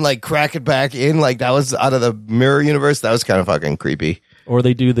contorted and like cracking back in. Like that was out of the mirror universe. That was kind of fucking creepy. Or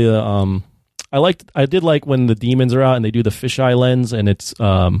they do the, I did like when the demons are out and they do the fisheye lens and it's,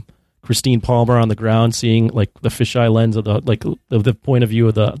 Christine Palmer on the ground seeing like the fisheye lens of the point of view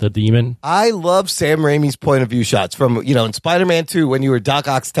of the demon. I love Sam Raimi's point of view shots from, you know, in Spider-Man 2 when you were Doc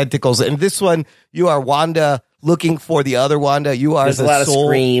Ock's tentacles. And this one, you are Wanda looking for the other Wanda. You are There's a lot of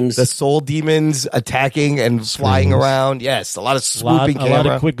screams. The soul demons attacking and flying around. Yes, a lot of swooping camera. A lot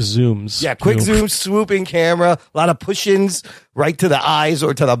of quick zooms. Yeah, quick zooms, swooping camera. A lot of push-ins right to the eyes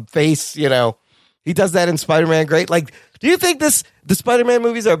or to the face, you know. He does that in Spider-Man great. Like, do you think the Spider-Man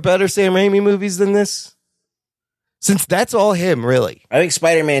movies are better Sam Raimi movies than this? Since that's all him, really. I think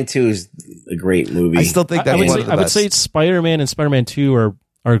Spider-Man 2 is a great movie. I still think that's one of the best. I would say Spider-Man and Spider-Man 2 are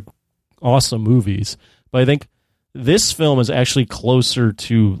awesome movies, but I think this film is actually closer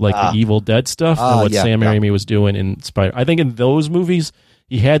to like the Evil Dead stuff than what Sam Raimi was doing in Spider. I think in those movies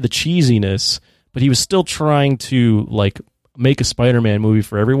he had the cheesiness, but he was still trying to like make a Spider-Man movie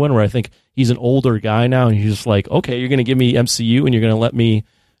for everyone, where I think he's an older guy now and he's just like, okay, you're going to give me MCU and you're going to let me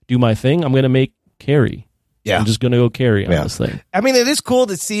do my thing. I'm going to make Carrie. Yeah. I'm just going to go Carrie on this thing. I mean, it is cool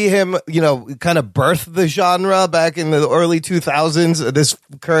to see him, you know, kind of birth the genre back in the early 2000s, this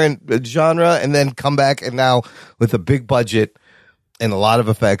current genre, and then come back and now with a big budget and a lot of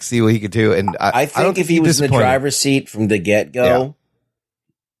effects, see what he could do. And I think if he was in the driver's seat from the get-go,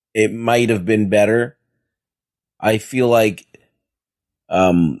 it might have been better. I feel like,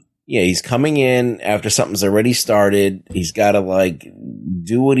 he's coming in after something's already started. He's got to like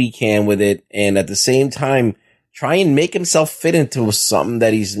do what he can with it, and at the same time, try and make himself fit into something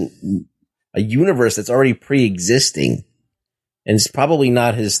that he's a universe that's already pre-existing, and it's probably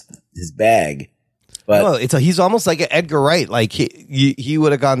not his bag. But he's almost like an Edgar Wright. Like he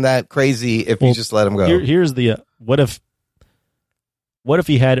would have gone that crazy if you just let him go. Here's the what if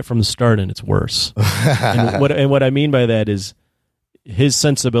he had it from the start and it's worse? and what I mean by that is his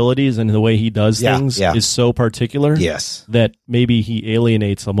sensibilities and the way he does things is so particular that maybe he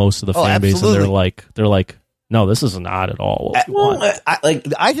alienates most of the fan base, and they're like, no, this is not at all what we want. I think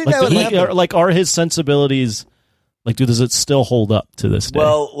that would happen. Are his sensibilities like? Does it still hold up to this day?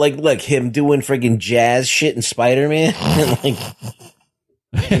 Well, like, look, him doing friggin' jazz shit in Spider-Man, like,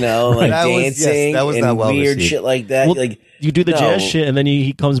 you know, like dancing that was and not well weird received. shit like that. Well, like, you do the jazz shit, and then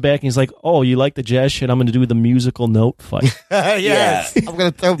he comes back and he's like, "Oh, you like the jazz shit? I'm going to do the musical note fight." Yes. I'm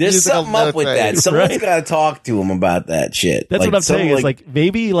going to throw there's something up with that. Someone's got to talk to him about that shit. That's what I'm saying. It's like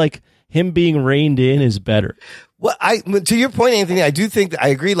maybe like him being reined in is better. Well, to your point, Anthony, I do think I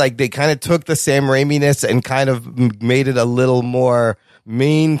agree. Like they kind of took the Sam Raimi-ness and kind of made it a little more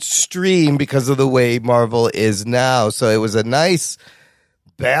mainstream because of the way Marvel is now. So it was a nice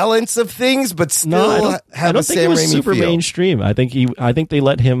balance of things, but still have a Sam Raimi feel. I don't think it was super mainstream. I think they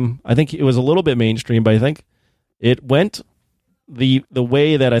let him. I think it was a little bit mainstream, but I think it went the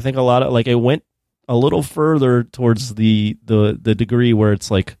way that I think a lot of it went a little further towards the degree where it's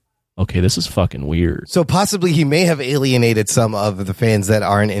like, okay, this is fucking weird. So possibly he may have alienated some of the fans that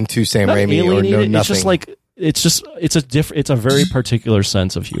aren't into Sam Raimi or know nothing. It's just like it's a very particular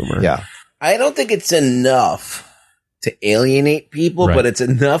sense of humor. Yeah, I don't think it's enough to alienate people, but it's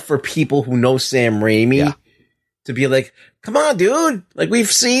enough for people who know Sam Raimi to be like, "Come on, dude! Like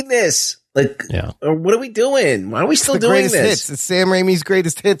we've seen this. Like, what are we doing? Why are we still doing this?" Hits. It's Sam Raimi's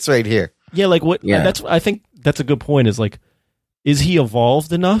greatest hits right here. Yeah, like what? Yeah. That's I think that's a good point. Is like, is he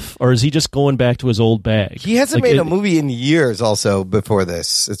evolved enough, or is he just going back to his old bag? He hasn't made a movie in years. Also, before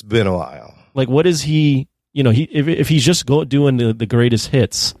this, it's been a while. Like, what is he? You know, if he's just doing the greatest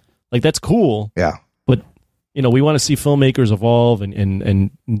hits, like that's cool. Yeah. But you know, we want to see filmmakers evolve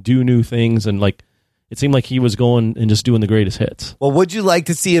and do new things, and like it seemed like he was going and just doing the greatest hits. Well, would you like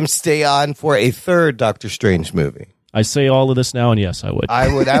to see him stay on for a third Doctor Strange movie? I say all of this now, and yes, I would.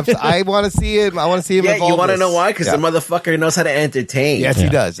 I would. I want to see him. I want to see him. Yeah, evolve you want to this. know why? Because the motherfucker knows how to entertain. Yes, he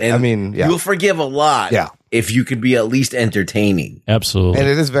does. And I mean, you'll forgive a lot. Yeah. If you could be at least entertaining. Absolutely. And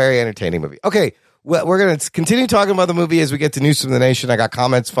it is a very entertaining movie. Okay. Well, we're going to continue talking about the movie as we get to news from the nation. I got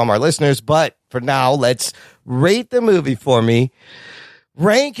comments from our listeners, but for now, let's rate the movie for me.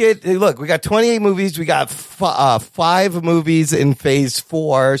 Rank it. Hey, look, we got 28 movies. We got 5 movies in phase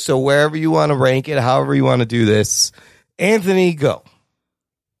 4. So wherever you want to rank it, however you want to do this, Anthony, go.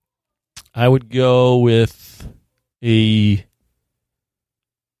 I would go with a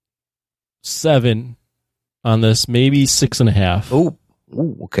 7 on this, maybe 6.5. Oh,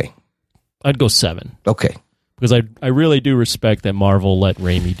 okay. I'd go 7. Okay. Because I really do respect that Marvel let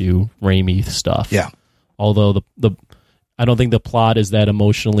Raimi do Raimi stuff. Yeah. Although the I don't think the plot is that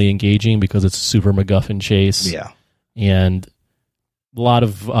emotionally engaging because it's a super MacGuffin chase. Yeah. And a lot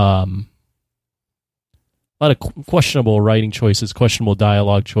of questionable writing choices, questionable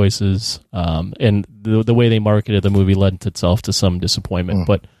dialogue choices, and the way they marketed the movie lent itself to some disappointment.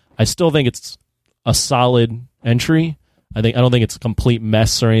 But I still think it's a solid entry. I don't think it's a complete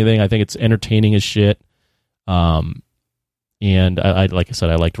mess or anything. I think it's entertaining as shit. And I like I said,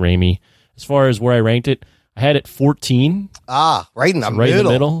 I liked Raimi. As far as where I ranked it, I had it 14. Right in the right middle. in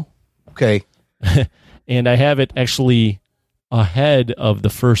the middle. Okay. And I have it actually ahead of the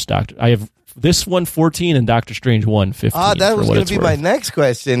first Doctor. I have this one 14 and Doctor Strange 1 15. That was going to be my next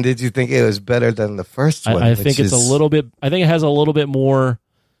question. Did you think it was better than the first one? I think it's a little bit. I think it has a little bit more.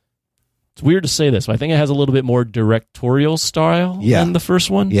 It's weird to say this, but I think it has a little bit more directorial style than the first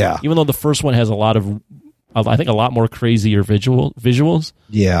one. Yeah. Even though the first one has a lot of, I think, a lot more crazier visuals.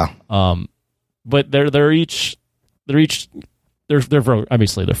 Yeah. But they're very,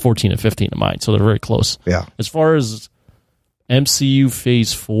 obviously they're 14 and 15 in mine, so they're very close. Yeah. As far as MCU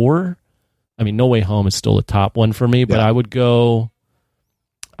Phase 4, I mean, No Way Home is still the top one for me, but I would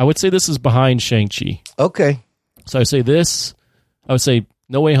say this is behind Shang-Chi. Okay. So I would say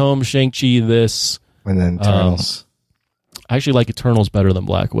No Way Home, Shang-Chi, this. And then Eternals. I actually like Eternals better than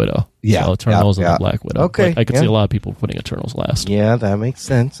Black Widow. Yeah. So Eternals and then Black Widow. Okay. But I could see a lot of people putting Eternals last. Yeah, that makes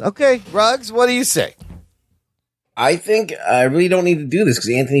sense. Okay. Ruggs, what do you say? I think I really don't need to do this because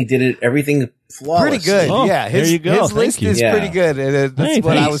Anthony did it everything flawless. Pretty good. there you go. His list is pretty good. And that's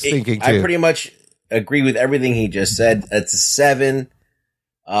what I was thinking, too. I pretty much agree with everything he just said. It's a 7.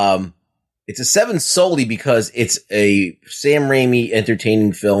 It's a 7 solely because it's a Sam Raimi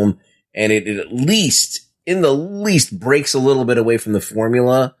entertaining film, and it at least, in the least, breaks a little bit away from the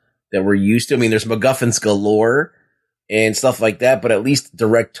formula that we're used to. I mean, there's MacGuffins galore and stuff like that, but at least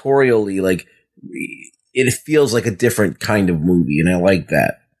directorially, like, it feels like a different kind of movie, and I like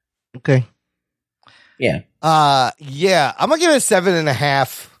that. Okay. Yeah. Yeah, I'm gonna give it a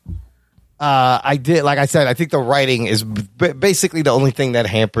 7.5. I did, like I said, I think the writing is basically the only thing that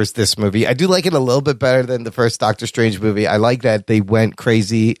hampers this movie. I do like it a little bit better than the first Doctor Strange movie. I like that they went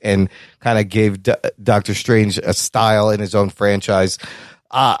crazy and kind of gave Doctor Strange a style in his own franchise.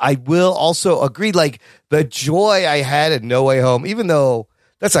 I will also agree, like, the joy I had in No Way Home, even though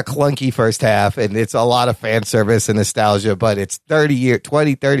that's a clunky first half and it's a lot of fan service and nostalgia, but it's 20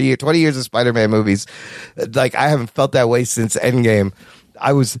 years of Spider-Man movies. Like, I haven't felt that way since Endgame.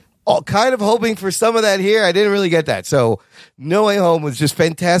 I was kind of hoping for some of that here. I didn't really get that. So No Way Home was just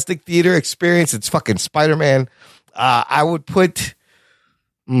fantastic theater experience. It's fucking Spider-Man. I would put,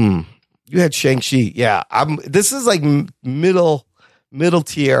 you had Shang-Chi. Yeah. This is like middle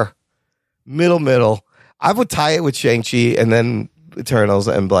tier, middle. I would tie it with Shang-Chi and then Eternals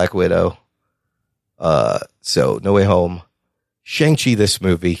and Black Widow. So No Way Home, Shang-Chi, this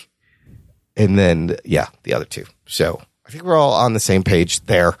movie, and then, the other two. So I think we're all on the same page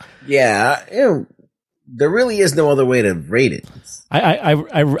there. Yeah, there really is no other way to rate it.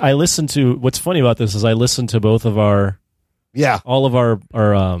 I listened to, what's funny about this is I listened to both of our, all of our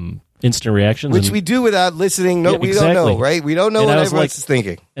instant reactions. Which and, we do without listening. No, Yeah, we don't know, exactly. right? We don't know And what I was everyone like- else is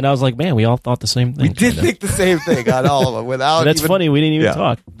thinking. And I was like, man, we all thought the same thing. We did think the same thing on all of them without. And that's even- funny. We didn't even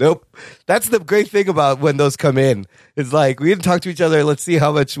talk. Nope. That's the great thing about when those come in. It's like we didn't talk to each other. Let's see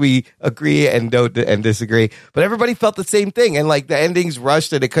how much we agree and don't and disagree. But everybody felt the same thing, and like the endings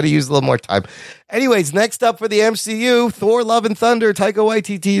rushed, and it could have used a little more time. Anyways, next up for the MCU, Thor: Love and Thunder. Taika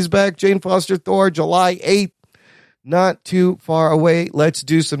Waititi is back. Jane Foster, Thor, July 8th. Not too far away. Let's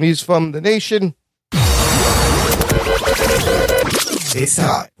do some news from the nation. It's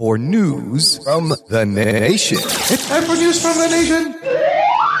time for news from the nation. It's time for news from the nation.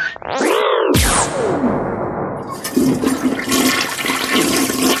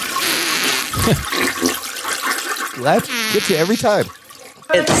 Left gets you every time.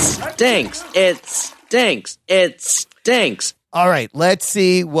 It stinks. It stinks. It stinks. All right, let's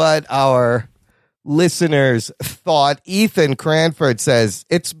see what our listeners thought. Ethan Cranford says,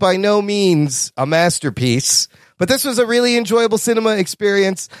 it's by no means a masterpiece, but this was a really enjoyable cinema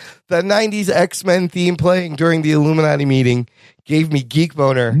experience. The 90s X-Men theme playing during the Illuminati meeting gave me geek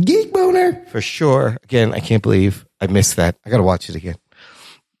boner. Geek boner. For sure. Again, I can't believe I missed that. I got to watch it again.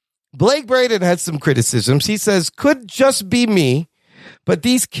 Blake Braden has some criticisms. He says, could just be me, but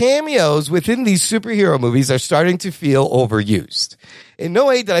these cameos within these superhero movies are starting to feel overused. In no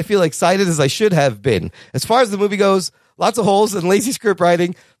way did I feel excited as I should have been. As far as the movie goes, lots of holes and lazy script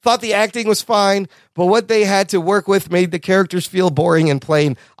writing. Thought the acting was fine, but what they had to work with made the characters feel boring and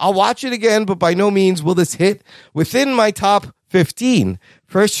plain. I'll watch it again, but by no means will this hit within my top 15.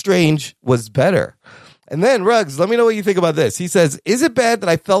 First Strange was better. And then, Ruggs, let me know what you think about this. He says, is it bad that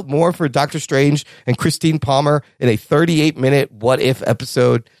I felt more for Doctor Strange and Christine Palmer in a 38-minute What If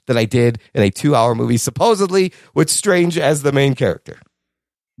episode than I did in a 2-hour movie, supposedly with Strange as the main character?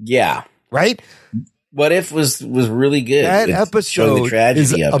 Yeah. Right? What If was really good. That It's showing episode the tragedy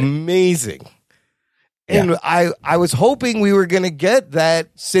is of it. amazing. And I was hoping we were going to get that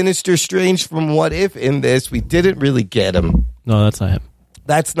sinister Strange from What If in this. We didn't really get him. No, that's not him.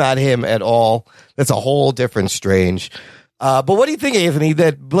 That's not him at all. That's a whole different Strange. But what do you think, Anthony,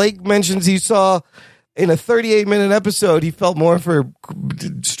 that Blake mentions he saw in a 38-minute episode, he felt more for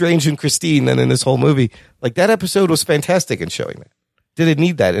Strange and Christine than in this whole movie? Like, that episode was fantastic in showing that. Did it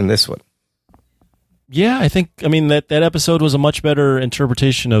need that in this one? Yeah, I mean, that episode was a much better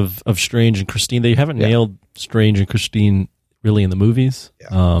interpretation of Strange and Christine. They haven't nailed Strange and Christine really in the movies.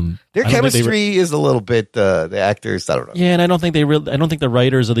 Yeah. Their chemistry is a little bit, the actors, I don't know. Yeah, and I don't think the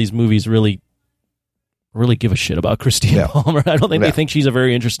writers of these movies really give a shit about Christine Palmer. I don't think they think she's a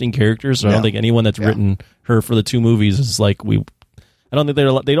very interesting character, so I don't think anyone that's written her for the 2 movies is like, I don't think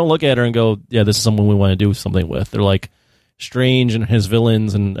they don't look at her and go, yeah, this is someone we want to do something with. They're like, Strange and his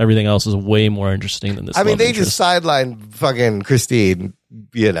villains and everything else is way more interesting than this. I mean, they interest. just sidelined fucking Christine,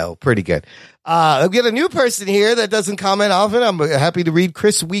 pretty good. I've got a new person here that doesn't comment often. I'm happy to read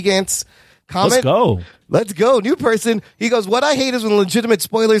Chris Wiegand's comment. Let's go. New person. He goes, what I hate is when legitimate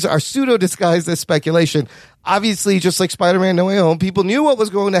spoilers are pseudo disguised as speculation. Obviously, just like Spider-Man No Way Home, people knew what was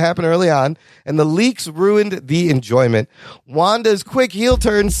going to happen early on, and the leaks ruined the enjoyment. Wanda's quick heel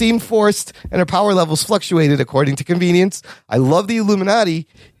turn seemed forced, and her power levels fluctuated according to convenience. I love the Illuminati.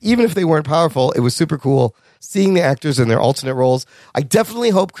 Even if they weren't powerful, it was super cool seeing the actors in their alternate roles. I definitely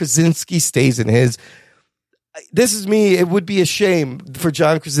hope Krasinski stays in his. This is me. It would be a shame for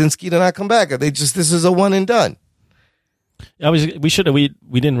John Krasinski to not come back. This is a one and done. We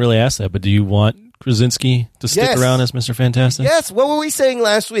didn't really ask that, but do you want Krasinski to stick around as Mr. Fantastic? Yes. What were we saying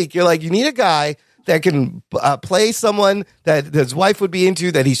last week? You're like, you need a guy that can play someone that his wife would be into,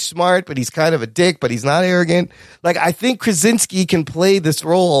 that he's smart, but he's kind of a dick, but he's not arrogant. Like, I think Krasinski can play this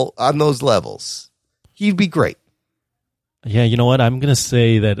role on those levels. He'd be great. Yeah, you know what? I'm going to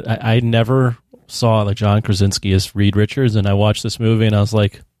say that I never saw like John Krasinski as Reed Richards, and I watched this movie and I was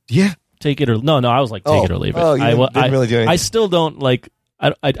like, yeah, take it or no, I was like, take it or leave it. Oh, you didn't really do anything. I still don't like.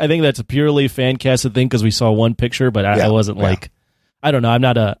 I think that's a purely fan casted thing because we saw one picture, but I wasn't like. I don't know.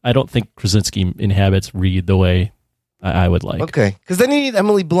 I don't think Krasinski inhabits Reed the way I would like. Okay, because then you need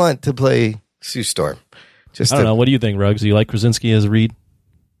Emily Blunt to play Sue Storm. I don't know. What do you think, Ruggs? Do you like Krasinski as Reed?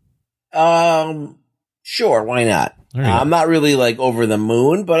 Sure, why not? I'm not really like over the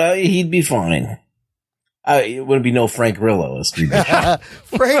moon, but he'd be fine. It would be no Frank Grillo as Reed Richards.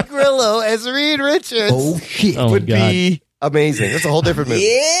 Frank Grillo as Reed Richards. Oh, shit. Would be amazing. That's a whole different movie.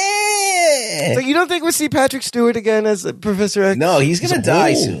 Yeah. So you don't think we'll see Patrick Stewart again as Professor X? No, he's going to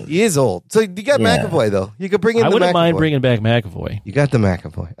die soon. He is old. So you got McAvoy, though. You could bring in I the wouldn't McAvoy. mind bringing back McAvoy. You got the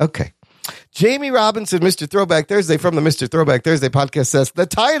McAvoy. Okay. Jamie Robinson, Mr. Throwback Thursday from the Mr. Throwback Thursday podcast says the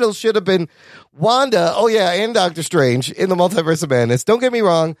title should have been Wanda, and Doctor Strange in the Multiverse of Madness. Don't get me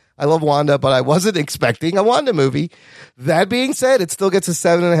wrong, I love Wanda, but I wasn't expecting a Wanda movie. That being said, it still gets a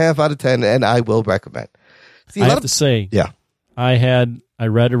 7.5 out of 10, and I will recommend. I have to say, I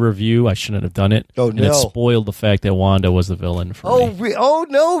read a review. I shouldn't have done it. Oh, and it spoiled the fact that Wanda was the villain for me. Oh,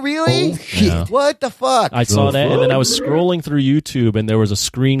 no, really? Yeah. What the fuck? I saw that, and then I was scrolling through YouTube, and there was a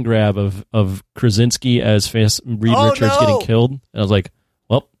screen grab of Krasinski as Reed Richards getting killed. And I was like,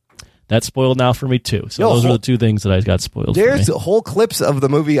 well, that's spoiled now for me, too. So those are the two things that I got spoiled There's for me. whole clips of the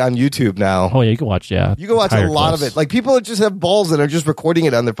movie on YouTube now. Oh, yeah, you can watch, You can watch a lot of it. Like, people just have balls and are just recording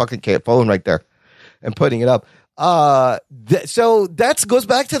it on their fucking phone right there and putting it up. So that goes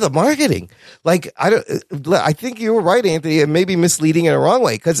back to the marketing. Like, I think you were right, Anthony. It may be misleading in a wrong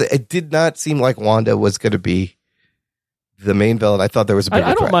way because it did not seem like Wanda was going to be the main villain. I thought there was a bigger I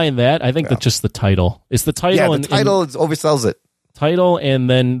don't threat. mind that. I think that's just the title. It's the title. Yeah, the title oversells it. Title and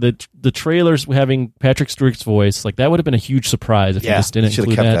then the trailers having Patrick Stewart's voice. Like, that would have been a huge surprise if you just didn't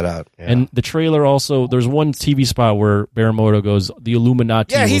include that out. Yeah. And the trailer also, there's one TV spot where Baramoto goes, "The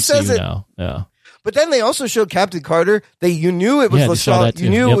Illuminati will he see says you it now." Yeah. But then they also showed Captain Carter. You knew it was LaShawn. You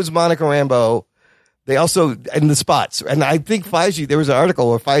knew it was Monica Rambeau. They also, in the spots. And I think Feige, there was an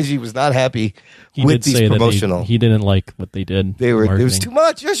article where Feige was not happy with these promotional. He didn't like what they did. It was too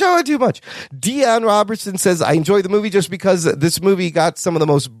much. You're showing too much. Dion Robertson says, I enjoyed the movie just because this movie got some of the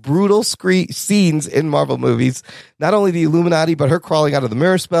most brutal scenes in Marvel movies. Not only the Illuminati, but her crawling out of the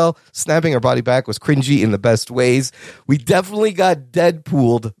mirror spell, snapping her body back was cringy in the best ways. We definitely got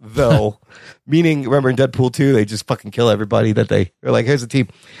Deadpooled, though. Meaning, remember in Deadpool 2, they just fucking kill everybody that they are like, here's the team.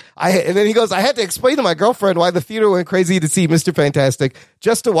 And then he goes, I had to explain to my girlfriend why the theater went crazy to see Mr. Fantastic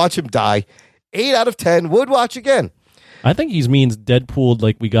just to watch him die. 8 out of 10 would watch again. I think he means Deadpool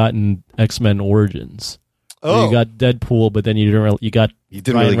like we got in X-Men Origins. Oh, you got Deadpool, but then you got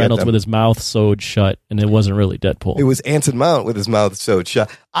Ryan really Reynolds with his mouth sewed shut, and it wasn't really Deadpool. It was Anson Mount with his mouth sewed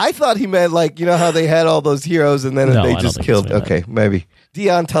shut. I thought he meant like, you know how they had all those heroes and then they just killed. Okay, maybe.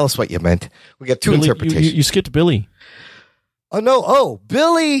 Dion, tell us what you meant. We got two interpretations. You skipped Billy. Oh, no. Oh,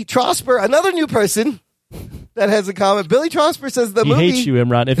 Billy Trosper, another new person that has a comment. Billy Trosper says the movie. He hates you,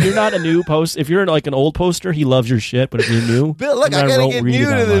 Imran. If you're not a new post, if you're like an old poster, he loves your shit. But if you're new, Bill, look, I gotta get new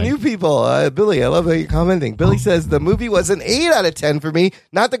to the new people. Billy, I love how you're commenting. Billy says the movie was an 8 out of 10 for me.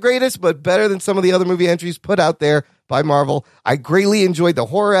 Not the greatest, but better than some of the other movie entries put out there by Marvel. I greatly enjoyed the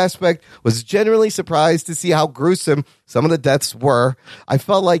horror aspect, was genuinely surprised to see how gruesome some of the deaths were. I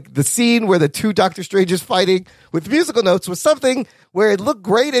felt like the scene where the two Doctor Stranges fighting with musical notes was something where it looked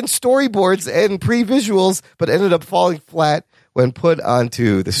great in storyboards and pre-visuals, but ended up falling flat when put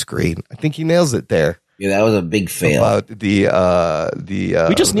onto the screen. I think he nails it there. Yeah, that was a big fail. About the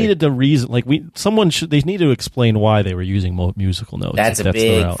we just needed the reason. Like they need to explain why they were using musical notes. That's a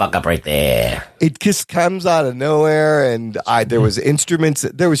big fuck up right there. It just comes out of nowhere, and there was instruments,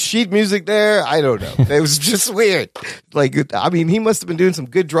 there was sheet music there. I don't know. It was just weird. Like, I mean, he must have been doing some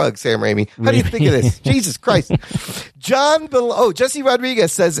good drugs, Sam Raimi. How do you think of this? Jesus Christ. Jesse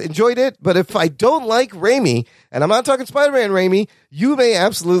Rodriguez says, enjoyed it, but if I don't like Raimi, and I'm not talking Spider-Man Raimi, you may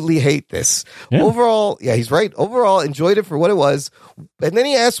absolutely hate this. Yeah. Overall, yeah, he's right. Overall, enjoyed it for what it was. And then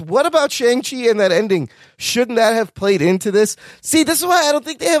he asks, what about Shang-Chi and that ending? Shouldn't that have played into this? See, this is why I don't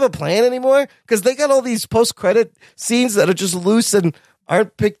think they have a plan anymore, because they got all these post-credit scenes that are just loose and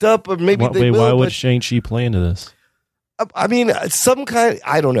aren't picked up, or maybe they will. Why would Shang-Chi play into this? I mean, some kind,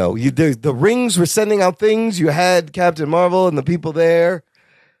 I don't know. The rings were sending out things. You had Captain Marvel and the people there.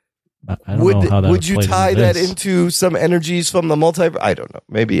 I don't know how that would you tie that into some energies from the multiverse? I don't know.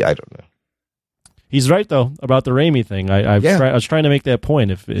 Maybe, I don't know. He's right, though, about the Raimi thing. I was trying to make that point.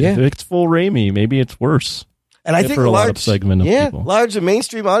 If it's full Raimi, maybe it's worse. And I think for a large segment of people. Large and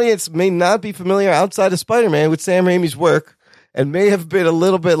mainstream audience may not be familiar outside of Spider-Man with Sam Raimi's work and may have been a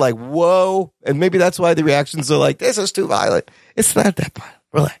little bit like, whoa. And maybe that's why the reactions are like, this is too violent. It's not that violent.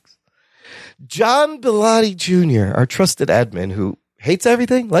 Relax. John Bilotti Jr., our trusted admin who hates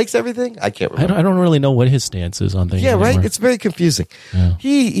everything, likes everything. I can't remember. I don't really know what his stance is on things. Yeah, anymore. Right. It's very confusing. Yeah.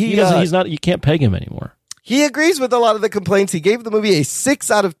 He's not. You can't peg him anymore. He agrees with a lot of the complaints. He gave the movie a 6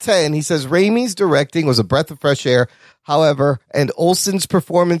 out of 10. He says Raimi's directing was a breath of fresh air. However, and Olsen's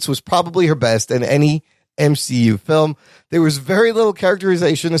performance was probably her best in any MCU film. There was very little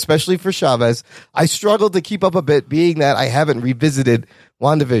characterization, especially for Chavez. I struggled to keep up a bit, being that I haven't revisited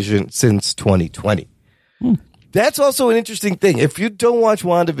WandaVision since 2020. That's also an interesting thing. If you don't watch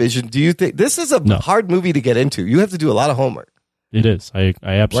WandaVision, do you think this is a hard movie to get into? You have to do a lot of homework. It is. I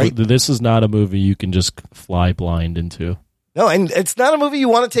absolutely. Right? This is not a movie you can just fly blind into. No, and it's not a movie you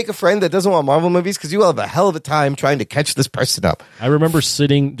want to take a friend that doesn't want Marvel movies because you will have a hell of a time trying to catch this person up. I remember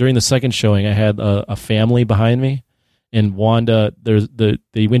sitting during the second showing. I had a family behind me, and Wanda. They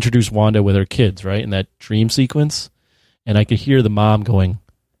introduced Wanda with her kids, right, in that dream sequence, and I could hear the mom going,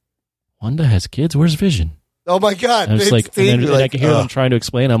 "Wanda has kids. Where's Vision?" Oh my God! And I was like, and I could hear them trying to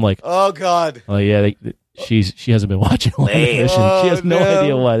explain. I'm like, "Oh God!" Oh yeah, she hasn't been watching WandaVision. She has no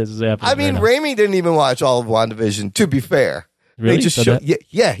idea why this is happening. I mean, Raimi didn't even watch all of WandaVision. To be fair, really? They just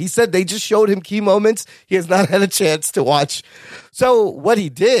yeah, he said they just showed him key moments. He has not had a chance to watch. So what he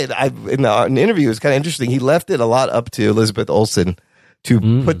did, in an interview, was kind of interesting. He left it a lot up to Elizabeth Olsen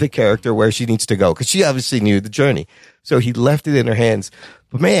to put the character where she needs to go because she obviously knew the journey. So he left it in her hands.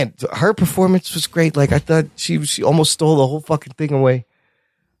 But man, her performance was great. Like I thought she almost stole the whole fucking thing away,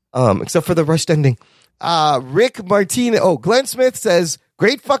 except for the rushed ending. Rick Martinez. Oh, Glenn Smith says,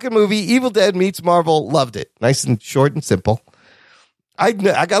 great fucking movie. Evil Dead meets Marvel. Loved it. Nice and short and simple. I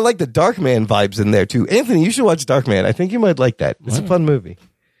got like the Darkman vibes in there too. Anthony, you should watch Darkman. I think you might like that. It's a fun movie.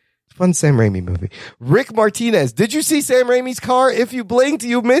 It's a fun Sam Raimi movie. Rick Martinez. Did you see Sam Raimi's car? If you blinked,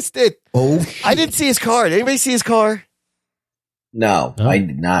 you missed it. Oh, I didn't see his car. Did anybody see his car? No, I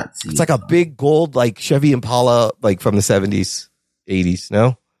did not see. It's like a big gold, like Chevy Impala, like from the 70s, 80s.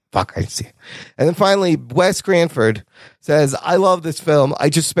 No? Fuck, I didn't see it. And then finally, Wes Cranford says, I love this film. I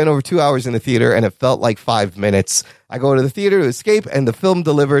just spent over 2 hours in the theater and it felt like 5 minutes. I go to the theater to escape and the film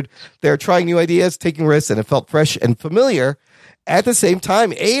delivered. They're trying new ideas, taking risks, and it felt fresh and familiar at the same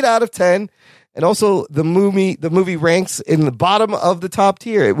time. 8 out of 10. And also the movie ranks in the bottom of the top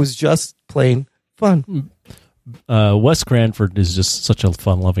tier. It was just plain fun. Wes Cranford is just such a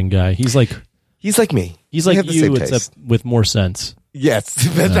fun-loving guy. He's like me. He's like you, except with more sense. Yes,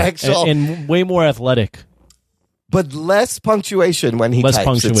 that's actual, and way more athletic, but less punctuation when he less types.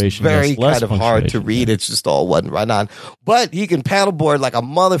 Punctuation, it's very yes, less kind of hard to read. It's just all one run on. But he can paddleboard like a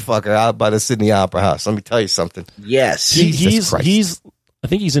motherfucker out by the Sydney Opera House. Let me tell you something. Yes, he's I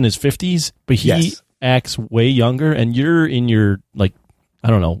think he's in his 50s, but he acts way younger. And you're in your I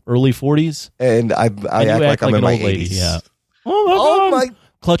don't know, early 40s, and I act like I'm in my 80s. Yeah. Oh my.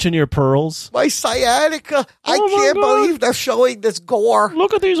 Clutching your pearls. My sciatica. I can't believe they're showing this gore.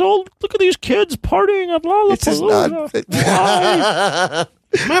 Look at these kids partying at Lollapalooza.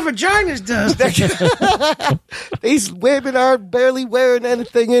 My vagina's done. These women are barely wearing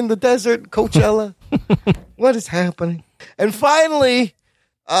anything in the desert, Coachella. What is happening? And finally,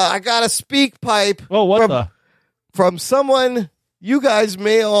 I got a speak pipe. Oh, from someone you guys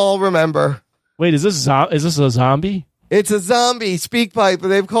may all remember. Wait, is this a zombie? It's a zombie speak pipe,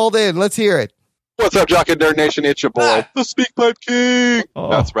 and they've called in. Let's hear it. What's up, Jock and Dirt Nation? It's your boy, the Speak Pipe King. Oh.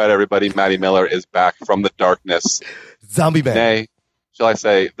 That's right, everybody. Matty Miller is back from the darkness. Zombie man. Nay, shall I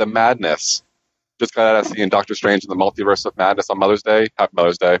say, the madness. Just got out of seeing Doctor Strange in the Multiverse of Madness on Mother's Day. Happy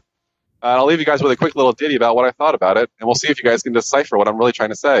Mother's Day. I'll leave you guys with a quick little ditty about what I thought about it, and we'll see if you guys can decipher what I'm really trying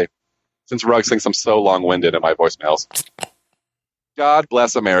to say. Since Ruggs thinks I'm so long-winded in my voicemails. God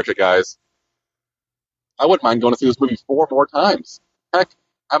bless America, guys. I wouldn't mind going to see this movie 4 more times. Heck,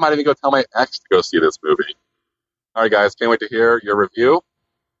 I might even go tell my ex to go see this movie. All right, guys, can't wait to hear your review.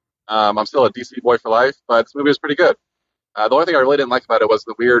 I'm still a DC boy for life, but this movie was pretty good. The only thing I really didn't like about it was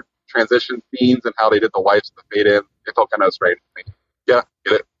the weird transition scenes and how they did the wipes, the fade in. It felt kind of strange to me. Yeah,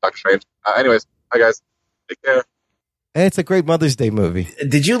 get it, Doctor Strange. Anyways, bye guys. Take care. And it's a great Mother's Day movie.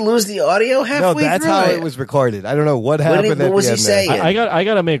 Did you lose the audio halfway? No, that's how it was recorded. I don't know what happened. What was he saying? I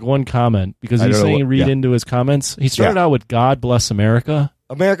got to make one comment because he's saying read into his comments. He started out with "God bless America."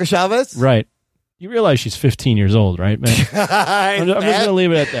 America Chavez, right? You realize she's 15 years old, right, man? I'm just going to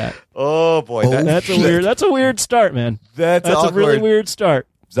leave it at that. Oh boy, that's a weird. That's a weird start, man. That's a really weird start.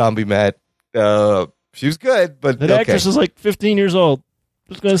 Zombie Matt. She was good, but that actress is like 15 years old.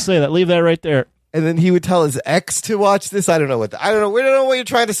 Just going to say that. Leave that right there. And then he would tell his ex to watch this. I don't know. We don't know what you're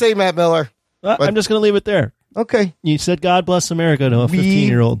trying to say, Matt Miller. I'm just going to leave it there. Okay. You said God bless America to a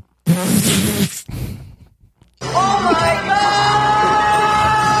 15-year-old. Oh my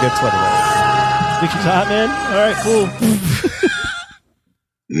God! That's what it Think she's hot, man? All right, cool.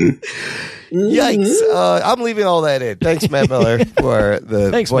 Yikes. I'm leaving all that in. Thanks, Matt Miller, for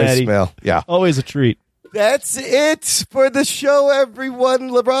the voicemail. Maddie. Yeah. Always a treat. That's it for the show, everyone.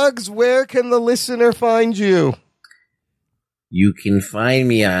 LeBrugs, where can the listener find you? You can find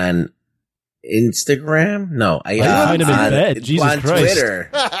me on Instagram. No, I find him in bed. Jesus on Christ. Twitter.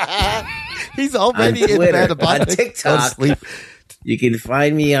 He's already in bed about on TikTok. You can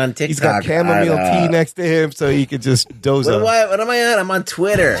find me on TikTok. He's got chamomile tea next to him, so he can just doze on. What am I on? I'm on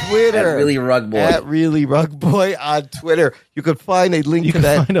Twitter. At Really Rug Boy. At Really Rug Boy on Twitter. You can find a link to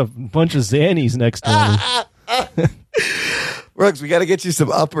that. You can find a bunch of Xannies next to him. Brooks, we got to get you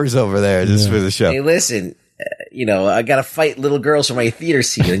some uppers over there just for the show. Hey, listen, I got to fight little girls for my theater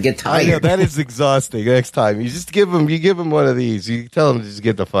seat and get tired. I know, that is exhausting. Next time, you give them one of these. You tell them to just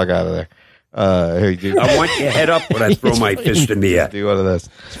get the fuck out of there. Here you do. I want your head up when I throw my fist in the air. Do one of those.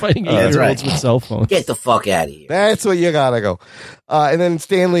 It's fighting 8-year-olds with cell phones. Get the fuck out of here. That's what you gotta go. And then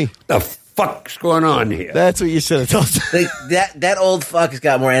Stanley, the fuck's going on here? That's what you should have told us. that old fuck has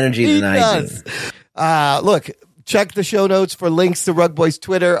got more energy than I do. Look, check the show notes for links to Rug Boy's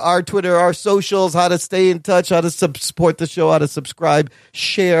Twitter, our socials, how to stay in touch, how to support the show, how to subscribe,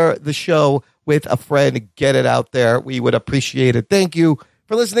 share the show with a friend, get it out there. We would appreciate it. Thank you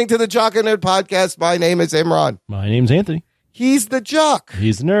for listening to the Jock and Nerd Podcast. My name is Imran. My name's Anthony. He's the Jock.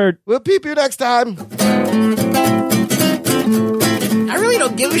 He's the Nerd. We'll peep you next time. I really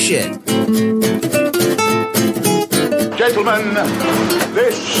don't give a shit. Gentlemen,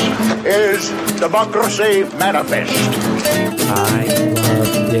 this is Democracy Manifest. I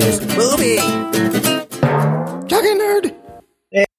love this